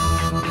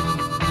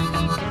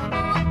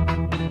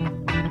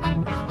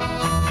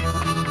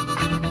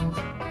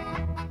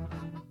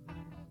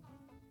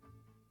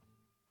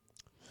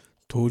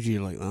 Told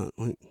you like that,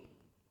 like.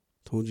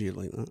 Told you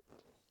like that.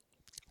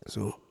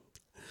 So...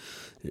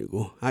 there you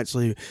go.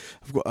 Actually,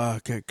 I've got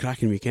a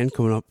cracking weekend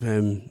coming up.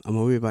 I'm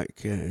away back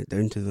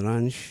down to the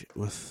ranch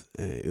with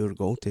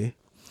Gaulty.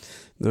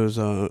 There's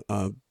a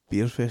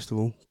beer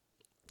festival.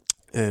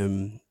 I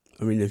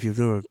mean, if you've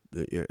never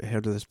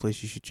heard of this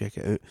place, you should check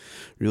it out.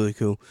 Really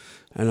cool.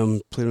 And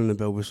I'm playing on the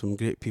bill with some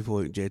great people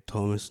like Jed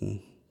Thomas,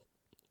 and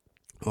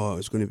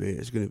it's going to be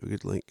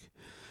good. Like,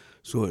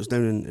 so it's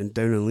down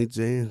in Leeds.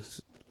 I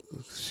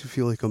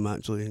feel like I'm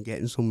actually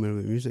getting somewhere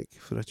with music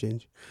for a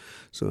change.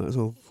 So that's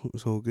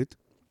all good.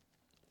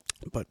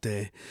 But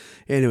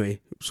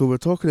anyway, so we're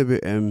talking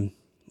about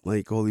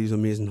like all these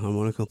amazing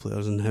harmonica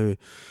players and how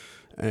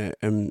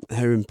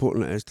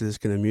important it is to this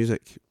kind of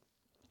music.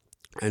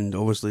 And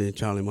obviously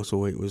Charlie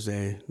Musslewhite was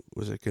a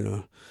kind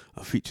of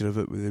a feature of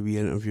it with the wee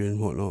interview and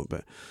whatnot.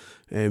 But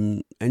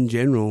in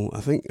general,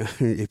 I think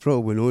he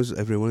probably knows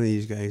every one of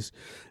these guys.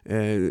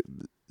 The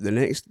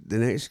next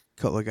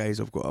couple of guys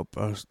I've got up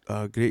are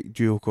a great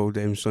duo called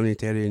Sonny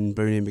Terry and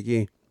Brownie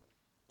McGee,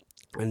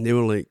 and they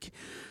were like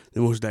the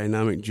most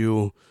dynamic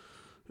duo,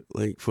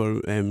 like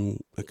for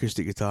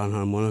acoustic guitar and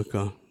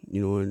harmonica,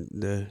 you know, in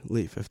the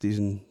late 50s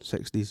and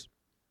 60s.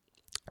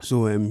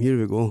 So here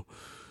we go.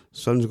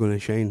 Sun's Gonna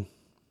Shine.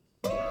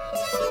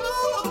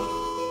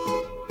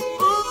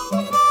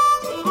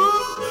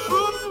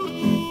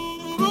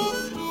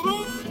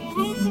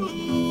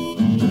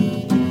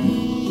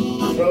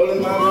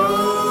 Rolling my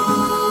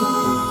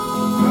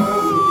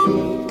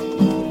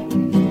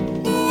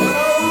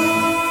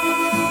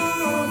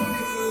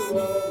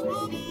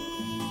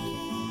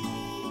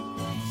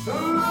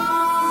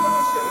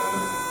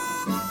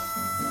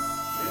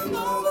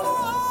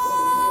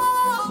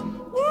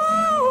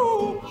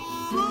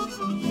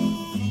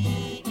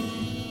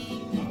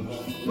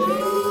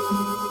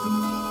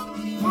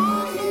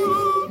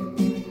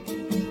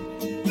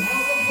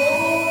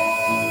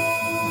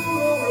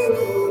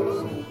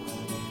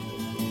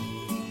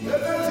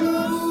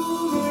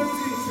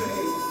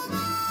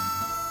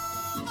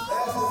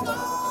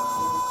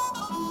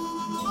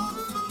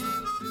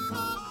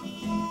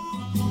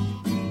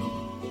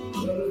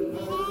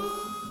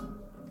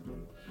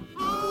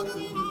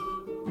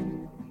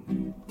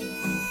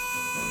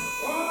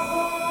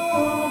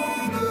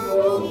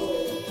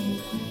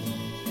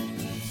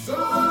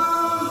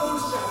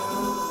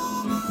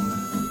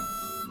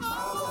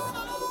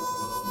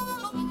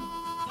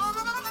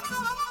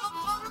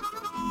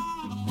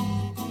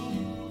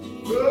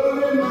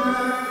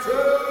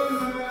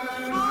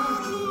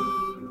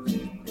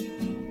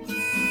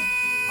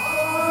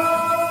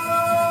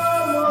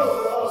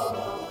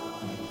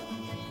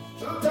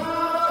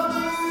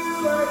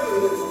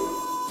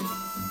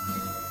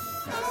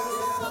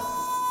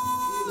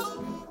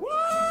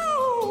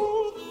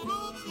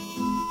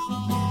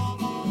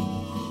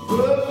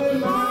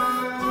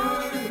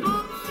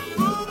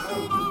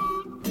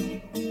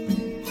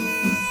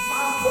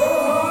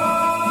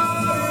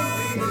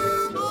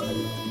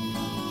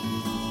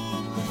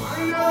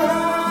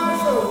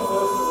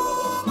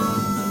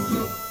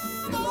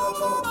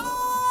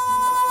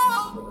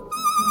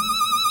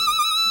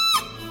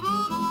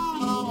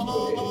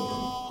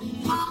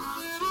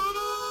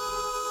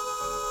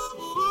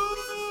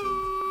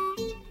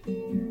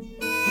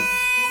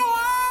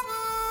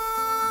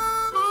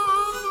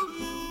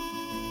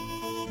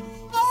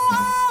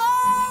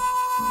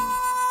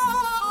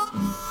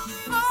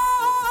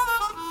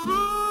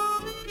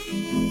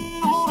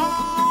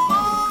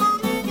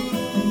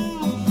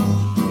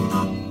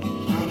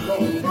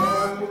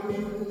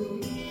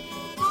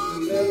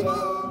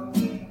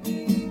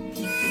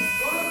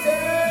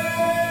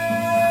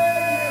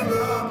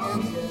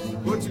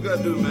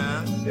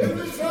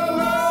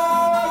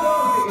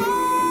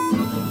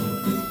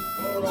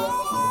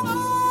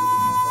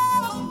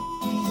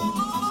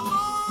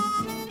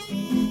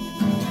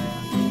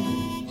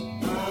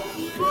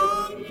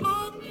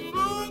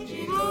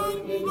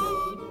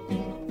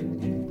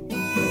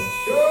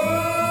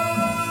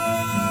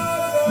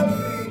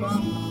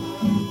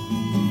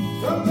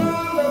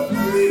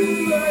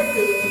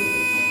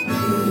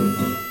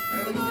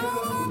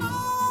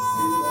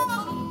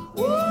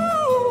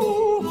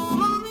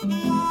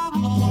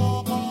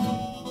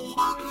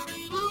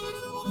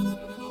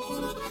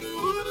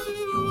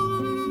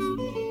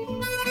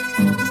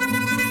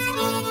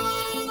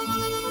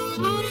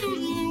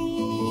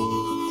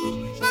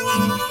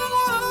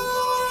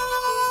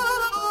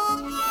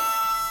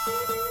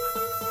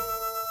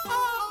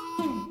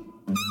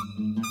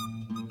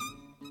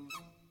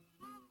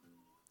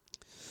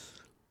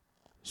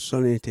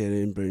Sonny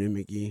Terry and Brownie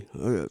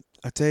McGee.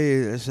 I tell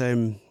you, it's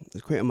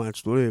quite a mad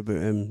story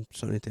about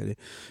Sonny Terry.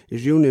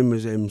 His real name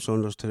was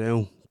Saunders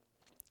Terrell,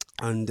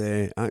 and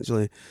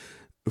actually,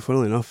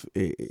 funnily enough,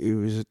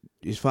 his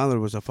father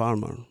was a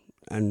farmer,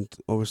 and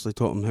obviously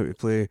taught him how to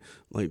play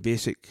like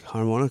basic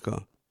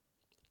harmonica,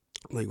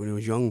 like when he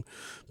was young.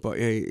 But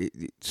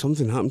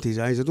something happened to his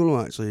eyes. I don't know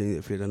actually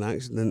if he had an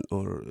accident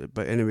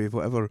but anyway,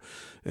 whatever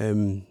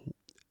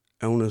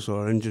illness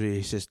or injury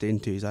he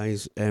sustained to his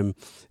eyes,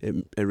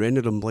 it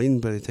rendered him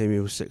blind by the time he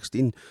was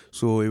 16.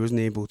 So he wasn't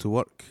able to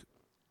work,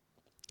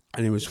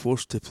 and he was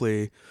forced to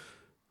play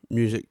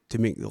music to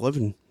make the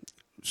living.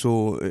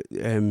 So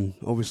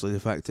obviously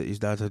the fact that his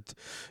dad had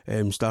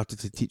started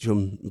to teach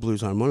him blues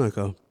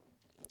harmonica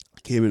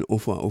came in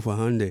awful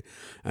handy,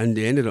 and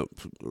he ended up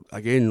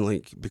again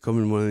like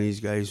becoming one of these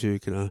guys who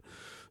kind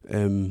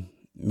of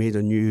made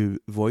a new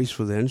voice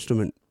for the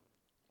instrument.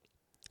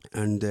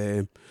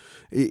 And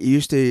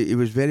he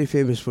was very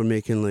famous for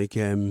making like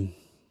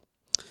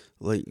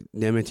the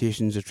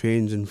imitations of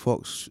trains and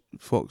fox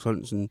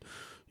hunts and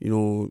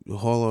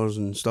hollers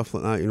and stuff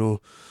like that,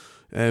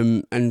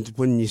 and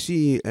when you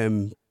see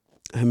him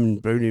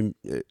and Brownie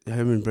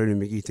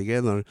McGee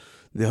together,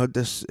 they had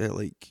this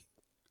like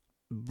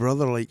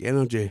brother-like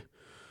energy.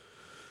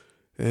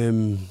 I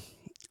mean,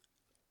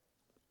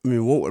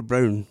 Walter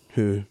Brown,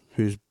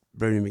 who's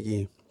Brownie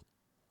McGee,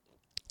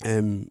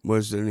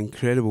 was an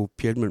incredible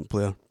Piedmont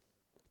player.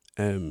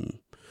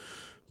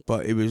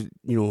 But he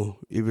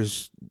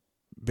was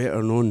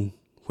better known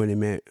when he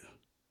met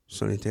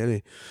Sonny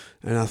Terry,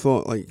 and I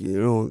thought, like,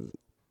 it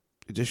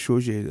just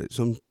shows you that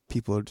some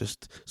people are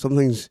just, some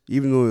things,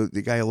 even though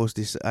the guy lost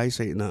his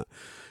eyesight and that,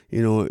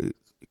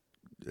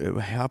 it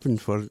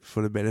happened for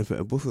the benefit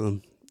of both of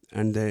them.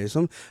 And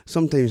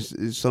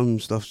sometimes some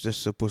stuff's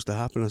just supposed to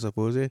happen, I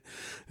suppose.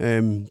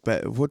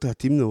 But what a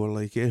team they were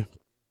like,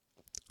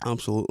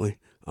 absolutely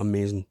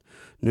amazing.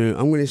 Now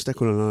I'm going to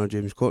stick on another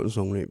James Cotton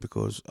song, right,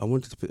 because I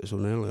wanted to put this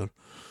on earlier,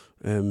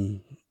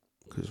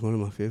 because it's one of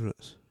my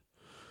favourites.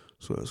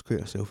 So it's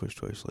quite a selfish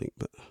choice, like,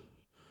 but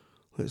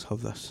let's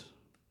have this.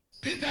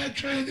 Midnight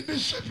Train to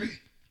Mississippi.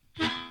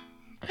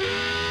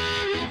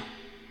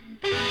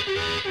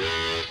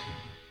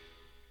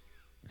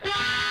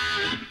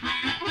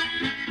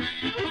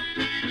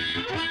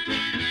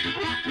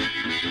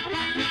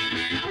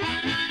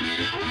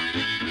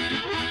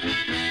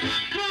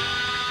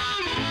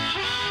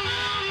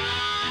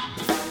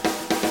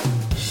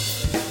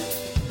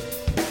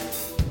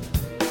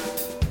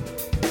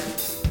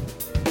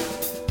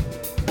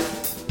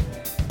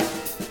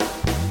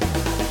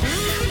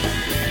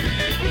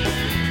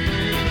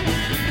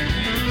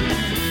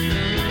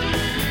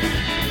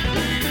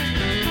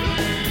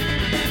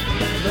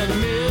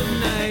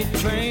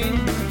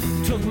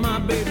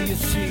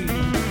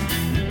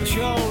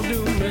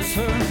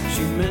 Her,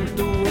 she meant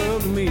the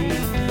world to me.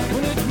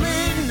 When it's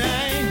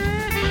midnight,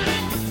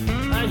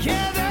 I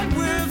hear that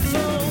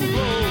whistle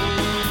blow.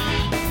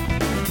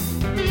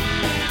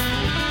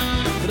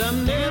 But I'm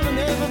never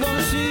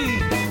gonna see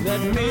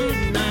that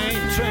midnight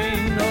train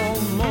no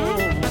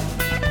more.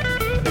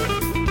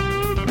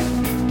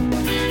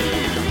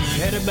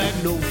 Had a back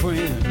door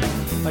friend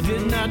I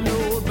did not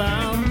know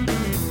about.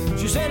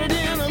 She said it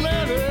in a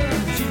letter,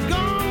 she's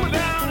gone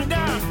without a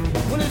doubt.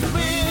 When it's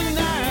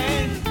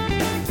midnight,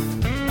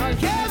 I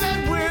hear that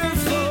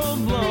whistle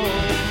blow.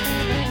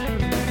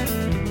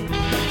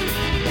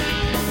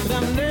 But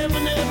I'm never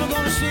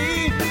gonna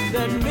see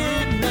that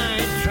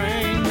midnight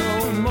train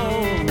no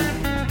more.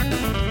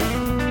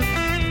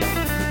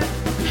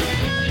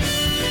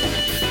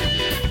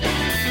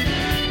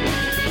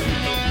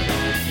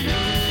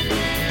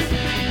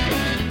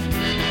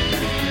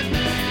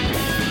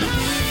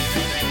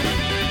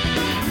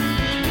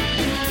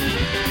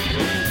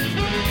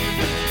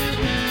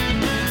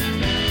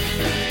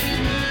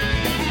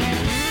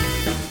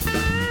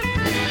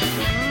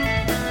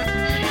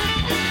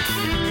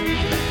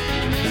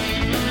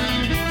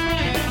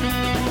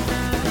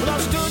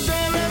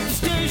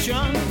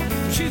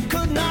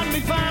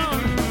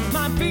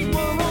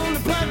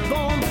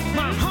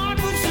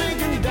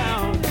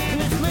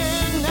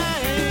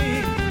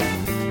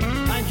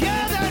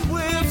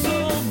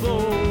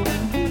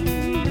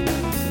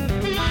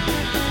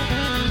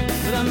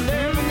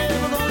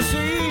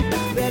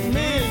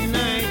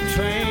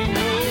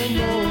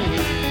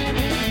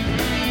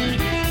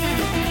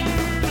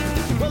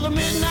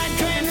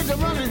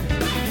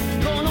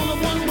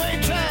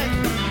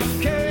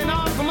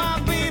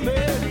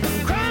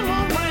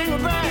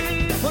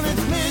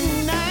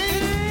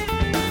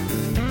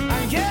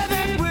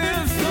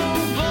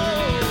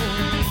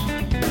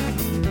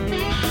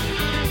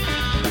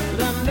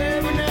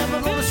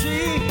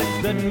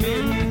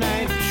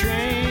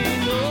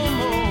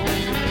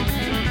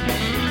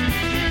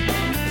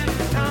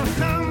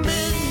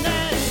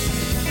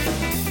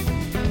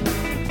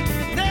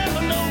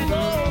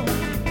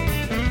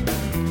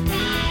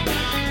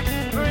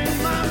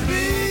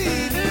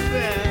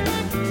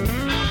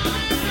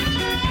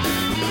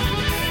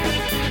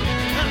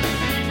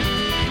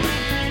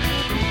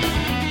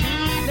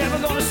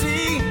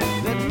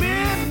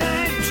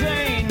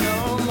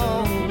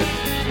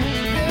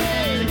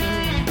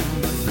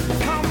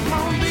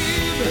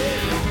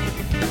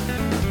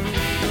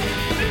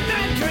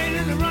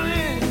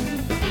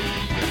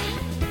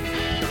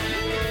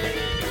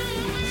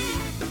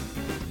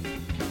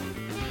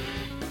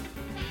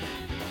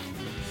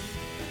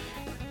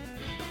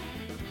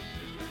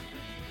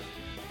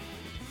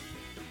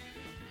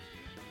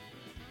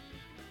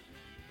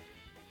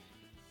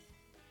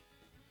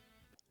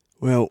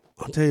 Well,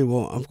 I'll tell you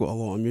what, I've got a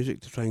lot of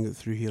music to try and get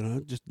through here.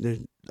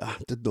 I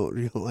did not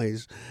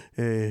realise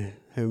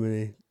how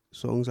many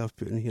songs I've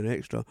put in here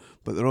extra,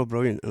 but they're all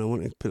brilliant and I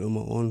want to put them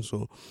all on,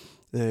 so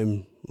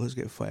let's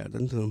get fired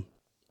into them.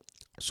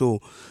 So,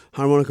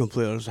 harmonica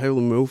players,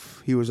 Howlin'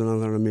 Wolf, he was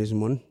another amazing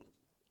one.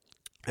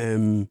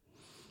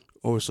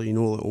 Obviously, you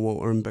know Little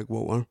Walter and Big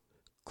Walter.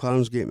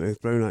 Clarence Gatemouth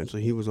Brown,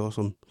 actually, he was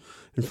awesome.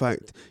 In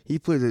fact, he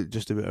played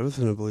just about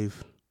everything, I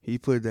believe. He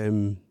played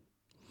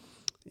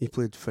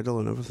fiddle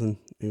and everything.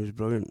 He was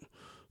brilliant.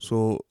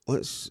 So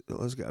let's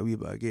get a wee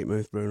bit of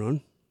Gatemouth Brown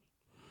on,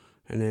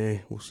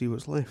 and we'll see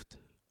what's left.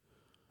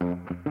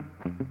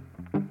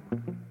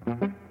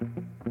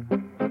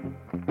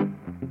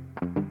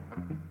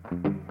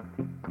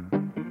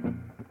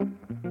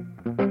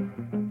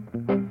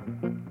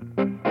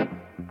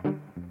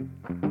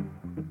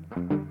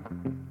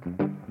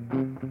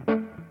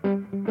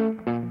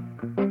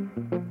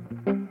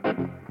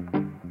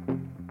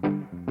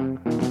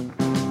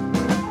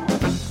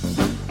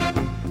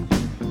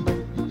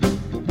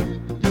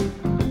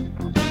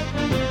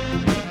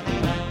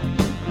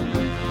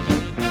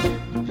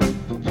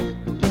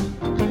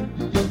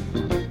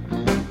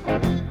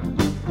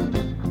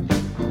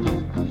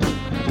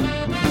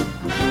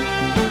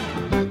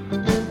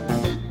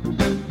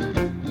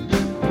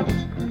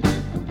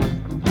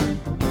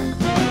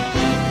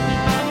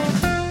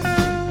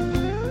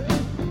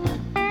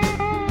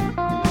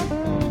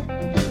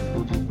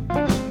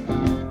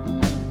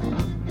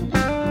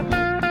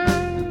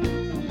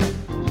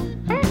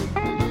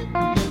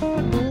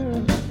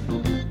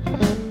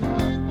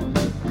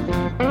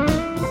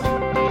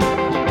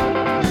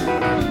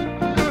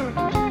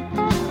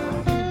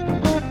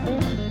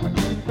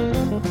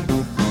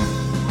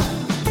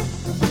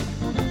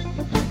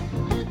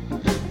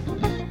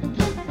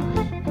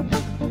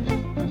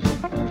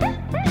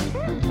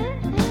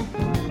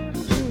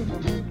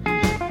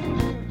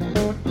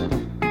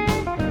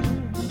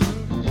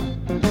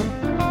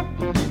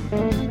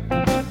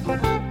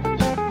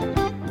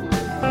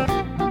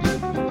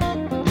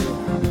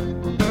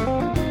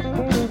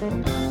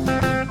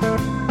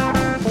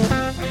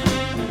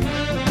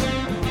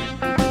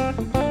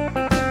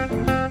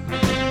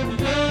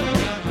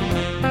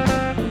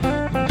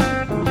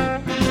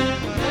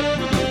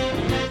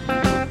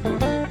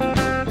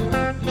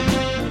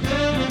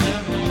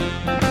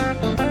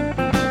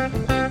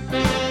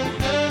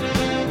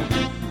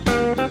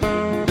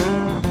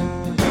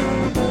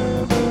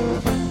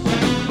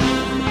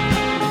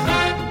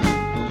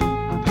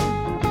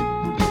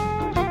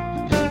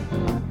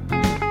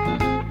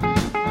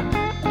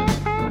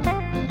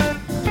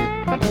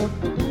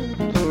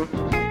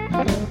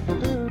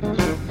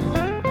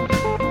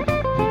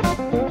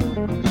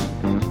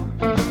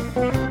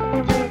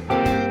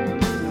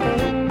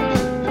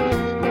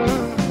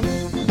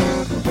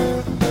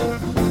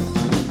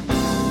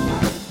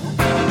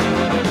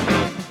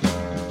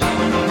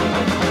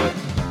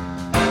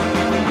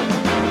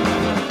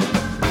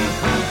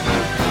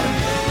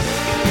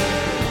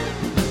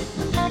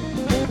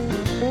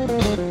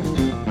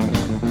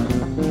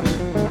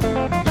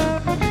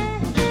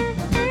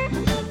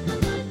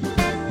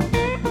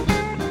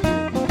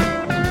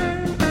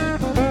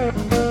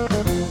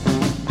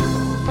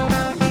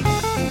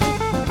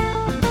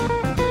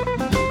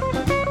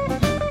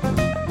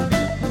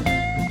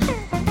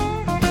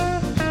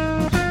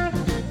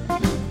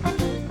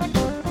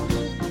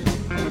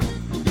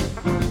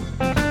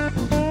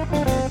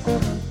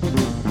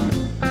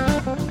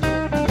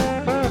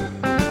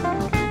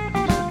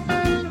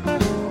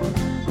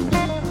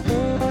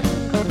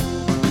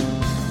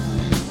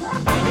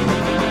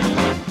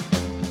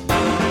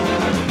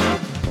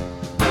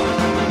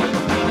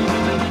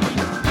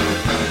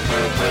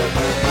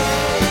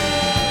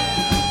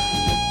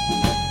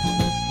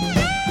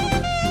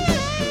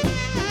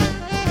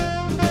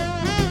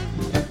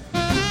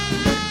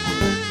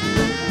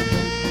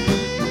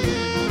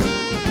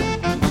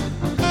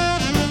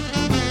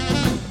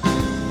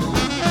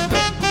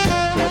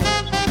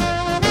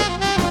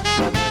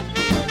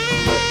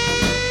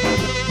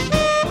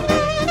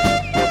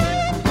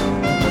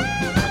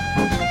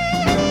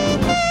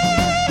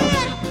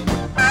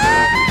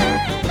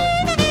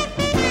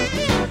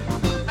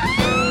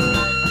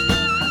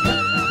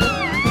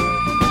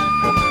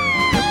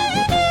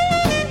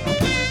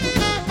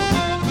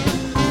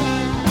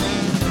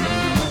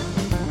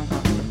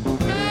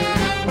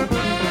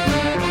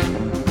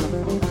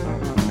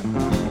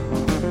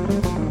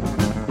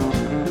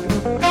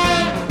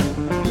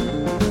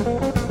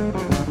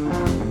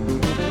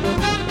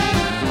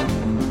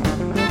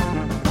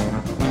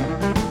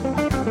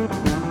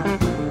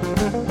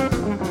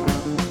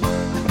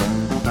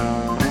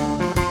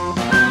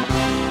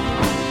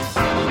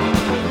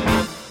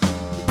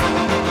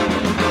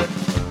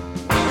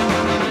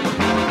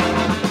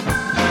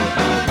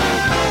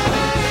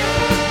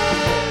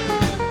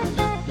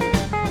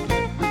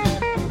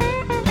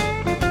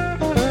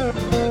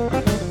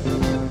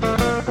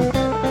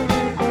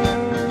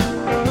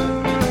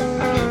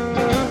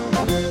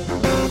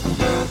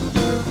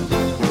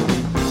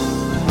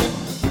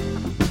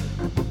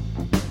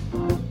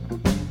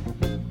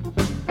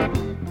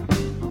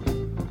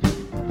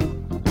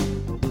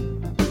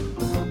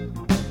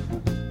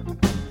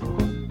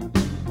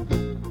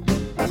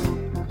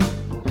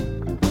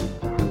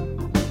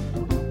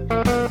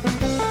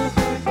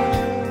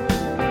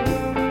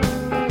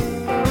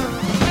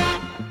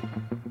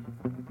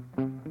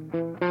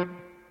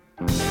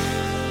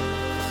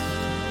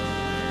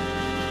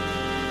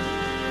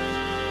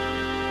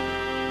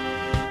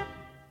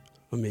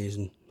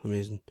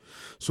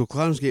 So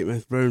Clarence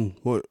Gatesmith Brown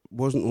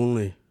wasn't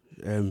only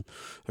a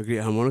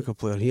great harmonica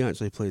player, he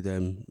actually played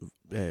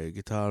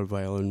guitar,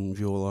 violin,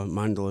 viola,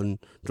 mandolin,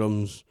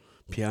 drums,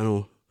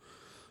 piano,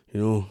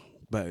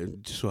 but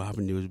it just so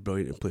happened he was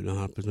brilliant at playing the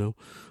harp as well.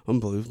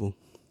 Unbelievable.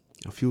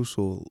 I feel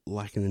so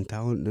lacking in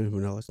talent now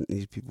when I listen to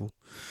these people.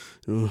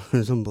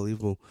 It's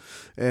unbelievable.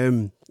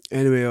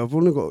 Anyway, I've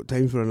only got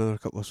time for another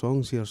couple of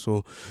songs here,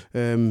 so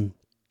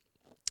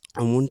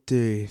I want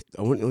to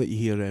let you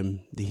hear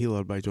 "The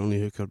Healer" by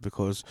Johnny Hooker,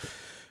 because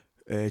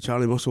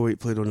Charlie Musslewhite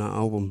played on that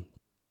album,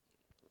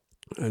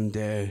 and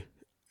it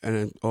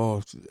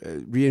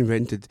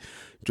reinvented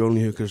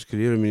Johnny Hooker's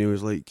career. I mean,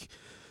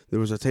 there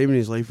was a time in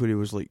his life where he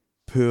was like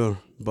poor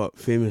but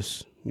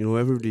famous.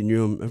 Everybody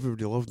knew him,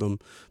 everybody loved him,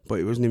 but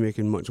he wasn't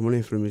making much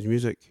money from his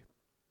music.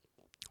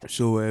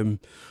 So,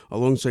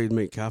 alongside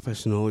Mike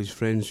Kappas and all his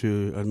friends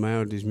who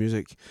admired his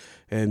music,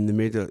 they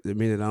made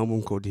an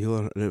album called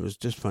Healer, and it was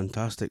just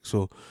fantastic.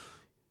 So,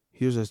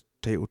 here's a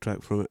title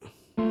track from it.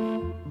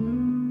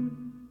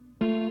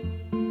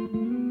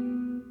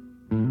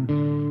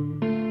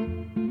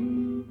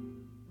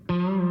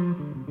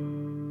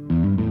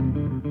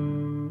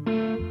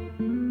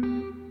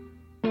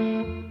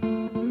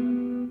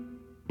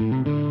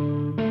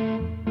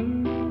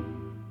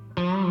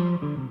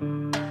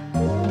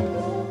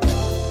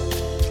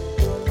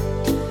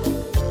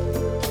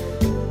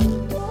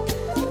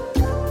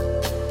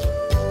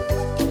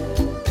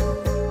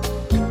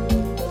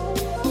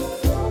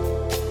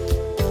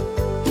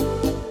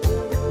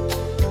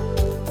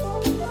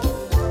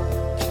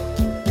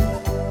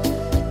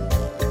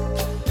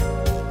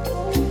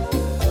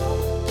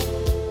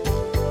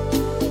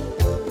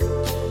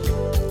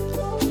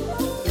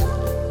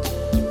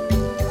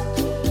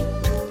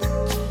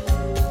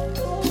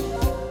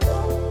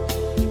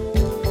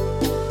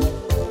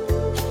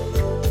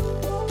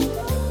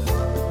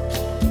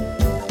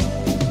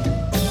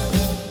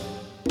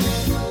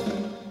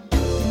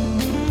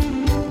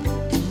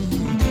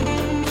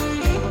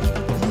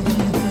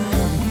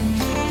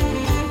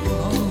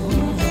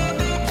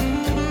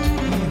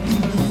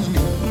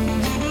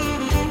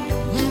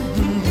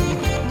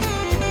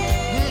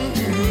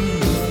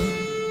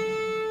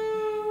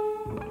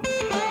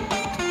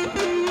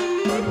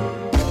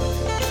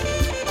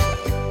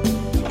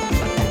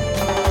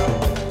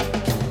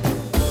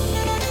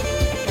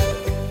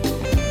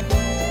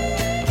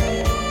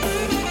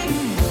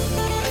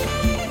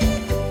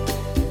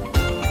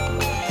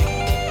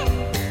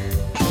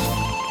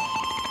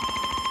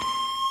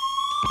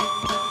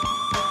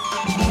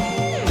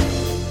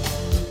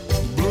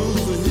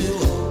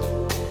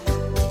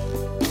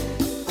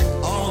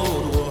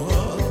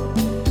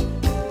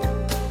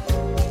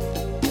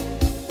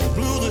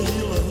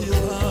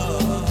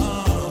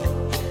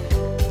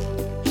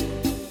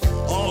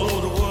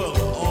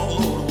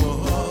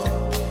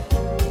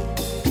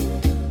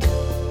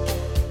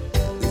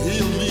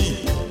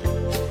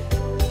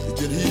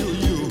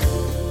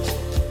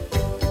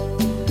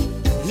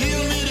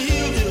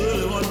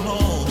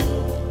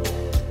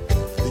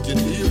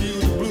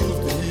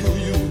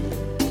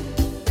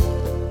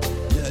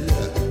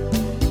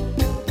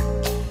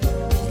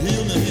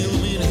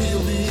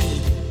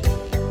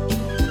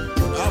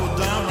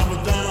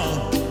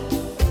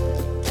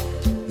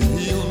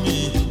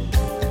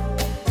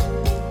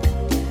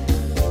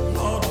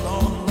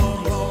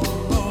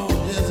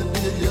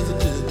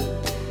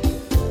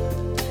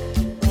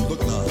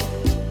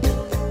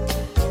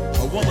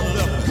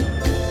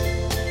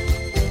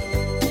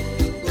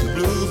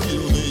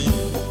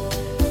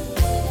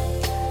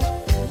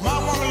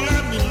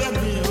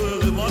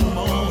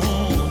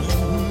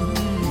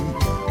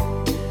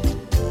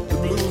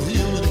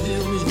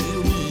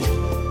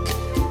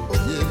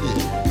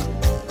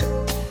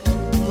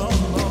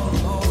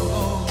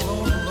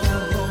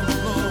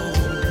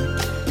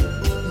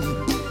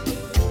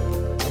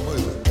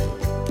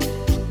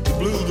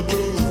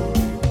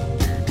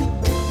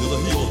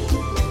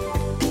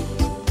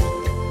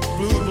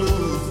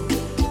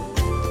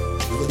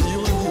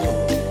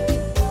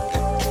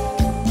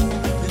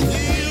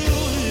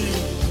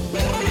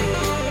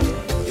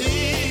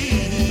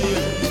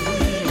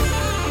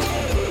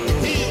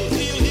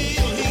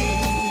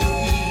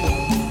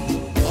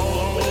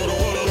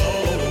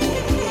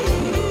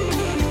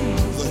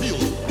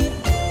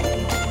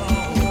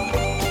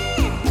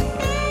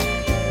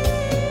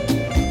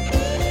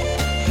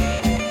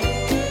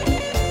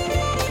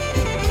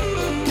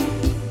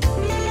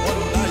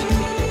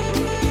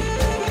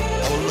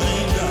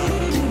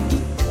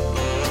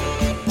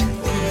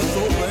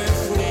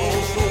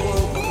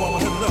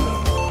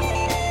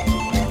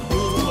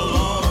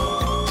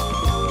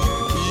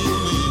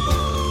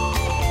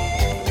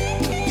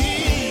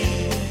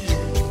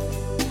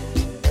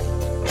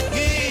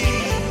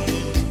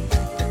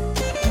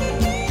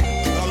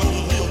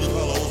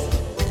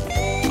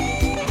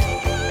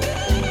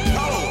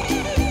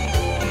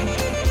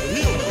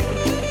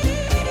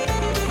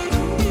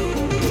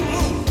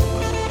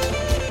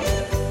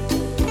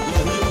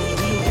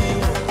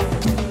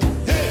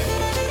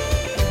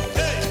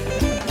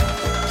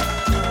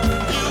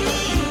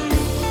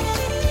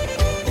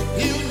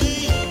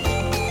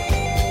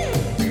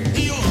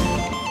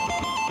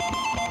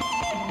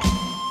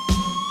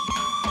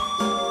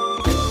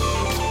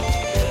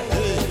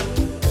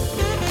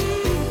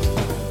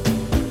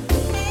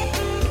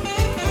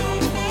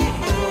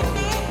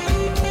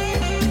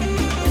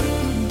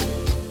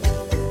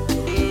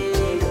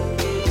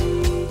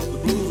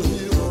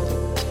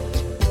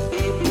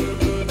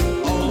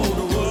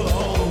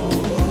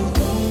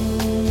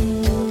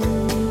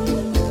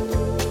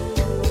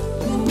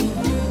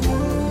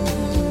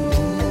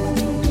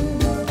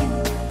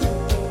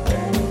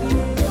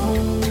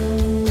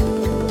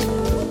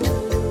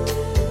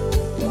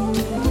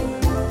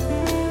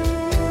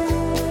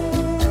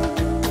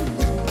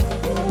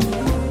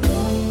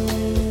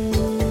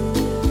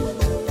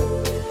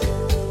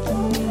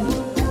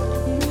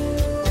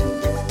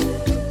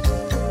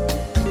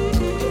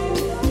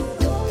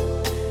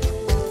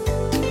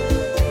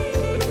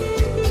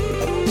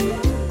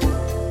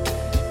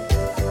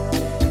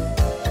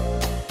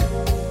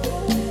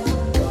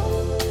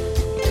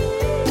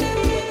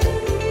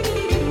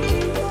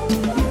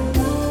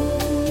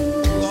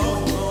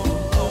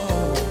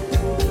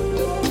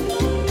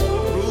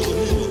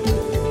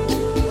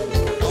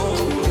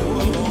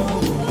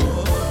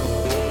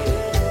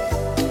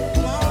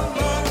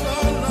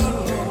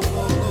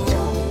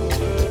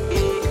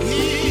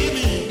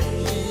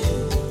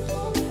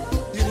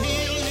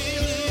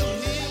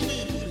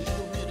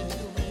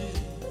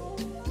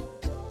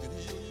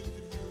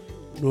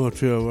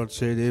 True word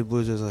said, eh?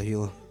 Blues is a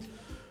healer.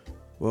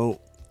 Well,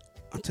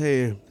 I tell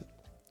you,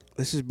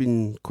 this has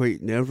been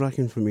quite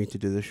nerve-wracking for me to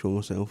do this show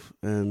myself.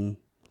 I'm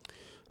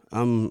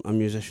a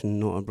musician,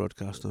 not a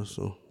broadcaster,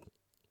 so.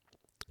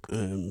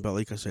 But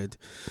like I said,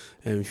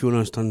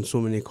 Fiona's turned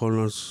so many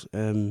corners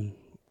and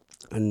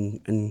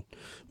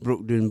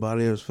broke down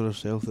barriers for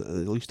herself that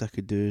the least I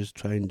could do is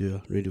try and do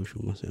a radio show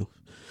myself.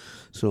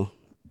 So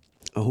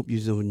I hope you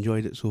have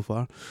enjoyed it so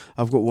far.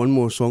 I've got one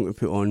more song to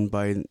put on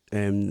by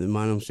the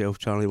man himself,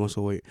 Charlie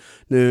Musslewhite.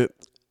 Now,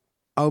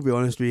 I'll be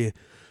honest with you,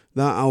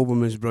 that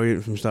album is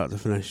brilliant from start to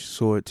finish,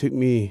 so it took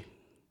me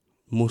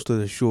most of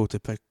the show to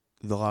pick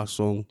the last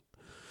song,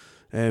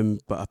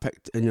 but I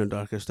picked In Your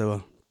Darkest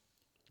Hour.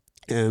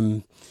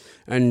 And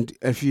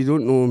if you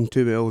don't know him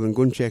too well, then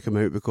go and check him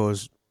out,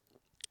 because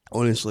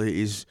honestly,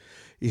 he's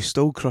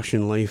still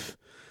crushing life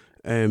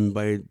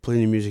by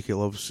playing the music he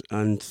loves,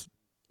 and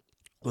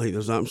like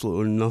there's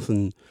absolutely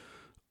nothing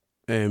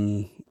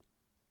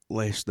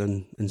less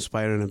than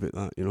inspiring about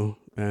that, you know.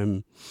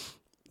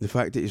 The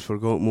fact that he's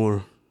forgot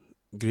more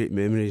great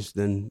memories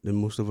than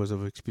most of us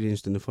have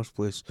experienced in the first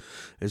place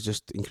is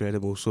just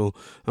incredible. So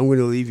I'm going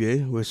to leave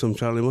you with some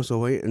Charlie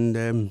Musslewhite,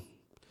 and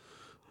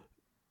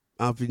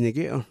I've been the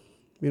Gator,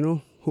 you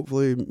know.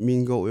 Hopefully me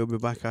and Galty will be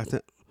back at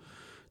it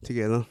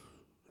together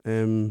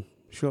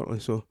shortly.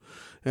 So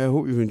I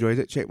hope you've enjoyed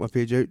it. Check my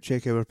page out,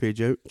 check our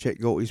page out, check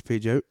Galty's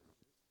page out,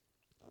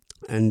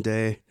 and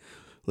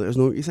let us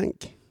know what you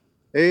think.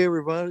 Hey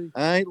everybody,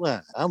 I ain't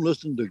lying. I'm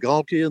listening to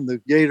Galty and the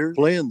Gators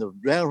playing the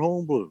Down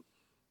Home Blues.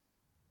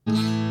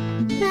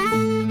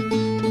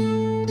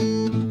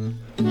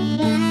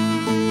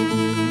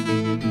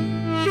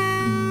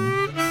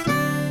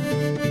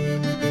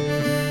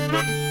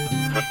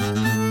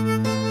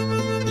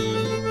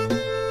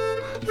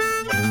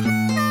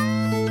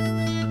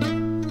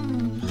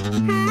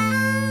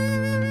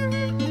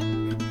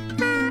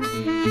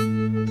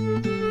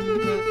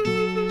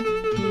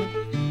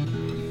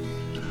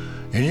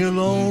 In your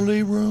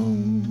lonely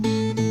room,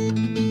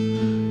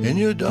 in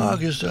your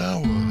darkest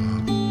hour,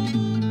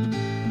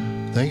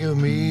 think of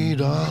me,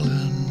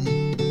 darling,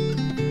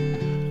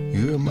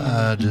 you're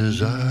my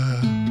desire.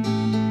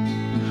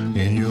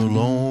 In your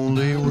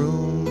lonely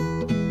room,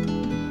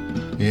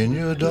 in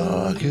your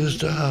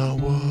darkest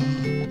hour,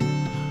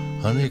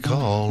 honey,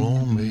 call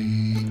on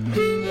me.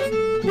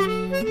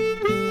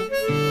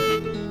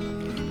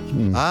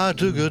 I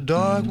took a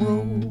dark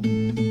road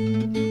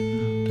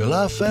till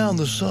I found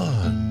the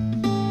sun.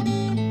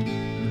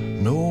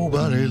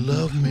 Nobody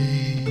loved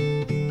me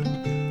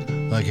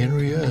like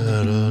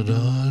Henrietta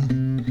done.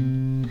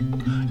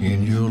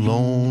 In your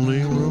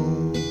lonely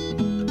room,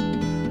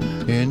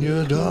 in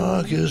your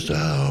darkest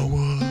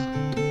hour,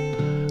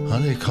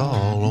 honey,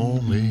 call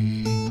on me.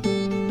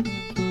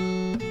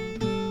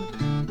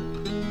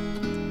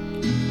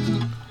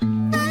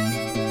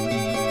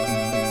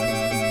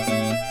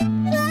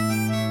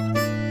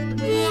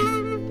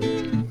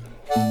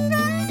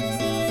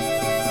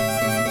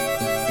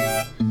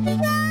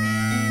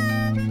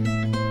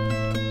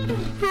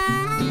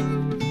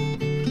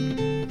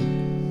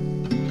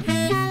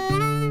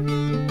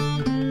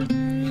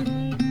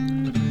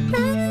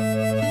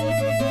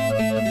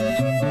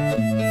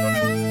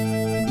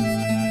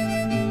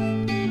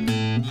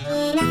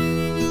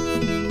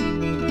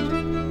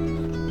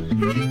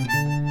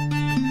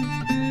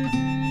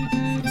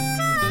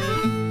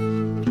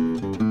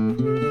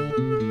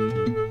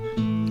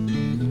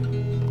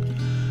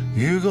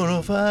 You're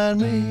gonna find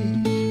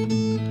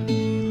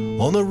me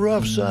on the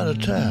rough side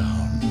of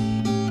town.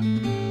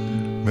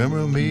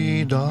 Remember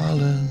me,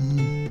 darling,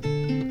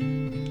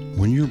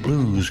 when your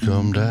blues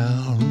come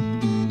down.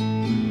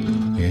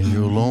 In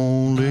your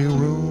lonely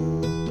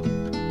room,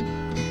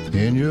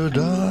 in your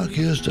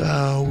darkest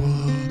hour,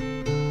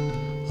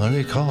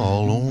 honey,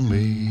 call on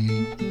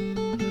me.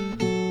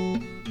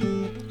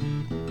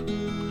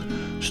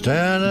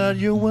 Stand out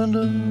your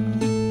window,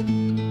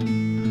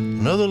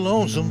 another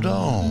lonesome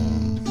dawn.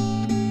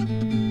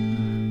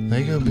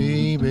 Think of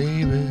me,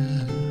 baby,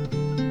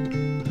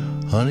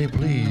 honey,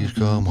 please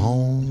come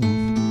home.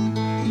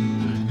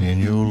 In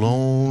your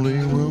lonely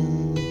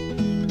room,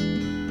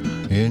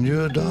 in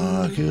your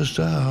darkest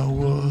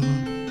hour,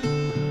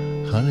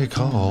 honey,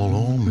 call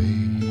on me.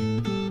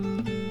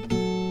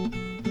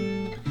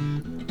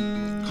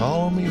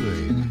 Call on me,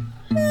 baby.